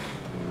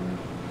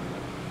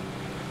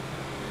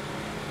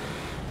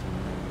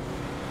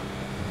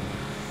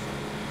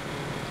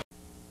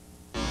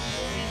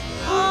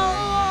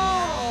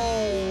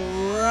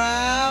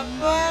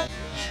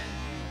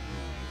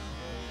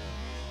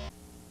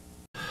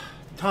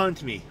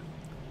 Taunt me.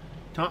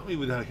 Taunt me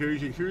with how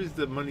here's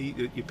the money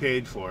that you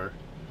paid for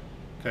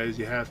because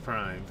you have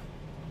Prime,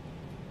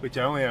 which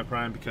I only have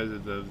Prime because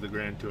of the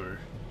Grand Tour,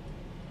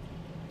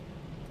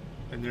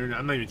 and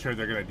I'm not even sure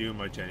they're gonna do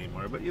much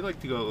anymore. But you like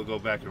to go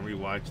back and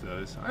rewatch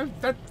those.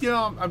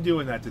 I'm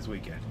doing that this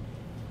weekend.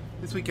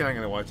 This weekend I'm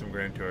gonna watch some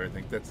Grand Tour. I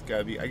think that's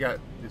gotta be. I got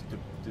just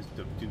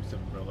to do some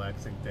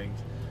relaxing things.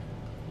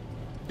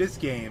 This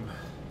game.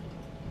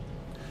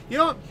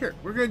 Here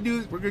we're gonna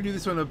do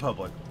this one in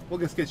public. We'll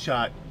just get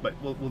shot, but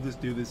we'll just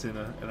do this in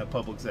a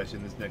public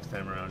session this next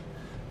time around,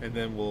 and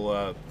then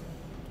we'll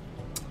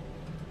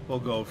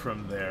go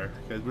from there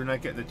because we're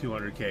not getting the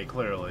 200K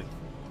clearly.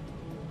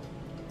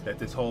 That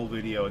this whole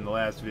video and the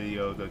last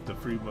video, the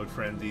Freemode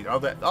frenzy, all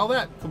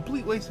that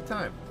complete waste of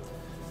time.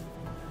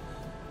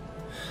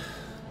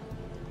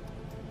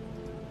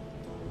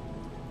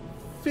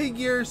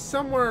 Figure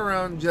somewhere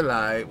around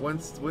July,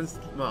 once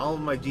all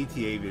of my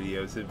GTA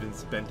videos have been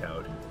spent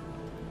out,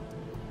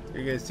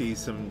 you're gonna see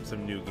some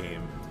new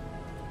game,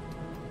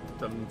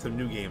 some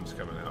new games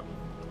coming out.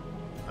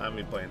 I'm gonna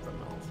be playing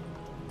something else.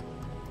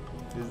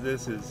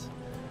 Because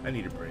I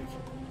need a break.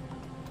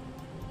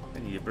 I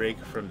need a break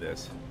from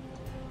this.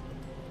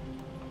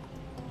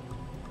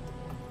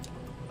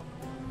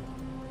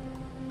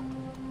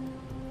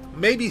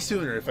 Maybe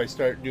sooner if I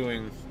start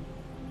doing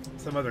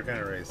some other kind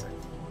of racing.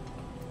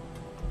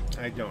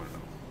 I don't know.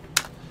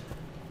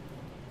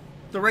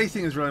 The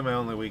racing is really my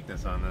only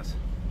weakness on this.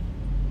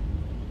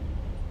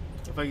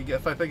 If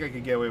I think I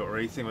could get away with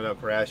racing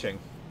without crashing,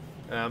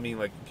 and I mean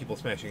like people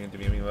smashing into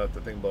me, I mean without the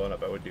thing blowing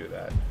up, I would do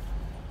that.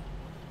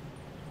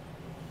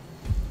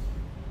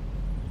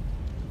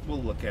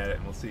 We'll look at it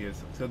and we'll see.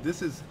 So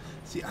this is,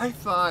 I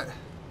thought,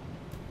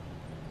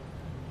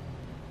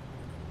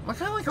 am I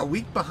kind of like a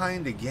week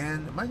behind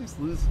again? Am I just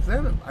losing?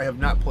 Because I have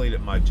not played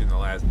it much in the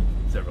last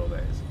several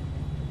days.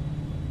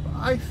 But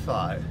I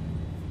thought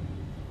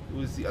it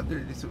was the other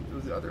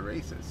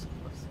races.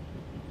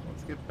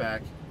 Let's get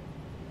back.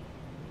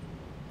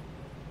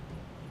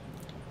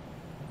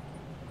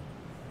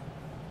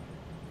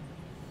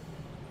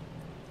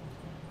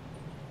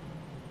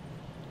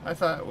 I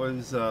thought it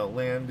was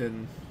land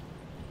and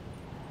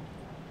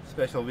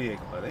special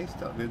vehicle. Are they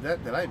still? Did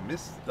I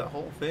miss the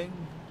whole thing?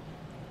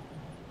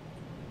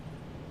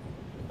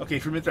 Okay,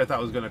 for a minute I thought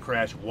it was going to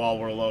crash while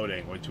we're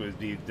loading, which would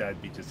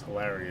that'd be just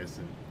hilarious.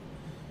 And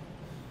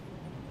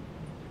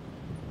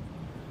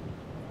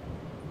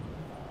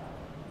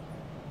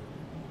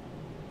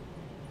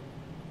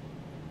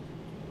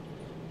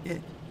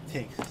it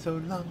takes so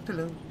long to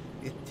load.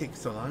 It takes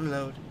so long to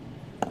load.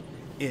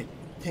 It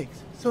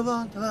takes so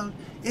long to load.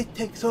 It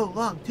takes so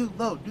long to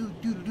load. Do.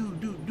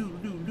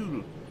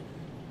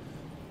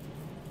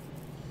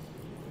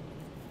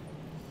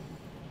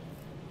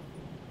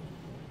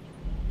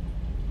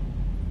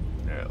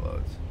 There it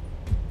loads.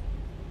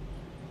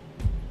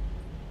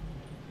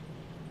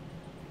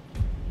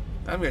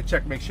 I'm gonna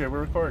check, make sure we're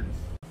recording.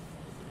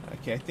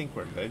 Okay, I think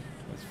we're good.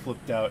 It's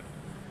flipped out.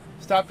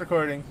 Stop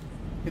recording.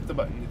 Hit the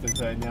button.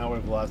 Now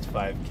we've lost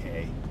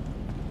 5K.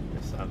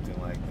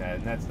 Something like that,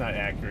 and that's not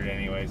accurate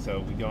anyway, so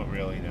we don't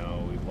really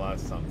know. We've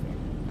lost something.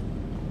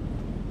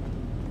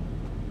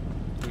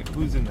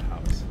 Who's in the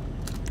house?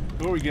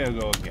 Who are we gonna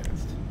go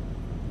against?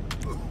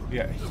 We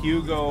got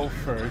Hugo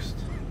first.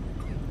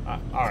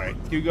 Alright,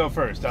 Hugo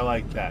first. I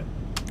like that.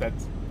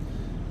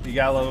 You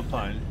gotta love a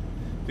pun.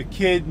 The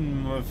kid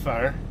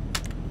Mufar,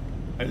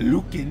 a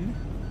Lukin.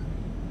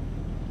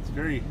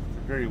 a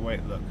very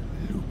white look.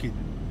 Looking.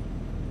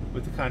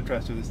 With the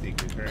contrast of the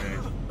sneakers, very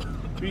nice.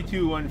 3,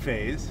 2, 1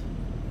 phase.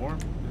 Or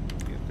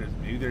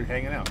maybe they're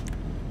hanging out.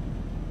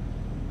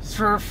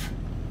 Surf.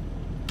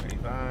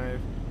 25.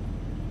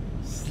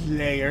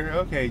 Slayer.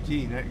 Okay,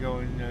 gee, not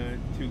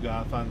going too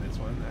goth on this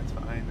one. That's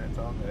fine. That's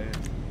all good.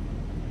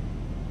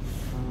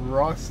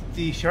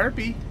 Frosty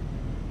Sharpie.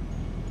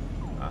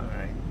 All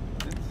right.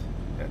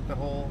 Got the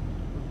whole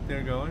look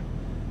there going.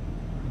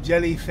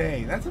 Jelly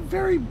Fay. That's a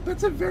very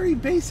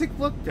basic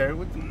look there,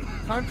 with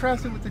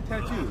contrasted with the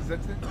tattoos.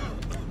 That's a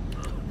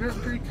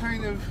very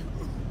kind of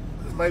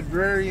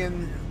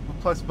librarian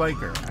plus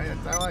biker.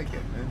 I like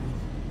it. And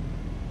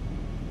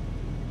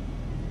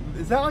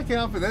is that like an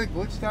outfit? That a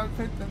glitched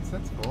outfit?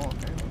 That's cool.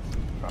 Okay, that's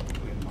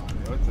probably a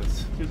modern.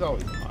 There's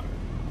always a modern.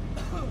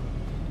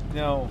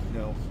 No,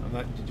 I'm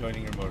not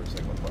joining your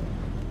motorcycle club.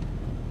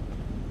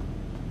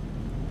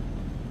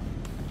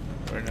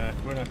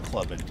 We're not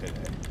clubbing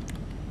today.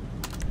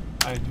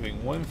 I'm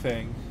doing one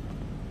thing.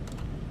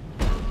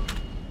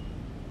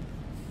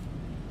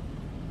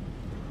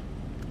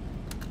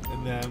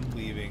 And then I'm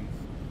leaving,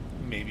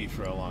 maybe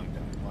for a long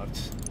time.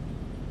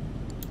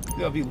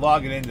 I'll be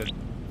logging in to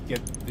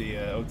get the,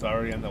 it's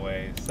already on the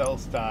way. Sell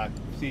stock.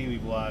 See,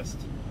 we've lost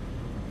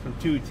from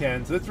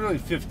 210, so that's really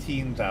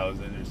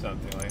 15,000 or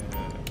something like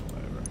that.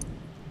 Whatever.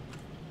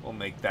 We'll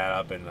make that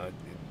up and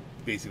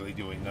basically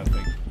doing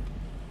nothing.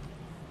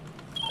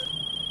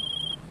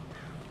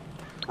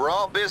 We're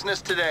all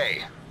business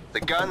today. The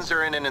guns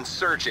are in an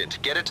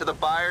insurgent. Get it to the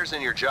buyers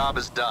and your job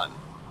is done.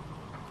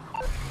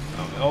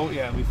 Oh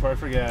yeah, before I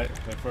forget,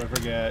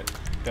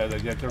 because I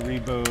get to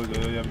reboot.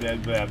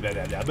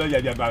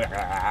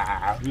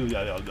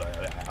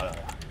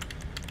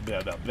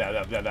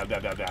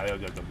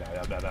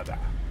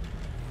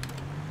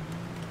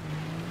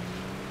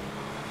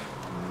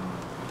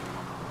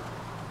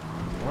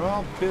 We're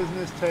all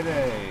business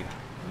today.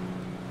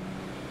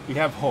 We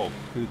have hope,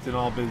 because it's in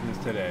all business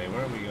today.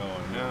 Where are we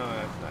going? No,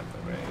 that's not the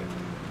right.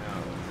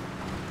 No,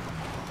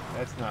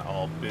 that's not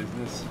all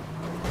business.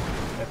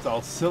 That's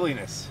all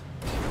silliness.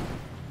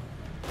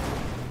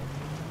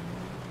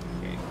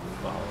 Okay,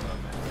 follow on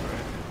that,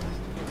 right?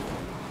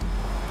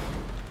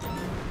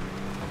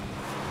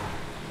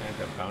 I have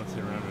to bounce it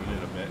around a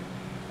little bit.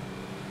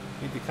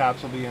 Think the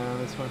cops will be on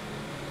this one?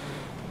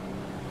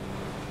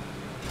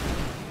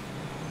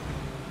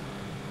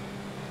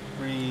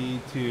 Three,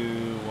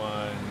 2,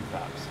 1,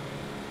 cops.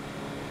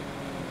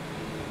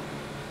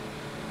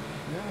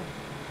 Yeah.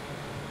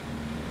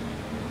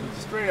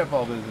 It's straight up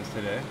all business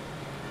today.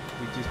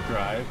 We just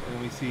drive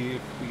and we see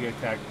if we get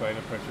attacked by an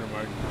oppressor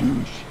marked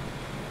douche.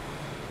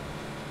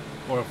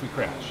 Or if we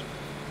crash.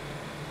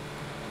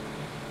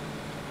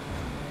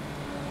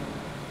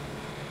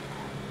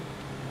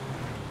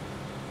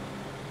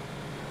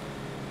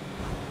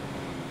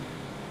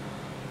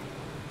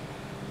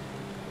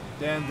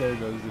 And there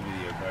goes the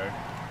video card.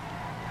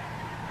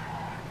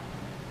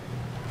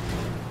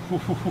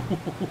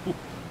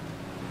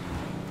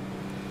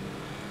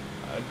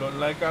 I don't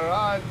like our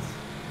odds.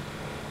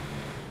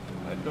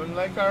 I don't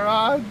like our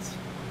odds.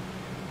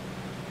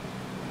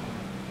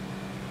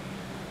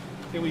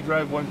 Can we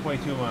drive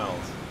 1.2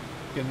 miles?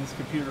 Can this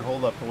computer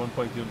hold up for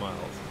 1.2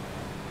 miles?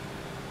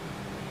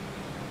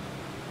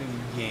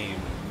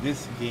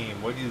 This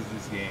game, what is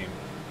this game?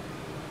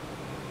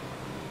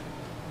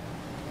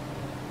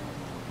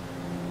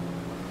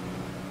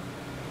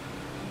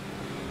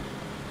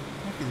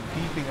 Is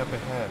beeping up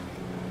ahead.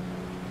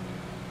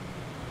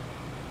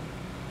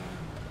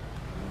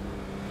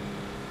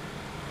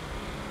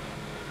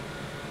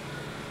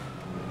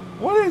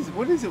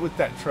 What is it with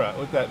that truck,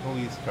 with that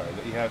police car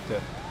that you have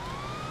to?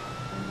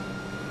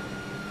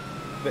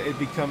 That it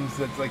becomes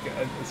that's like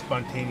a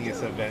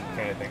spontaneous event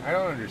kind of thing. I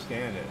don't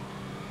understand it.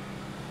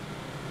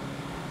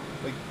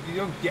 Like you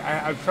don't get.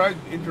 I've tried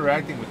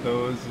interacting with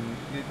those and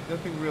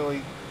nothing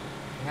really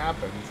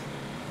happens.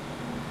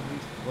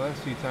 The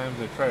last few times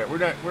I tried it. We're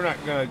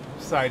not gonna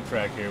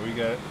sidetrack here. We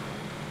got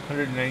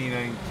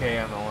 199K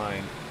on the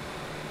line.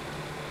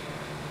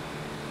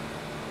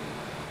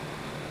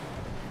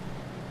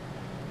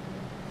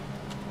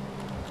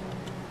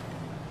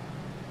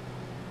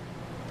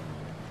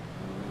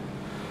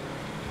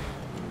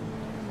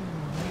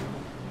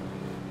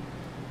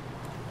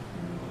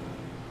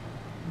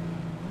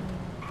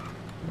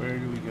 Where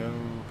do we go?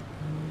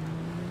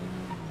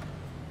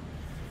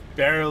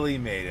 Barely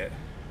made it.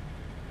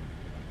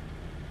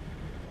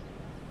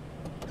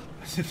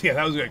 Yeah,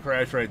 that was gonna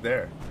crash right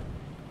there.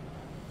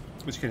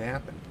 Which could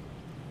happen.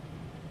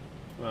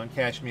 Come on,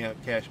 cash me out,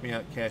 cash me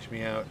out, cash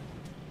me out.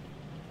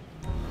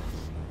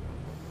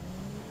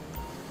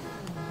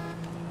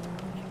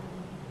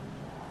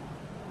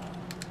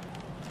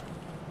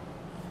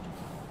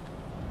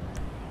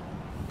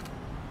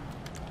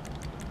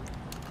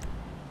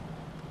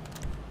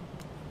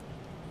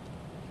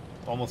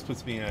 Almost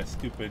puts me in a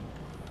stupid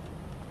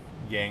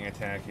gang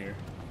attack here.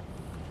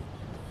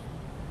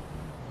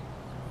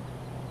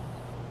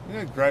 I'm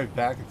gonna drive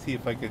back and see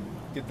if I could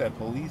get that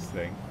police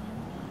thing.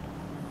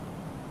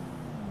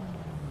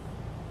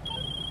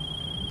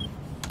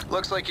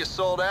 Looks like you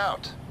sold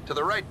out. To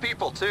the right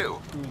people, too.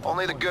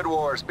 Only the good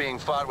wars being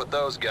fought with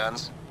those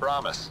guns.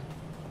 Promise.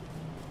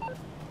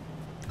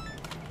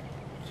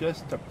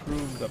 Just to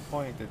prove the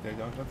point that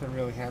nothing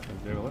really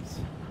happens there. Let's...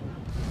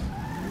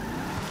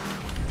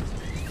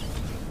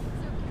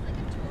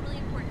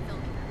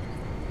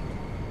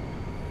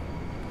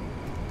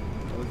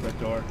 Close that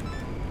door.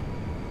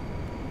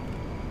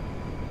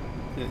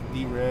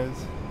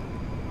 D-res.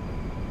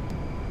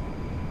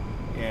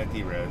 Yeah,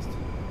 D-res.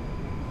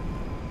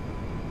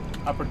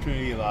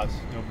 Opportunity lost.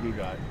 No blue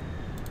dot.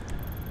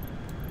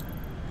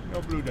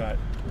 No blue dot.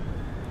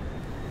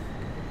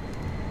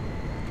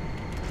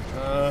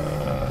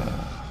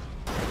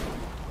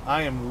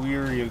 I am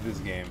weary of this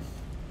game.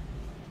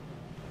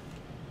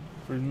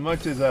 For as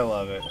much as I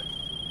love it.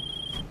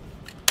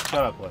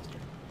 Shut up, Lester.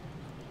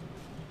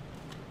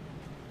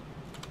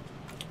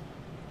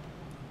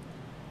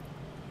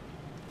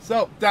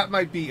 So that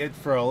might be it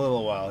for a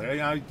little while.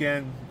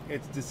 Again,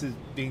 this is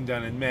being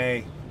done in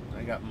May.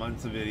 I got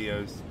months of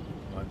videos,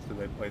 months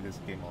because I play this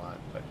game a lot.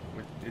 But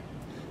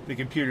the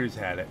computer's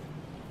had it.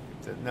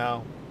 It said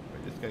no,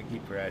 we're just gonna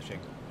keep crashing.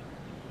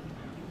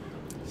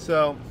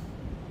 So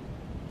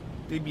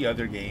maybe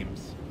other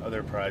games,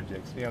 other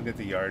projects. Maybe I'll get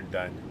the yard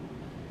done.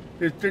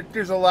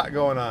 There's a lot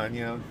going on.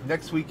 You know,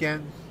 next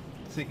weekend,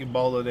 St.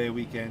 Ubaldo Day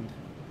weekend,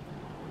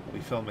 I'll be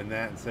filming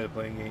that instead of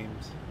playing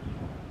games.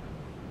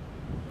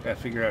 Gotta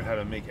figure out how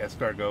to make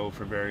escargot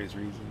for various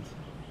reasons.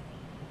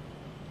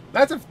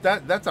 That's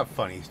a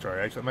funny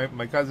story. Actually,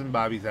 my cousin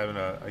Bobby's having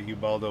a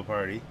Ubaldo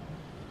party.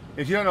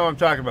 If you don't know what I'm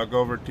talking about, go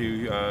over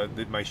to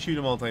my Shoot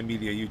a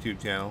Multimedia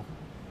YouTube channel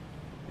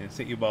and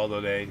St.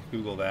 Ubaldo Day.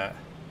 Google that.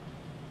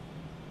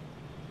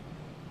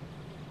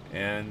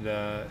 And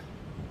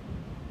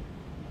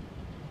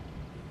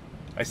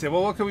I said,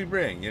 well, what can we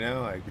bring? You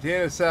know, like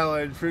potato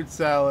salad, fruit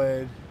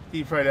salad,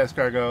 deep fried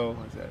escargot.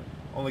 I said,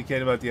 only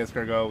kid about the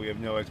escargot. We have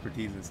no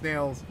expertise in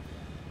snails.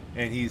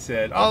 And he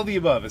said, all the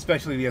above,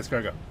 especially the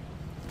escargot.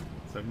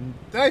 So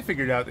then I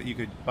figured out that you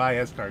could buy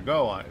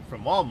escargot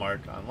from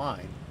Walmart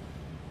online.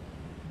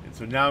 And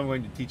so now I'm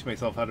going to teach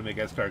myself how to make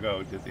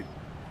escargot because it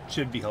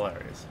should be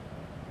hilarious.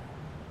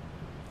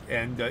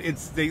 And in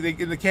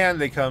the can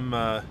they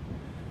come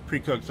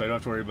pre-cooked, so I don't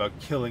have to worry about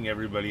killing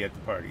everybody at the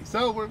party.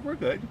 So we're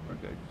good. We're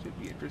good.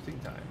 Should be interesting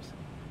times.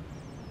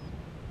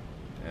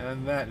 And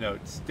on that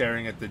note,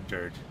 staring at the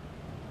dirt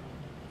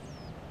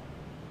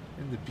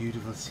and the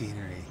beautiful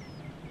scenery.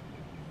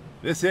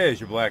 This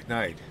is your Black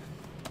Knight.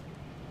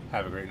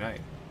 Have a great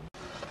night.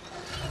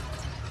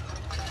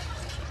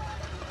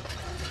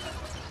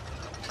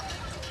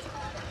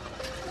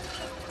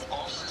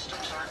 All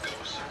systems are go,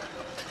 sir.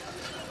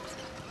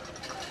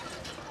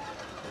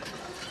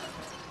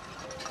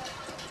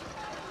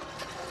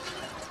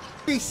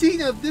 Okay, see,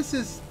 now this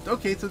is...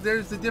 Okay, so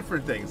there's the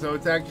different thing. So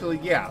it's actually,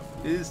 yeah,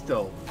 it is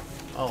still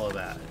all of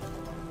that.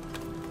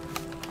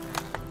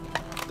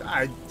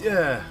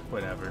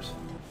 Whatevers.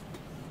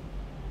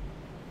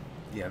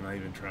 Yeah, I'm not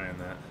even trying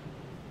that.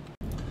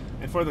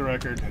 And for the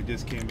record, I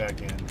just came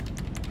back in.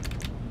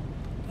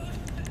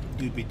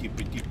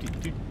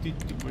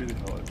 Where the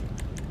hell is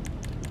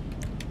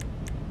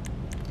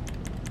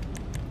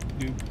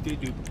it?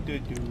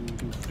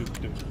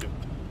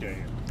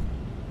 Damn.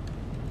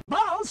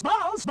 Balls!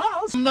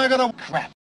 I'm not gonna crap.